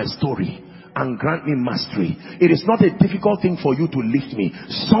change my story and grant me mastery. It is not a difficult thing for you to lift me.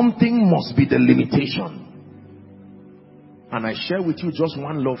 Something must be the limitation. And I share with you just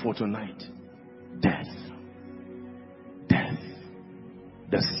one law for tonight. Death. Death.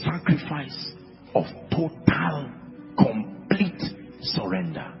 The sacrifice of total, complete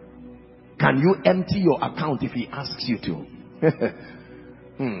surrender. Can you empty your account if he asks you to?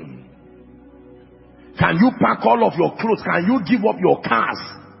 Can you pack all of your clothes? Can you give up your cars?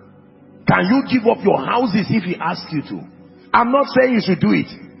 Can you give up your houses if he asks you to? I'm not saying you should do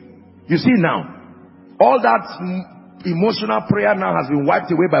it. You see now, all that emotional prayer now has been wiped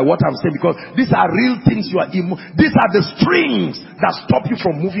away by what I'm saying, because these are real things. These are the strings that stop you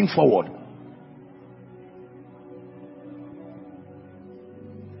from moving forward.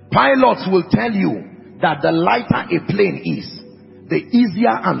 Pilots will tell you that the lighter a plane is, the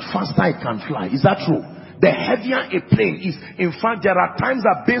easier and faster it can fly. Is that true? The heavier a plane is, in fact, there are times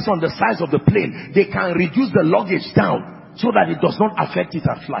that based on the size of the plane, they can reduce the luggage down so that it does not affect it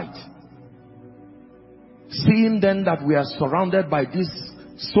at flight. Seeing then that we are surrounded by this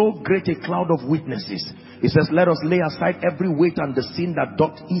so great a cloud of witnesses, it says, let us lay aside every weight and the sin that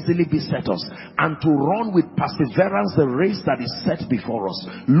doth easily beset us, and to run with perseverance the race that is set before us,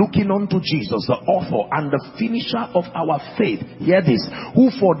 looking unto Jesus, the author and the finisher of our faith. Hear this: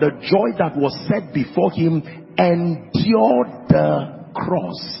 who for the joy that was set before him endured the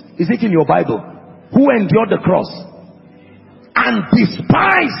cross. Is it in your Bible? Who endured the cross and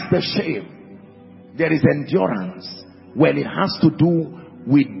despised the shame? There is endurance when it has to do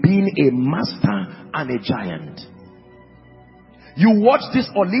with being a master and a giant. You watch these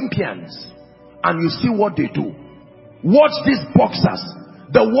Olympians and you see what they do. Watch these boxers,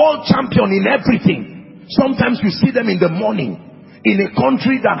 the world champion in everything. Sometimes you see them in the morning in a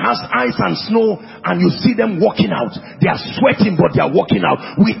country that has ice and snow, and you see them walking out. They are sweating, but they are walking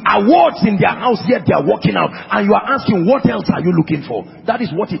out with awards in their house, yet they are walking out. And you are asking, what else are you looking for? That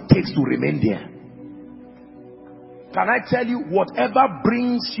is what it takes to remain there. Can I tell you, whatever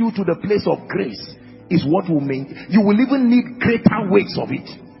brings you to the place of grace is what will make you will even need greater weights of it.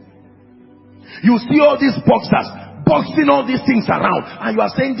 You see all these boxers boxing all these things around, and you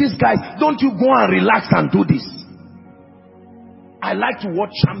are saying, these guys, don't you go and relax and do this? I like to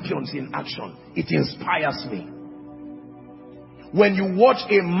watch champions in action. It inspires me. When you watch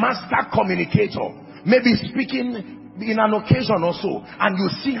a master communicator, maybe speaking in an occasion or so, and you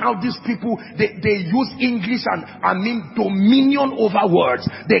see how these people, they use English and dominion over words.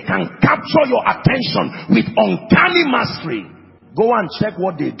 They can capture your attention with uncanny mastery. Go and check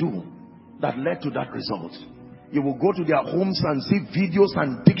what they do that led to that result. You will go to their homes and see videos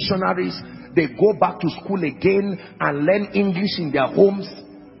and dictionaries. They go back to school again and learn English in their homes,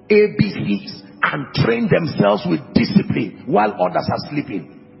 ABCs, and train themselves with discipline while others are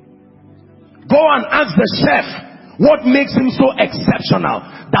sleeping. Go and ask the chef what makes him so exceptional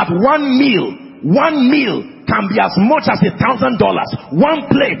that one meal can be as much as $1,000. One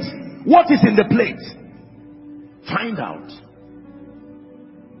plate. What is in the plate? Find out.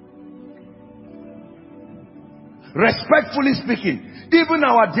 Respectfully speaking, Even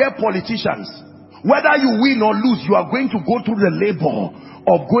our dear politicians, whether you win or lose, you are going to go through the labor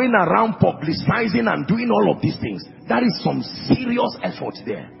of going around publicizing and doing all of these things. That is some serious effort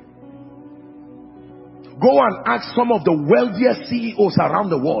there. Go and ask some of the wealthiest CEOs around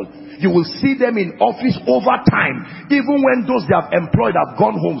the world. You will see them in office over time. Even when those they have employed have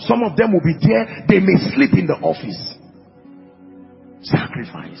gone home, some of them will be there. They may sleep in the office.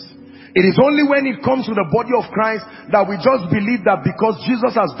 Sacrifice. It is only when it comes to the body of Christ that we just believe that because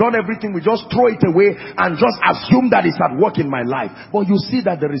Jesus has done everything, we just throw it away and just assume that it's at work in my life. But you see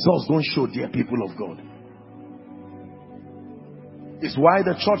that the results don't show, dear people of God. It's why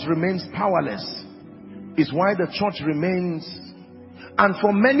the church remains powerless. It's why the church remains. And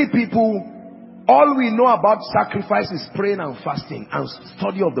for many people, all we know about sacrifice is praying and fasting and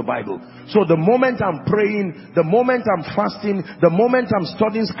study of the Bible. So the moment I'm praying, the moment I'm fasting, the moment I'm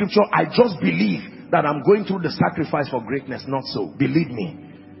studying scripture, I just believe that I'm going through the sacrifice for greatness. Not so. Believe me,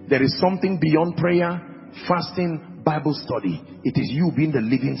 there is something beyond prayer, fasting, Bible study. It is you being the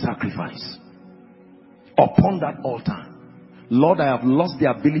living sacrifice. Upon that altar, Lord, I have lost the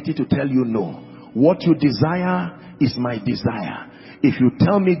ability to tell you no. What you desire is my desire. If you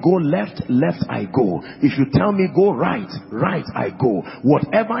tell me go left, left I go. If you tell me go right, right I go.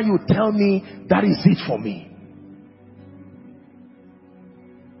 Whatever you tell me, that is it for me.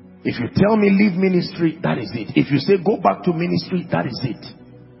 If you tell me leave ministry, that is it. If you say go back to ministry, that is it.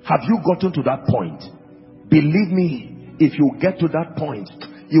 Have you gotten to that point? Believe me, if you get to that point,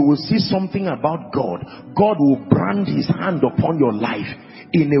 you will see something about God. God will brand his hand upon your life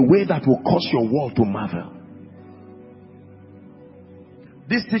in a way that will cause your world to marvel.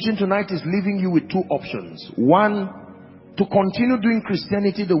 This teaching tonight is leaving you with two options. One, to continue doing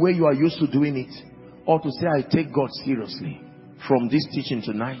Christianity the way you are used to doing it, or to say, I take God seriously. From this teaching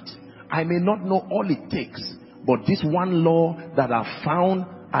tonight, I may not know all it takes, but this one law that I've found,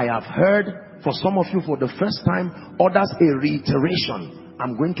 I have heard, for some of you for the first time, others a reiteration.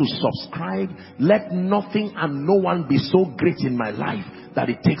 I'm going to subscribe. Let nothing and no one be so great in my life that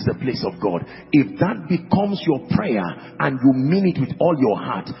it takes the place of God. If that becomes your prayer and you mean it with all your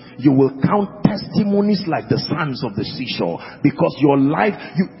heart, you will count testimonies like the sands of the seashore. Because your life,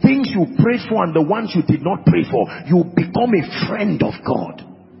 things you prayed for and the ones you did not pray for, you become a friend of God.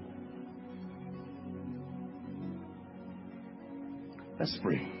 Let's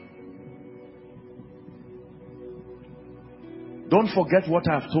pray. Don't forget what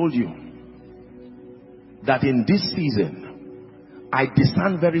I have told you, that in this season, I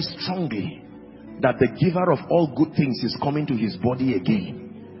discern very strongly that the giver of all good things is coming to his body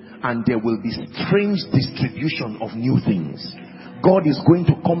again. And there will be strange distribution of new things. God is going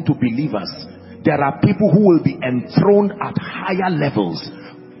to come to believers. There are people who will be enthroned at higher levels.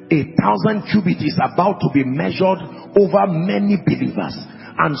 1,000 cubits is about to be measured over many believers.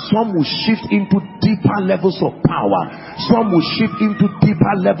 And some will shift into deeper levels of power. Some will shift into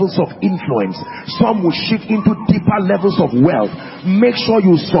deeper levels of influence. Some will shift into deeper levels of wealth. Make sure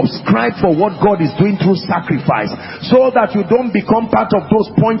you subscribe for what God is doing through sacrifice, so that you don't become part of those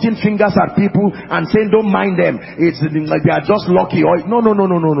pointing fingers at people and saying don't mind them, it's like they are just lucky. Or no.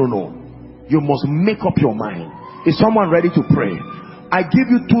 You must make up your mind. Is someone ready to pray? I give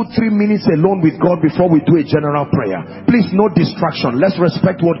you 2-3 minutes alone with God before we do a general prayer. Please, no distraction. Let's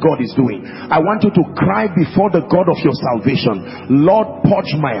respect what God is doing. I want you to cry before the God of your salvation. Lord,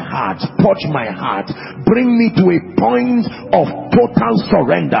 purge my heart. Purge my heart. Bring me to a point of total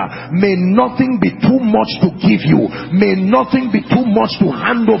surrender. May nothing be too much to give you. May nothing be too much to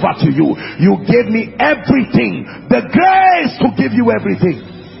hand over to you. You gave me everything. The grace to give you everything.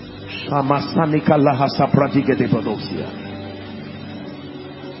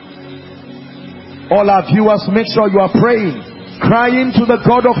 All our viewers, make sure you are praying, crying to the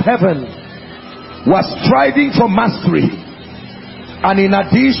God of heaven. We're striving for mastery. And in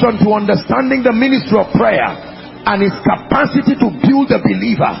addition to understanding the ministry of prayer and its capacity to build the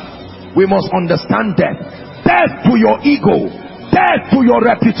believer, we must understand death. Death to your ego, death to your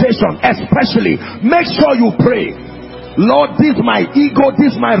reputation. Especially, make sure you pray, Lord, this my ego,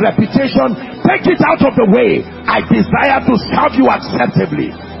 this my reputation, take it out of the way. I desire to serve you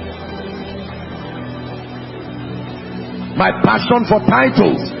acceptably. My passion for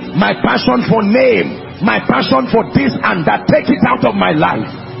titles, my passion for name, my passion for this and that, take it out of my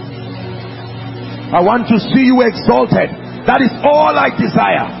life. I want to see you exalted. That is all I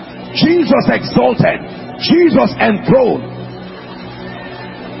desire. Jesus exalted, Jesus enthroned.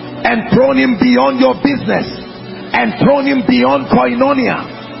 Enthrone him beyond your business. Enthrone him beyond Koinonia.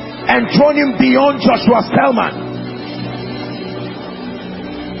 Enthrone him beyond Joshua Selman.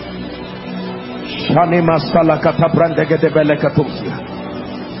 Shanima salakata brandegede belekatusia.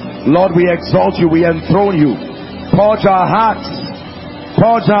 Lord, we exalt you, we enthrone you. Purge our hearts,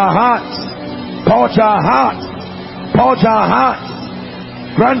 purge our hearts, purge our hearts, purge our hearts.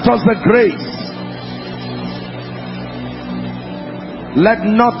 Grant us the grace. Let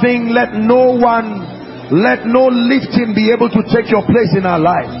nothing, let no one, let no lifting be able to take your place in our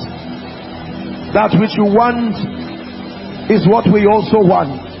lives. That which you want is what we also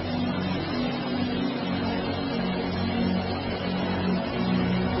want.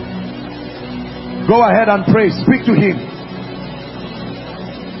 Go ahead and pray. Speak to him.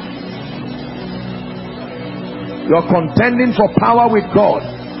 You're contending for power with God.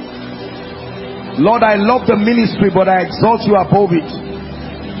 Lord, I love the ministry, but I exalt you above it.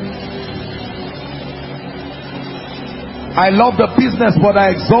 I love the business, but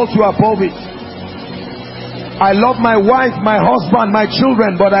I exalt you above it. I love my wife, my husband, my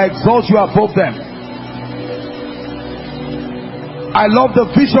children, but I exalt you above them. I love the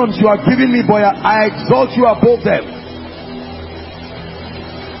visions you are giving me, but I exalt you above them.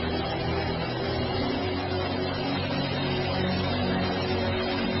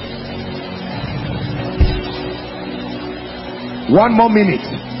 One more minute.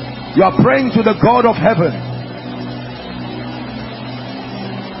 You are praying to the God of heaven.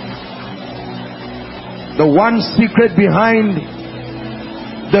 The one secret behind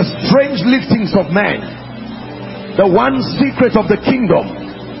the strange liftings of man. The one secret of the kingdom.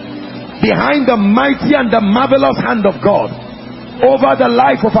 Behind the mighty and the marvelous hand of God over the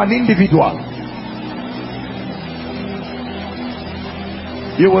life of an individual.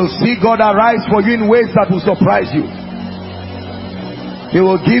 You will see God arise for you in ways that will surprise you. He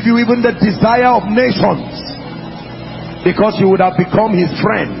will give you even the desire of nations, because you would have become his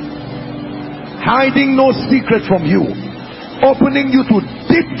friend. Hiding no secret from you, opening you to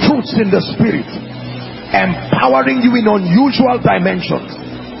deep truths in the spirit, empowering you in unusual dimensions,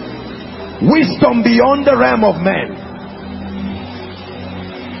 wisdom beyond the realm of man.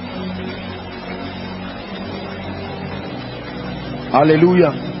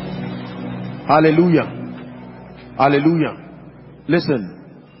 Hallelujah. Hallelujah. Hallelujah.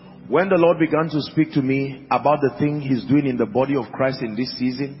 Listen, when the Lord began to speak to me about the thing he's doing in the body of Christ in this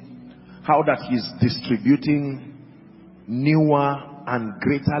season, how that he's distributing newer and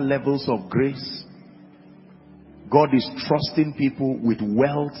greater levels of grace, God is trusting people with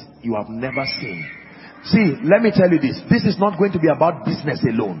wealth you have never seen. See, let me tell you this. This is not going to be about business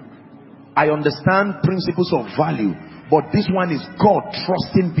alone. I understand principles of value, but this one is God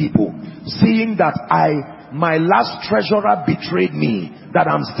trusting people, seeing that my last treasurer betrayed me, that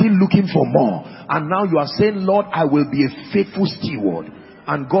I'm still looking for more, and now you are saying, Lord, I will be a faithful steward,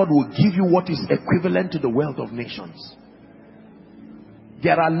 and God will give you what is equivalent to the wealth of nations.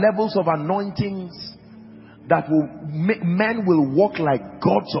 There are levels of anointings that will make men will walk like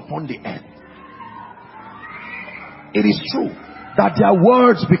gods upon the earth. It is true that their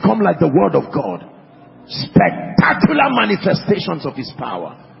words become like the word of God. Spectacular manifestations of his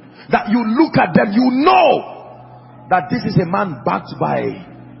power, that you look at them, you know that this is a man backed by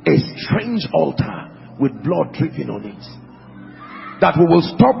a strange altar with blood dripping on it. That we will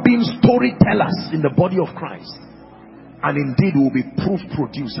stop being storytellers in the body of Christ, and indeed we will be proof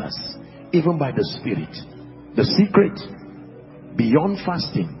producers, even by the Spirit. The secret beyond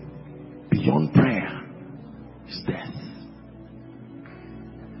fasting, beyond prayer, is death.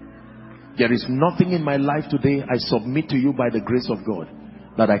 There is nothing in my life today I submit to you by the grace of God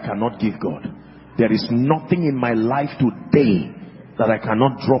that I cannot give God. There is nothing in my life today that I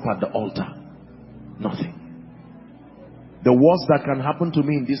cannot drop at the altar. Nothing. The worst that can happen to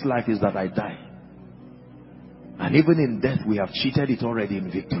me in this life is that I die. And even in death we have cheated it already in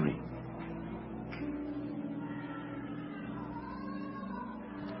victory.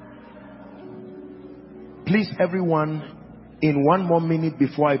 Please everyone, in one more minute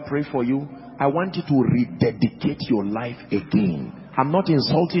before I pray for you, I want you to rededicate your life again. I'm not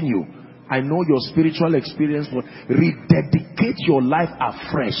insulting you. I know your spiritual experience, but rededicate your life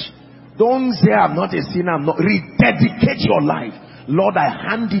afresh. Don't say I'm not a sinner. I'm not. Rededicate your life. Lord, I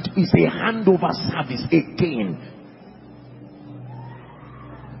hand it. It's a handover service again.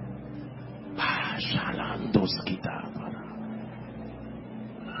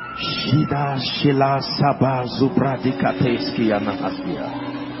 Shida Shila Saba Zubradikateski Anahaskia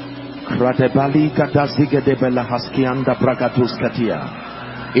Kratebali Katazige de Belahaskianda Bragatus Katia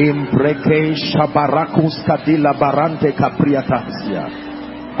Imbreke Shabarakus Kadila Barante Capriatasia.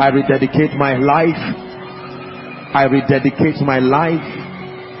 I rededicate my life. I rededicate my life.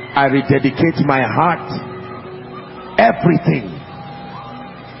 I rededicate my heart. Everything.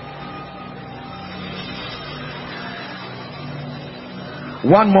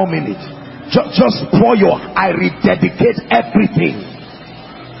 1 more minute. Just pour your, I rededicate everything.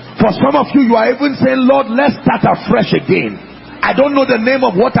 For some of you, you are even saying, Lord, let's start afresh again. I don't know the name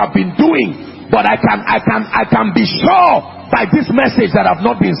of what I've been doing, but I can be sure by this message that I've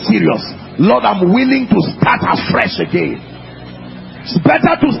not been serious. Lord, I'm willing to start afresh again. It's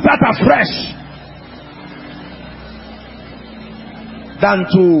better to start afresh than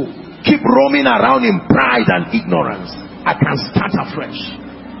to keep roaming around in pride and ignorance. I can start afresh.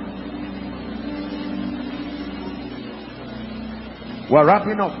 We're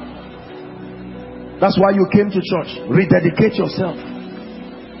wrapping up. That's why you came to church. Rededicate yourself.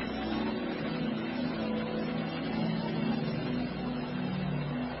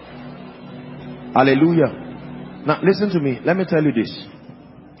 Hallelujah. Now listen to me. Let me tell you this.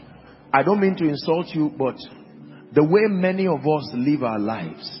 I don't mean to insult you, but the way many of us live our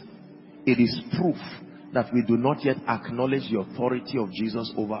lives, it is proof that we do not yet acknowledge the authority of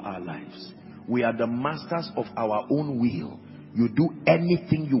Jesus over our lives. We are the masters of our own will. You do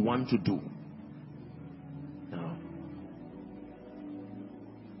anything you want to do. No.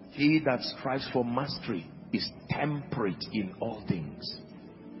 He that strives for mastery is temperate in all things.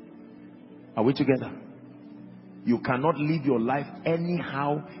 Are we together? You cannot live your life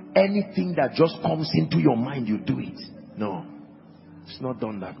anyhow. Anything that just comes into your mind, you do it. No, it's not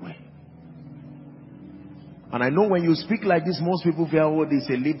done that way. And I know when you speak like this, most people feel, oh, this is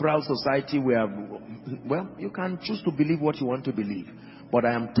a liberal society where, well, you can choose to believe what you want to believe. But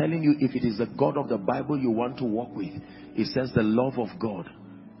I am telling you, if it is the God of the Bible you want to walk with, it says the love of God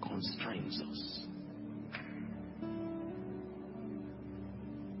constrains us.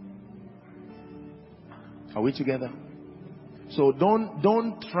 Are we together? So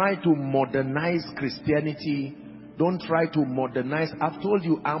don't try to modernize Christianity. Don't try to modernize. I've told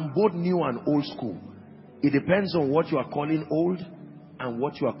you, I'm both new and old school. It depends on what you are calling old and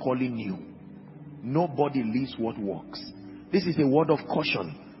what you are calling new. Nobody lives what works. This is a word of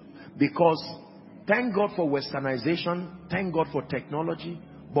caution, because thank God for westernization, thank God for technology,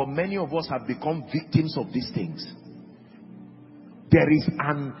 but many of us have become victims of these things. There is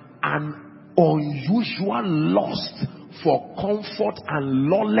an unusual lust for comfort and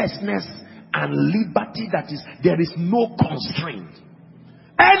lawlessness and liberty that is, there is no constraint.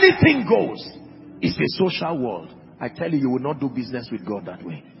 Anything goes. It's a social world. I tell you, you will not do business with God that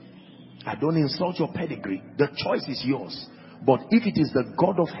way. I don't insult your pedigree. The choice is yours. But if it is the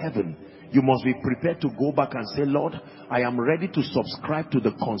God of heaven, you must be prepared to go back and say, Lord, I am ready to subscribe to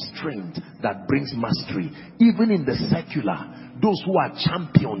the constraint that brings mastery. Even in the secular, those who are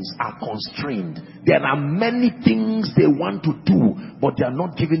champions are constrained. There are many things they want to do, but they are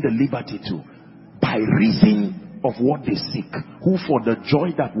not given the liberty to, by reason of what they seek. Who for the joy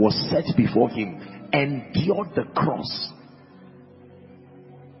that was set before him endured the cross.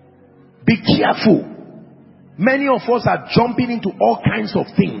 Be careful. Many of us are jumping into all kinds of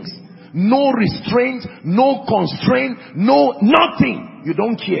things. No restraint, no constraint, no nothing. You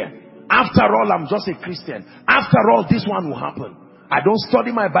don't care. After all, I'm just a Christian. After all, this one will happen. I don't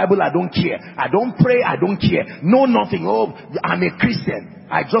study my Bible, I don't care. I don't pray, I don't care. No, nothing. Oh, I'm a Christian.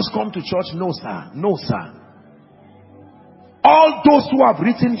 I just come to church. No, sir. No, sir. All those who have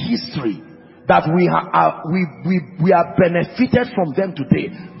written history that we are benefited from them today,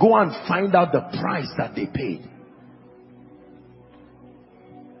 go and find out the price that they paid.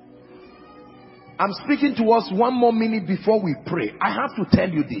 I'm speaking to us 1 more minute before we pray. I have to tell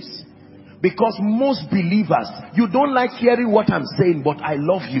you this, because most believers, you don't like hearing what I'm saying, but I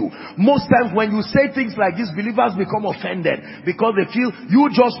love you. Most times when you say things like this, believers become offended because they feel you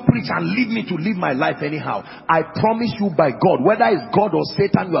just preach and leave me to live my life anyhow. I promise you by God, whether it's God or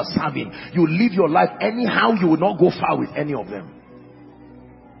Satan you are serving, you live your life anyhow, you will not go far with any of them.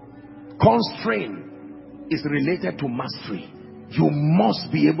 Constraint is related to mastery. You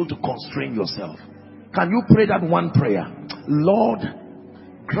must be able to constrain yourself. Can you pray that one prayer? Lord,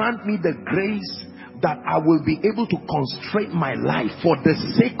 grant me the grace that I will be able to constrain my life for the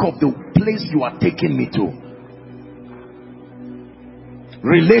sake of the place you are taking me to.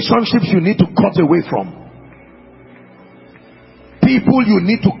 Relationships you need to cut away from. People you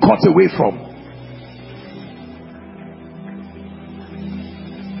need to cut away from.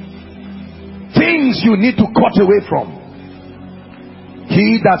 Things you need to cut away from.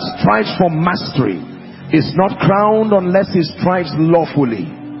 He that strives for mastery is not crowned unless he strives lawfully.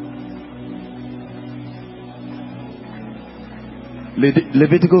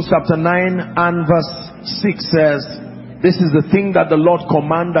 Leviticus chapter 9 and verse 6 says, this is the thing that the Lord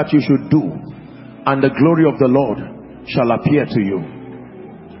command that you should do, and the glory of the Lord shall appear to you.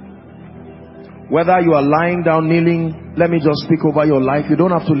 Whether you are lying down, kneeling, let me just speak over your life. You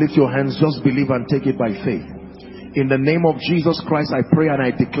don't have to lift your hands, just believe and take it by faith. In the name of Jesus Christ, I pray and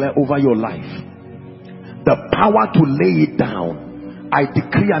I declare over your life the power to lay it down. I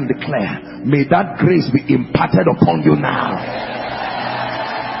decree and declare, may that grace be imparted upon you now.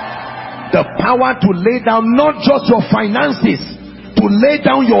 The power to lay down not just your finances, to lay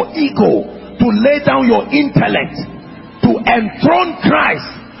down your ego, to lay down your intellect, to enthrone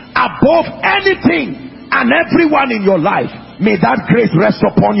Christ above anything and everyone in your life. May that grace rest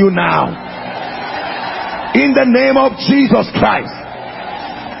upon you now, in the name of Jesus Christ.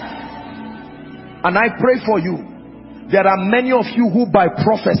 And I pray for you. There are many of you who by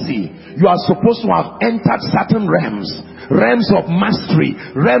prophecy, you are supposed to have entered certain realms of mastery,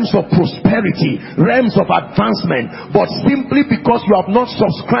 realms of prosperity, realms of advancement, but simply because you have not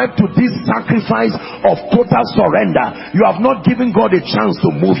subscribed to this sacrifice of total surrender, you have not given God a chance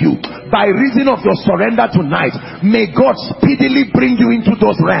to move you. By reason of your surrender tonight, may God speedily bring you into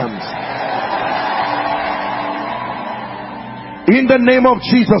those realms, in the name of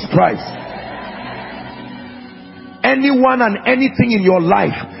Jesus Christ. Anyone and anything in your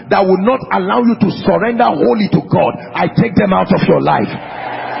life that will not allow you to surrender wholly to God, I take them out of your life,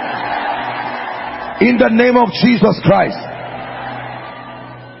 in the name of Jesus Christ.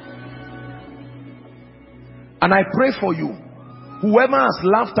 And I pray for you, whoever has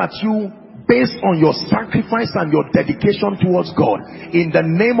laughed at you based on your sacrifice and your dedication towards God, in the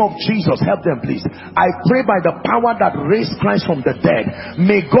name of Jesus, help them please. I pray by the power that raised Christ from the dead,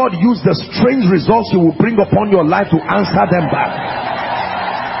 may God use the strange results you will bring upon your life to answer them back.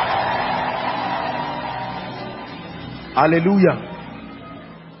 Hallelujah.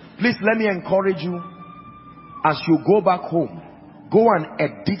 Please let me encourage you, as you go back home, go and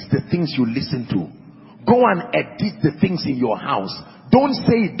edit the things you listen to. Go and edit the things in your house. Don't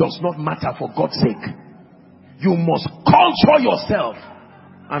say it does not matter, for God's sake. You must culture yourself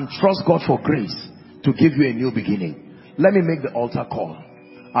and trust God for grace to give you a new beginning. Let me make the altar call.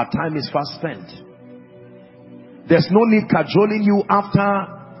 Our time is fast spent. There's no need cajoling you after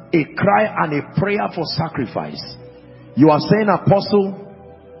a cry and a prayer for sacrifice. You are saying,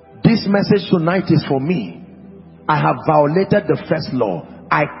 Apostle, this message tonight is for me. I have violated the first law.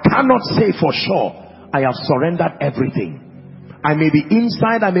 I cannot say for sure I have surrendered everything. I may be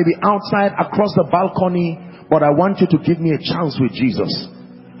inside, I may be outside, across the balcony, but I want you to give me a chance with Jesus.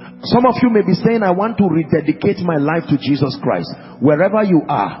 Some of you may be saying, I want to rededicate my life to Jesus Christ. Wherever you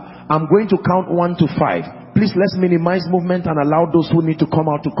are, I'm going to count 1 to 5. Please, let's minimize movement and allow those who need to come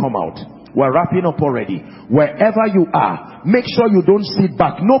out to come out. We're wrapping up already. Wherever you are, make sure you don't sit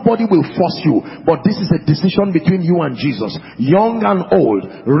back. Nobody will force you, but this is a decision between you and Jesus. Young and old,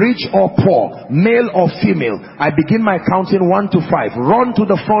 rich or poor, male or female. I begin my counting 1 to 5. Run to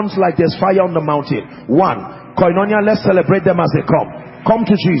the front like there's fire on the mountain. 1. Koinonia, let's celebrate them as they come. Come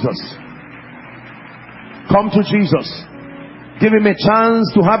to Jesus. Come to Jesus. Give him a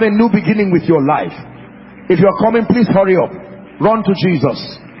chance to have a new beginning with your life. If you're coming, please hurry up. Run to Jesus.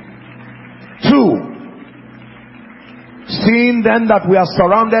 2. Seeing then that we are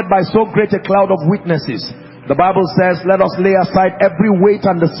surrounded by so great a cloud of witnesses, the Bible says, let us lay aside every weight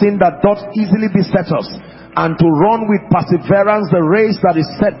and the sin that doth easily beset us, and to run with perseverance the race that is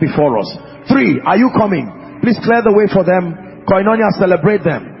set before us. 3. Are you coming? Please clear the way for them. Koinonia, celebrate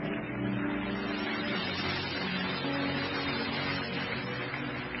them.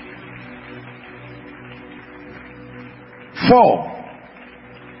 4.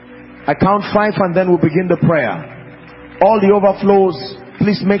 I count 5 and then we'll begin the prayer. All the overflows,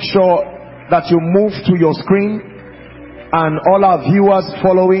 please make sure that you move to your screen, and all our viewers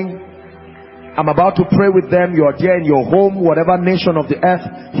following, I'm about to pray with them. You are there in your home, whatever nation of the earth.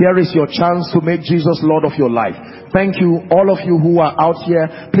 Here is your chance to make Jesus Lord of your life. Thank you. All of you who are out here,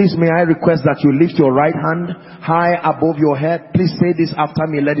 please may I request that you lift your right hand high above your head. Please say this after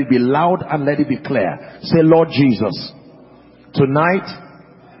me. Let it be loud and let it be clear. Say, Lord Jesus, tonight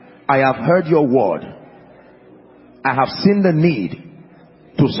I have heard your word. I have seen the need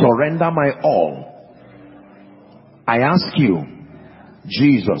to surrender my all. I ask you,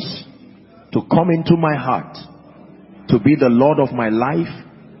 Jesus, to come into my heart, to be the Lord of my life,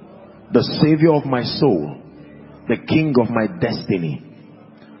 the Savior of my soul, the King of my destiny.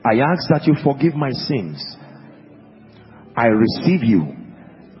 I ask that you forgive my sins. I receive you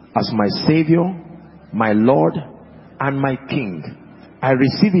as my Savior, my Lord, and my King. I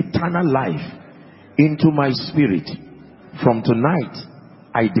receive eternal life into my spirit. From tonight,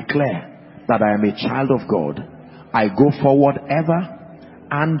 I declare that I am a child of God. I go forward ever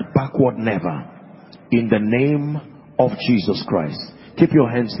and backward never. In the name of Jesus Christ. Keep your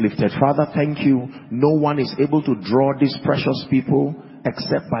hands lifted. Father, thank you. No one is able to draw these precious people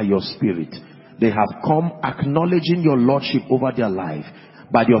except by your Spirit. They have come acknowledging your Lordship over their life.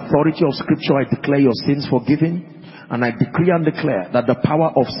 By the authority of Scripture, I declare your sins forgiven. And I decree and declare that the power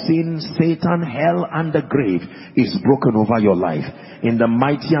of sin, Satan, hell, and the grave is broken over your life. In the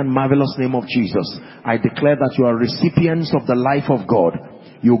mighty and marvelous name of Jesus, I declare that you are recipients of the life of God.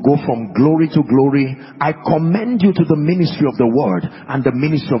 You go from glory to glory. I commend you to the ministry of the Word and the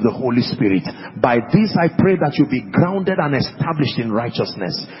ministry of the Holy Spirit. By this I pray that you be grounded and established in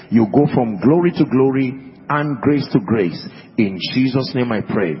righteousness. You go from glory to glory and grace to grace. In Jesus' name I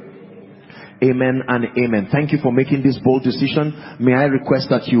pray. Amen and amen. Thank you for making this bold decision. May I request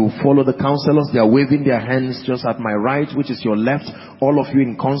that you follow the counselors. They are waving their hands just at my right, which is your left. All of you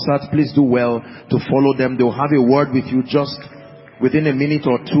in concert, please do well to follow them. They will have a word with you just within a minute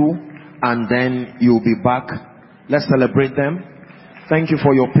or two, and then you'll be back. Let's celebrate them. Thank you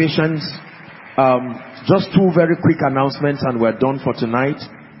for your patience. Just two very quick announcements and we're done for tonight.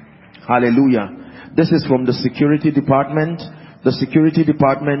 Hallelujah. This is from the security department. The security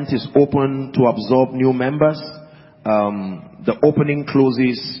department is open to absorb new members. The opening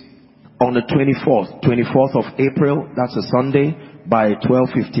closes on the 24th of April. That's a Sunday by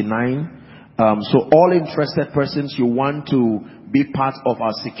 12:59. So all interested persons, you want to be part of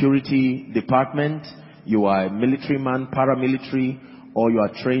our security department, you are a military man, paramilitary, or you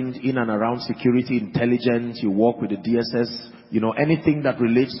are trained in and around security intelligence, you work with the DSS, you know, anything that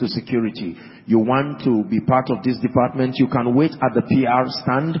relates to security, you want to be part of this department, you can wait at the PR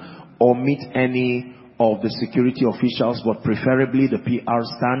stand or meet any of the security officials, but preferably the PR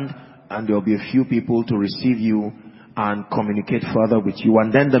stand, and there will be a few people to receive you and communicate further with you.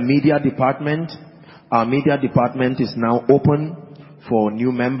 And then the media department, our media department is now open for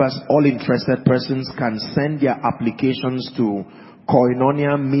new members. All interested persons can send their applications to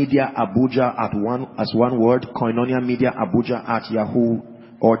Koinonia Media Abuja as one word, Koinonia Media Abuja at Yahoo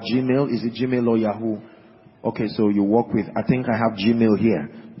or Gmail. Is it Gmail or Yahoo? Okay, so you work with, I think I have Gmail here,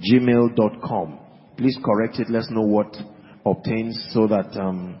 gmail.com. Please correct it. Let's know what obtains, so that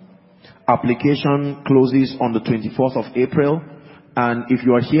application closes on the 24th of April. And if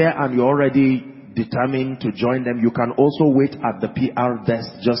you are here and you're already determined to join them, you can also wait at the PR desk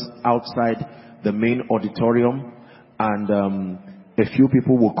just outside the main auditorium, and a few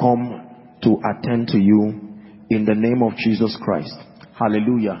people will come to attend to you in the name of Jesus Christ.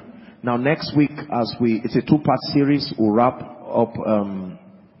 Hallelujah. Now next week, it's a two-part series. We'll wrap up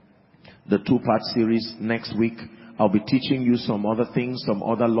the two-part series next week. I'll be teaching you some other things, some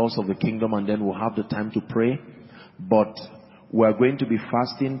other laws of the kingdom, and then we'll have the time to pray. But we're going to be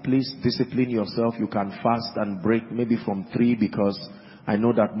fasting. Please discipline yourself. You can fast and break maybe from 3, because I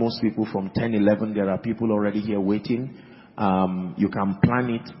know that most people from 10, 11, there are people already here waiting. You can plan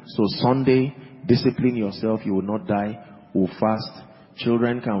it. So Sunday, discipline yourself. You will not die. We'll fast.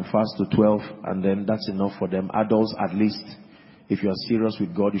 Children can fast to 12, and then that's enough for them. Adults, at least, if you are serious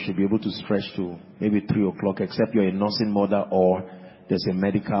with God, you should be able to stretch to maybe 3 o'clock, except you're a nursing mother or there's a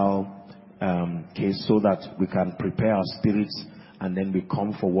medical case, so that we can prepare our spirits and then we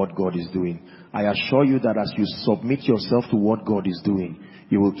come for what God is doing. I assure you that as you submit yourself to what God is doing,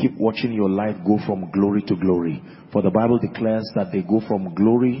 you will keep watching your life go from glory to glory. For the Bible declares that they go from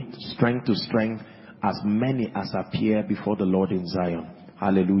glory, strength to strength, as many as appear before the Lord in Zion.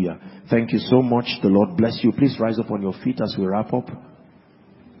 Hallelujah. Thank you so much. The Lord bless you. Please rise up on your feet as we wrap up.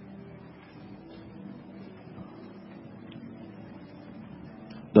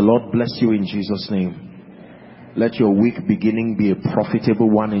 The Lord bless you in Jesus' name. Let your week beginning be a profitable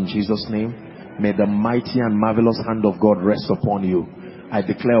one in Jesus' name. May the mighty and marvelous hand of God rest upon you. I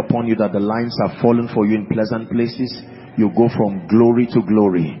declare upon you that the lines are fallen for you in pleasant places. You go from glory to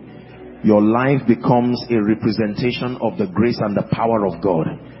glory. Your life becomes a representation of the grace and the power of God.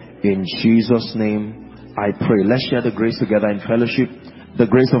 In Jesus' name I pray. Let's share the grace together in fellowship. The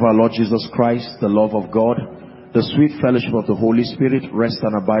grace of our Lord Jesus Christ, the love of God, the sweet fellowship of the Holy Spirit rest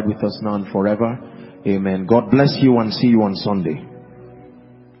and abide with us now and forever. Amen. God bless you, and see you on Sunday.